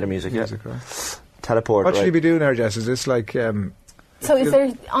music, right. Teleport. What should you be doing there, Jess? Is this like... So is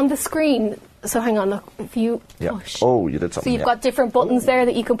there on the screen... So hang on, look, if you push... Oh, you did something. So you've got different buttons there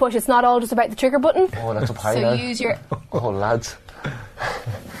that you can push. It's not all just about the trigger button. Oh, that's up high so now. Use your... Oh, lads.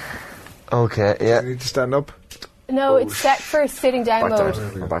 Okay, yeah. You need to stand up? No, it's set for sitting down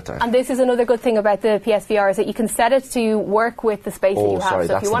mode. Back down. And this is another good thing about the PSVR is that you can set it to work with the space that you have. Sorry,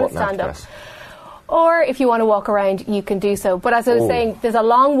 so if you want to stand up, press. or if you want to walk around, you can do so. But as I was saying, there's a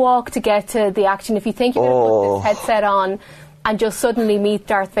long walk to get to the action. If you think you're going to put this headset on and just suddenly meet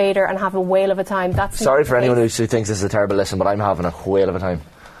Darth Vader and have a whale of a time, that's sorry for anyone who thinks this is a terrible listen, but I'm having a whale of a time.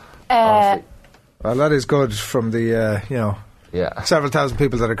 Well, that is good from the several thousand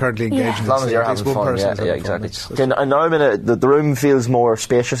people that are currently engaged in this. As long as you're having fun, exactly. Okay, now I'm in the room feels more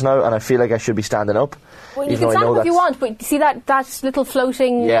spacious now, and I feel like I should be standing up. Well, you can stand up if you want, but see that little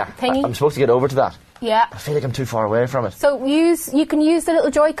floating thingy? I'm supposed to get over to that. Yeah. I feel like I'm too far away from it. So you can use the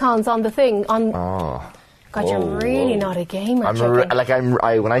little Joy-Cons on the thing. God, you're really not a gamer.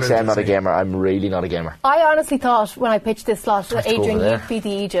 When I say I'm not a gamer, I'm really not a gamer. I honestly thought when I pitched this slot that Adrian, you'd be the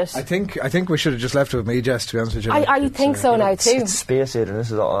Aegis. I think we should have just left it with me, Jess, to be honest with you. I think so now too. It's space, Adrian.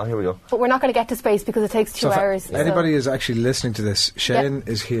 This is all. Here we go. But we're not going to get to space because it takes 2 hours. If anybody is actually listening to this, Shane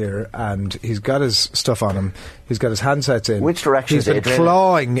is here and he's got his stuff on him. He's got his handsets in. Which direction is Adrian? He's been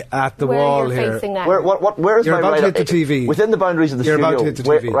clawing at the wall here. Where is You're my about right to hit the TV. Within the boundaries of the studio. You're about to hit the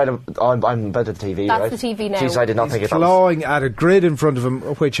TV. I'm about to hit the TV, That's right? the TV. heavy now. Jeez, I did not He's think it was. clawing at a grid in front of him,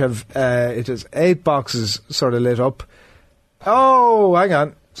 which have it has 8 boxes sort of lit up. Oh, hang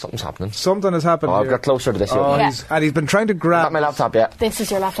on. Something's happening. Something has happened. I've here. got closer to this. Oh, Yeah. he's been trying to grab Not my laptop yet. This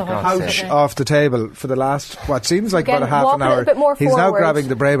is your laptop. couch off the table for the last what seems like Again, about a half walk an a hour. little bit more He's now forward. grabbing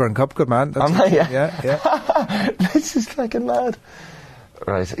the Braeburn Cup. Good man. That's Am I? Yeah. yeah. This is fucking mad.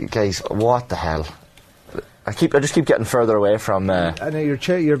 Right, guys, what the hell? I just keep getting further away from. I know your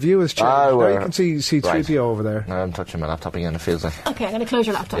view has changed. Ah, Now you can see C3PO right. over there. Now I'm touching my laptop again. It feels like. Okay, I'm going to close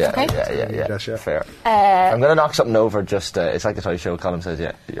your laptop, Yeah, okay? yeah. Yes, yeah. Fair. I'm going to knock something over. Just it's like the toy show. Colin says,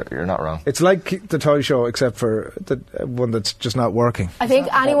 "Yeah, you're not wrong." It's like the toy show, except for the one that's just not working. I think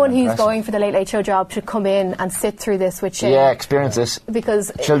anyone who's going for the Late Late Show job should come in and sit through this with Shane. Yeah, experience this.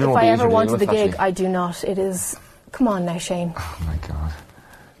 Because Children if will be I easier ever to deal wanted with, the gig, actually. I do not. It is... Come on now, Shane. Oh my god.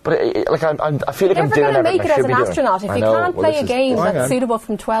 But I feel like You're I'm never doing going to everything make I it as should an be doing. astronaut if I you know, can't well, play this a is- game Hang that's on. suitable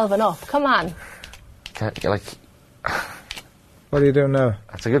from 12 and up. Come on. Like, What are you doing now?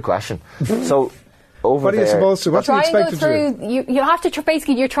 that's a good question. So, over What are you there, supposed to? What's he Try and go expected to do? through... You have to...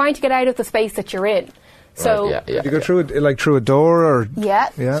 Basically, you're trying to get out of the space that you're in. So... Right, yeah. You go through it like through a door, or Yeah.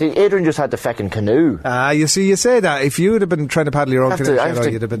 yeah. See, Adrian just had the feckin' canoe. You see, you say that if you would have been trying to paddle your own I canoe, have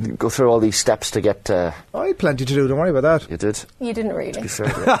you'd have to been. go through all these steps to get. I had plenty to do. Don't worry about that. You did. You didn't really. Fair,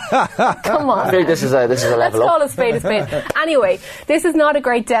 yeah. Come on. I feel like this is a Let's level call up. a spade a spade. Anyway, this is not a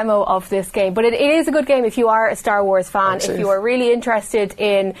great demo of this game, but it is a good game if you are a Star Wars fan, if you are really interested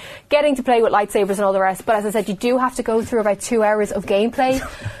in getting to play with lightsabers and all the rest. But as I said, you do have to go through about 2 hours of gameplay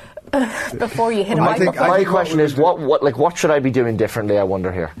before you hit a I think- microphone. My question is, what should I be doing differently? I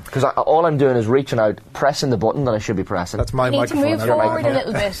wonder here, because all I'm doing is reaching out, pressing the button that I should be pressing. That's my You need to microphone. move I don't forward a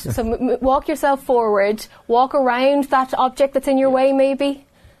microphone. little bit. So walk yourself forward, walk around that object that's in your way, maybe.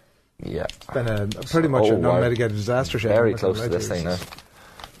 Yeah, It's been pretty much a wow. non-mitigated disaster. Shane. very I'm not close gonna to lie this you. thing now.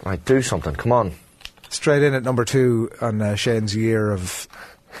 Right, do something. Come on. Straight in at number 2 on Shane's year of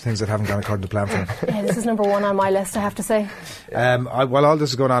things that haven't gone according to plan for him. Yeah, this is number 1 on my list, I have to say. While all this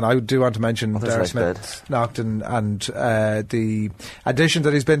is going on, I do want to mention Others Darren like Smith Nocton and the addition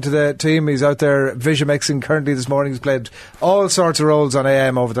that he's been to the team. He's out there vision mixing currently this morning. He's played all sorts of roles on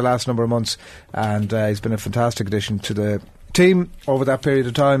AM over the last number of months, and he's been a fantastic addition to the team over that period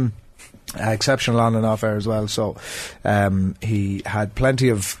of time. Exceptional on and off air as well. So he had plenty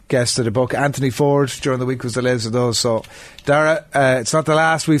of guests to the book. Anthony Ford during the week was the latest of those. So Dara, it's not the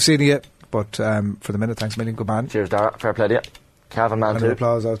last we've seen of you, but for the minute, thanks a million. Good man. Cheers, Dara. Fair play to you. Calvin man And an too.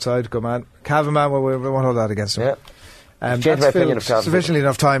 applause outside. Good man. Calvin man, we won't hold that against him. Yeah. Changed That's my opinion filled of Calvin. sufficiently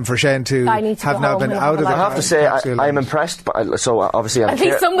enough time for Shane to I need to have go now home been and out have of a the I have to say, I'm impressed. So obviously, I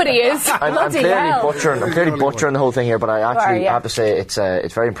think somebody is. I'm Bloody clearly hell. butchering. I'm clearly butchering the whole thing here, but I actually yeah. have to say it's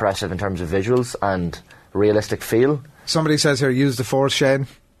very impressive in terms of visuals and realistic feel. Somebody says here, use the force, Shane.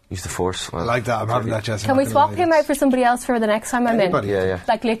 Use the force. Well, I like that. I'm having that, Jasmine. Can we swap him out for somebody else for the next time I'm Anybody. in? Yeah.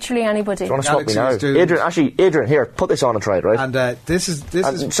 Like literally anybody. Do you want to swap me now, Galaxies do. Adrian? Here, put this on and try it, right? And this is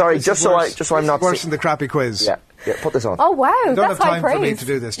sorry, this just is so worse, I'm not worse si- than the crappy quiz. Yeah, put this on. Oh wow, don't that's have high time for praise. me to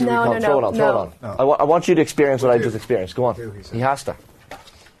do this, do we? no, Come no, on, no, Throw it on. no. No. I want you to experience what I just experienced. Go on. Do, he said. He has to,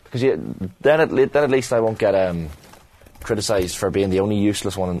 because then at least I won't get criticised for being the only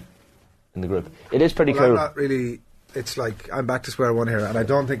useless one in the group. It is pretty Well, I'm cool. not really. It's like I'm back to square one here, and I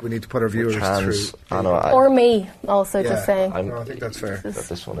don't think we need to put our viewers Trans, through. I know. Or me, also Yeah. just saying. No, I think that's fair. Got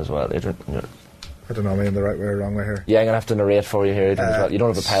this one as well, Adrian. I don't know, am I in the right way or wrong way here? Yeah, I'm gonna have to narrate for you here, Adrian, as well. You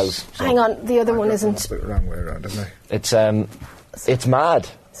don't have a pals. So. Hang on, the other one It's isn't. the wrong way around, isn't it? It's mad.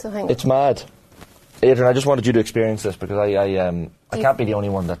 So hang on. It's mad. Adrian, I just wanted you to experience this because I can't be the only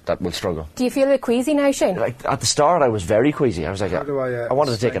one that will struggle. Do you feel a bit queasy now, Shane? Like at the start, I was very queasy. I was like, How do I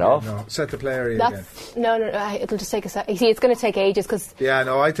wanted to take it straighten off. No, set the play area again. That's no. It'll just take a sec. You see, it's going to take ages because. Yeah,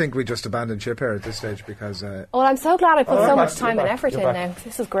 no, I think we just abandoned ship here at this stage because. Well, I'm so glad I put you're so back, much time you're and back, effort you're in back. now.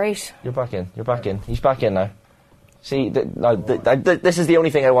 This is great. You're back in. You're back in. He's back in now. See, this is the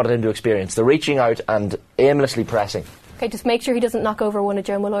only thing I wanted him to experience: the reaching out and aimlessly pressing. Okay, just make sure he doesn't knock over one of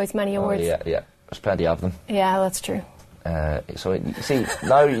Joe Malloy's many awards. Yeah. There's plenty of them. Yeah, that's true. So you see,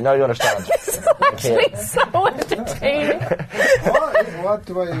 now you understand. It's actually so entertaining. What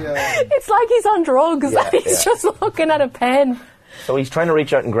do I. It's like he's on drugs. Yeah, He's just looking at a pen. So he's trying to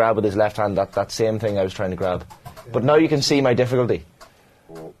reach out and grab with his left hand that same thing I was trying to grab. But now you can see my difficulty.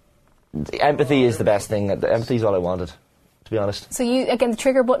 The empathy is the best thing. The empathy is all I wanted, to be honest. So you again the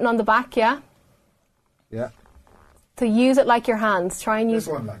trigger button on the back, yeah. Yeah. So use it like your hands. Try and use.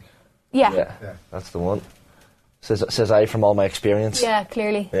 This one, like. Yeah. Yeah, Yeah. that's the one. Says I from all my experience. Yeah,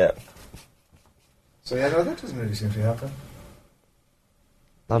 clearly. Yeah. So, yeah, no, that doesn't really seem to be happening.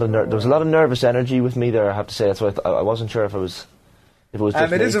 There was a lot of nervous energy with me there, I have to say. That's why I wasn't sure if I was If it was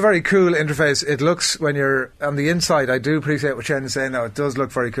just It me. is a very cool interface. It looks, when you're on the inside, I do appreciate what Shane is saying now, it does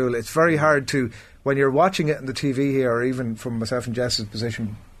look very cool. It's very hard to, when you're watching it on the TV here, or even from myself and Jess's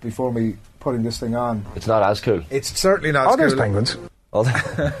position before me putting this thing on. It's not as cool. It's certainly not as cool. There's penguins. But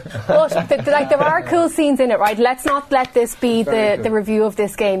there are cool scenes in it, right? Let's not let this be the review of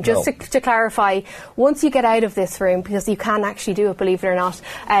this game. Just to clarify, once you get out of this room, because you can actually do it, believe it or not,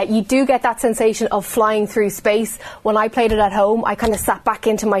 you do get that sensation of flying through space. When I played it at home, I kind of sat back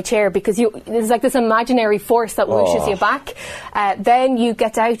into my chair because there's like this imaginary force that whooshes you back. Then you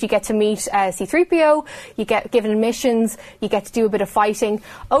get out, you get to meet C-3PO, you get given missions, you get to do a bit of fighting.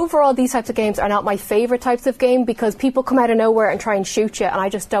 Overall, these types of games are not my favourite types of game because people come out of nowhere and try and shoot you, and I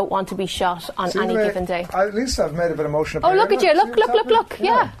just don't want to be shot on any given day. At least I've made a bit of motion up Oh, here. look at you. Look.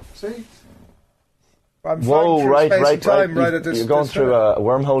 Yeah. See? I'm Whoa, right. At You're going through a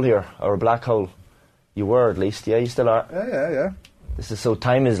wormhole here, or a black hole. You were, at least. Yeah, you still are. Yeah. This is so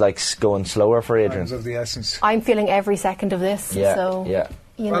time is like going slower for Adrian. Times of the essence. I'm feeling every second of this. Yeah, so, yeah.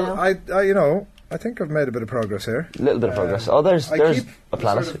 I think I've made a bit of progress here. A little bit of progress. There's a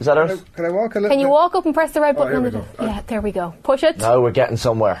planet. Is that Earth? Can I walk a little Can you bit? walk up and press the red button? here we go. Yeah, there we go. Push it. Now we're getting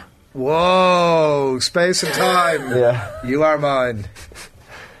somewhere. Whoa, space and time. Yeah. You are mine.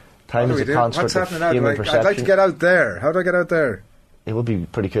 Time is a construct What's happening of now? human perception. I'd like to get out there. How do I get out there? It would be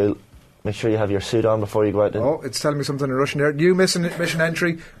pretty cool. Make sure you have your suit on before you go out. Oh, it's telling me something in Russian here. New mission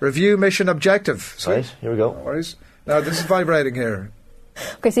entry. Review mission objective. Sweet. Right, here we go. No worries. Now, this is vibrating here.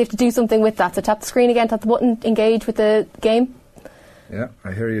 Okay, so you have to do something with that. So tap the screen again, tap the button, engage with the game. Yeah,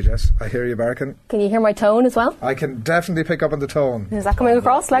 I hear you, Jess. I hear you barking. Can you hear my tone as well? I can definitely pick up on the tone. Is that coming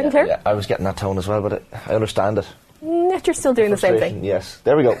across loud and clear? Yeah, I was getting that tone as well, but I understand it. You're still doing the same thing. Yes,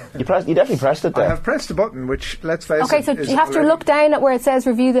 there we go. You definitely pressed it there. I have pressed the button, which, let's face it, Okay, so you have to look down at where it says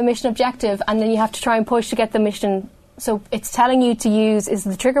review the mission objective, and then you have to try and push to get the mission. So it's telling you to use, is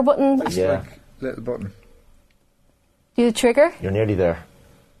the trigger button? Yeah. Little button. Do the trigger? You're nearly there.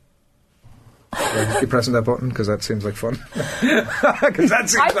 Yeah, keep pressing that button because that seems like fun.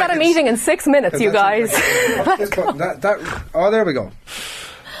 I've got a meeting in 6 minutes, you guys. There we go.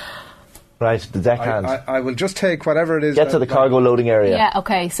 Right, the deckhand. I will just take whatever it is. Get to the cargo loading area. Yeah,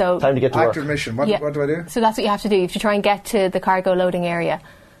 okay, so... Time to get to work. Active mission. What do I do? So that's what you have to do. You have to try and get to the cargo loading area.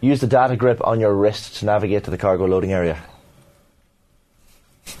 Use the data grip on your wrist to navigate to the cargo loading area.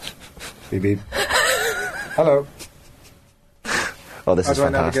 Beep beep. Hello. Oh, this is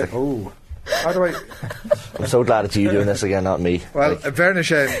fantastic. How do I... I'm so glad it's you doing this again, not me. Well, fairness,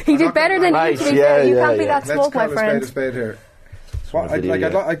 Shane. He did better than you, to be fair. You can't be that smug, my friend. Let's call a spade here.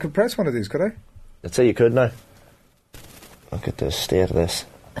 I could press one of these, could I? Let's say you could now. Look at the state of this.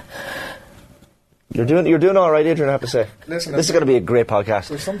 You're doing all right, Adrian, I have to say. Listen, this is going to be a great podcast.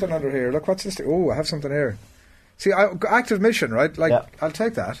 There's something under here. Look, what's this? Oh, I have something here. See, active mission, right? I'll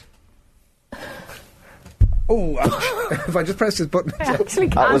take that. Oh, if I just press this button.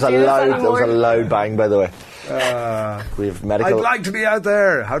 That was a loud bang, by the way. We have medical. I'd like to be out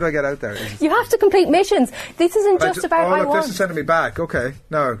there. How do I get out there? You have to complete missions. This isn't just about I want. This is sending me back. Okay,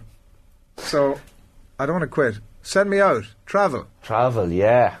 no. So, I don't want to quit. Send me out. Travel. Travel,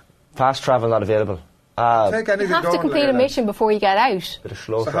 yeah. Fast travel not available. Take anything you have to complete a mission before you get out. Bit of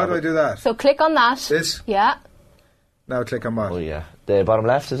slow travel. How do I do that? So click on that. This? Yeah. Now click on what? Oh yeah. The bottom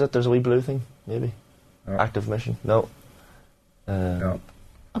left, is it? There's a wee blue thing, maybe. Oh. Active mission. No. No.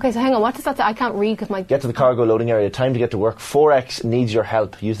 Okay, so hang on. What does that say? I can't read because my... Get to the cargo loading area. Time to get to work. 4X needs your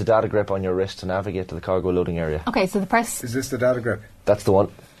help. Use the data grip on your wrist to navigate to the cargo loading area. Okay, so the press... Is this the data grip? That's the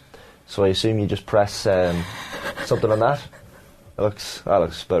one. So I assume you just press something on that. That looks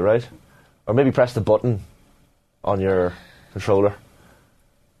about right. Or maybe press the button on your controller.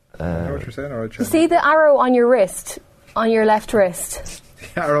 I know what you're saying. All right, you see the arrow on your wrist? On your left wrist?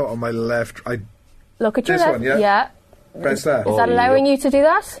 The arrow on my left. Look at your this left. one, yeah? Yeah. Press that. Is that allowing you to do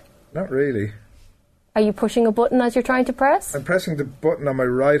that? Not really. Are you pushing a button as you're trying to press? I'm pressing the button on my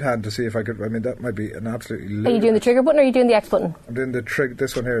right hand to see if I could... I mean, that might be an absolutely... Are you doing the trigger button or are you doing the X button? I'm doing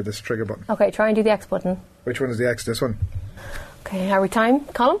this one here, this trigger button. Okay, try and do the X button. Which one is the X? This one? Okay, are we time?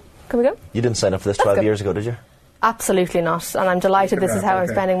 Colin, can we go? You didn't sign up for this 12 years ago, did you? Absolutely not, and I'm delighted this is how I'm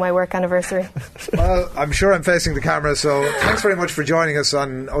spending my work anniversary. Well, I'm sure I'm facing the camera, so thanks very much for joining us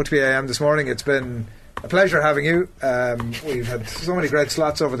on OTB AM this morning. It's been a pleasure having you. We've had so many great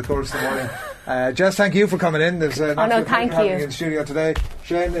slots over the course of the morning. Jess, thank you for coming in. There's an absolute pleasure having you in the studio today.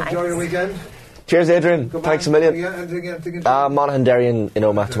 Shane, enjoy your weekend. Cheers, Adrian. Thanks a million. Anything Monaghan Derry in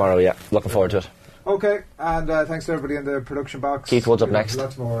Omagh tomorrow, yeah. Looking forward to it. Okay, and thanks to everybody in the production box. Keith Wood's up next.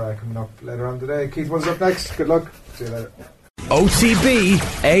 Lots more coming up later on today. Keith Wood's up next. Good luck. See you later. OTB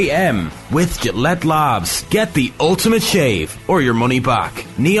AM with Gillette Labs. Get the ultimate shave or your money back.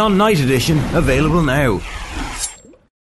 Neon Night Edition available now.